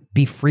able to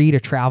be free to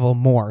travel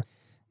more.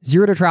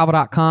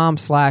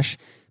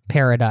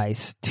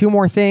 ZeroToTravel.com/paradise. 2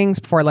 more things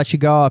before I let you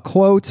go. A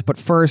quote, but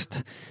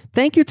first,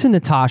 thank you to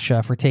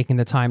Natasha for taking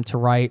the time to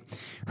write.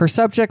 Her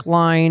subject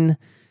line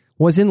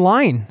was in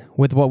line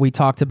with what we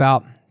talked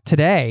about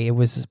today. It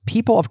was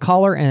people of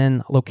color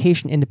and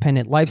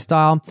location-independent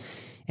lifestyle.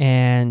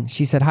 And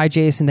she said, "Hi,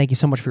 Jason. Thank you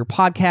so much for your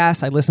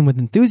podcast. I listen with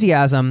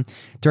enthusiasm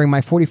during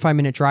my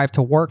 45-minute drive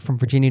to work from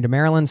Virginia to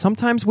Maryland.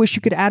 Sometimes wish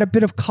you could add a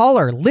bit of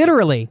color,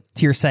 literally,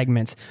 to your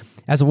segments.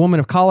 As a woman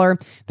of color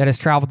that has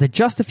traveled to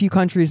just a few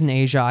countries in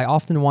Asia, I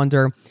often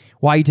wonder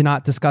why you do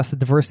not discuss the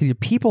diversity of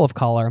people of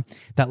color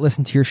that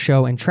listen to your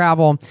show and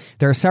travel.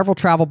 There are several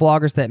travel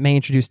bloggers that may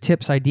introduce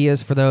tips,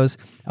 ideas for those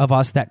of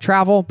us that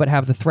travel but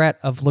have the threat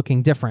of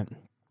looking different.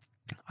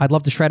 I'd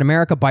love to shred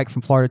America, bike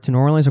from Florida to New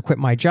Orleans, or quit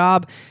my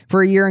job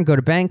for a year and go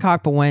to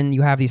Bangkok. But when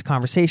you have these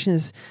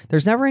conversations,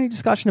 there's never any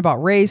discussion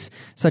about race,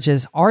 such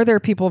as, are there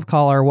people of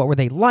color? What were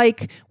they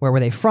like? Where were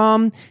they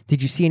from?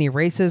 Did you see any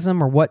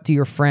racism? Or what do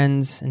your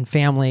friends and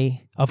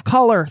family of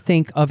color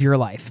think of your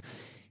life?"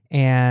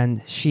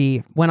 And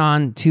she went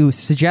on to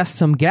suggest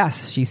some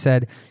guests. She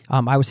said,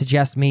 I would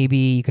suggest maybe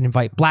you can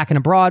invite Black and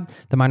Abroad,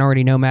 the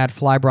Minority Nomad,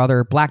 Fly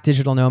Brother, Black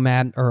Digital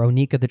Nomad, or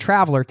Onika the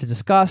Traveler to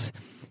discuss.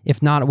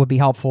 If not, it would be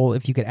helpful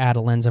if you could add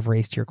a lens of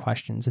race to your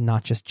questions and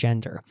not just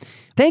gender.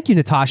 Thank you,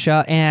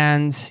 Natasha.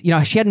 And,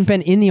 she hadn't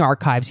been in the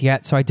archives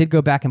yet, so I did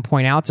go back and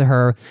point out to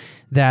her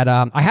that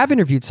I have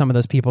interviewed some of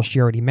those people she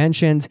already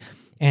mentioned.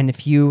 And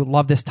if you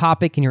love this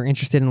topic and you're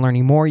interested in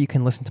learning more, you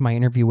can listen to my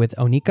interview with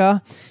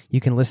Onika. You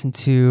can listen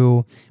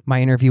to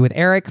my interview with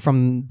Eric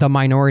from The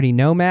Minority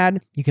Nomad.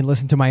 You can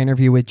listen to my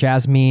interview with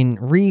Jasmine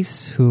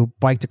Reese, who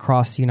biked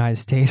across the United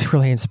States,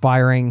 really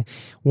inspiring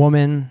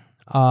woman.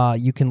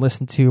 You can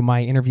listen to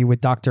my interview with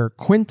Dr.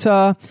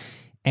 Quinta,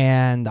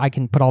 and I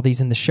can put all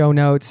these in the show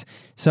notes.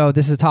 So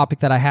this is a topic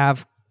that I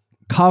have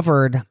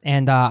covered,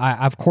 and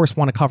I of course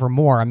want to cover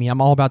more. I mean, I'm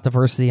all about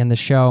diversity in the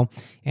show,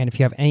 and if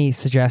you have any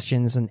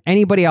suggestions and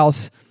anybody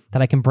else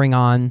that I can bring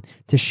on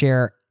to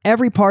share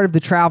every part of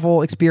the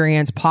travel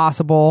experience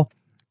possible,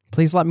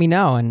 please let me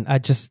know. And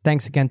just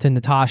thanks again to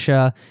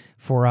Natasha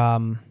for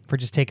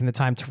just taking the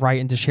time to write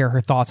and to share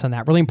her thoughts on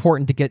that. Really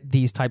important to get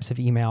these types of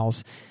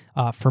emails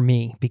for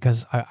me,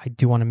 because I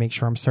do want to make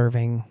sure I'm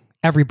serving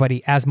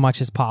everybody as much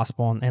as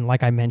possible. And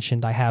like I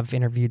mentioned, I have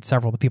interviewed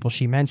several of the people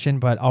she mentioned,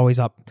 but always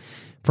up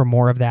for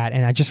more of that.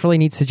 And I just really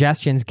need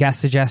suggestions,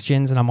 guest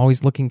suggestions, and I'm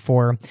always looking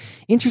for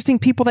interesting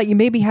people that you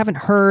maybe haven't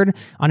heard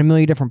on a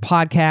million different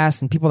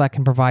podcasts, and people that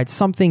can provide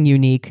something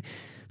unique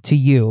to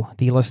you,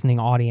 the listening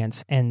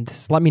audience. And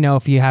let me know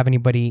if you have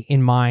anybody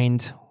in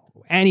mind,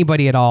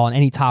 anybody at all, on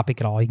any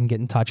topic at all. You can get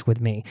in touch with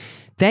me.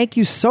 Thank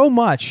you so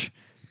much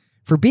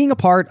for being a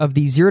part of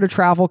the Zero to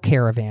Travel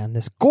Caravan,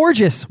 this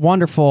gorgeous,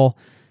 wonderful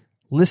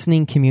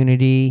listening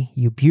community.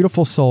 You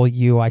beautiful soul,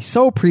 you. I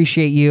so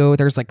appreciate you.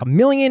 There's like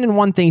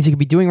 1,000,001 things you could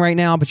be doing right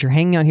now, but you're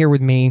hanging out here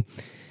with me,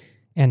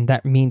 and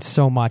that means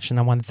so much. And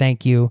I want to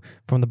thank you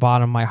from the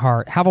bottom of my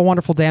heart. Have a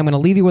wonderful day. I'm going to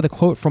leave you with a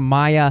quote from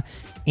Maya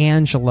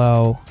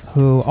Angelou,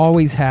 who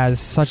always has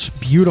such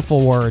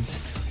beautiful words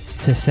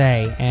to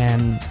say.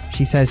 And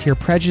she says here,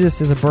 "Prejudice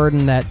is a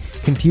burden that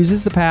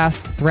confuses the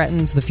past,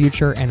 threatens the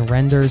future, and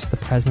renders the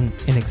present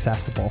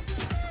inaccessible."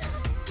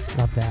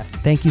 Love that.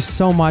 Thank you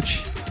so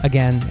much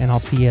again, and I'll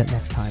see you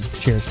next time.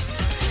 Cheers.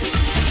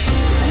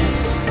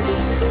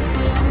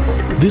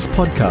 This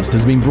podcast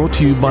has been brought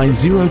to you by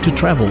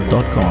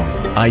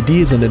ZeroToTravel.com.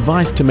 Ideas and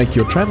advice to make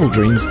your travel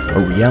dreams a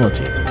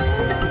reality.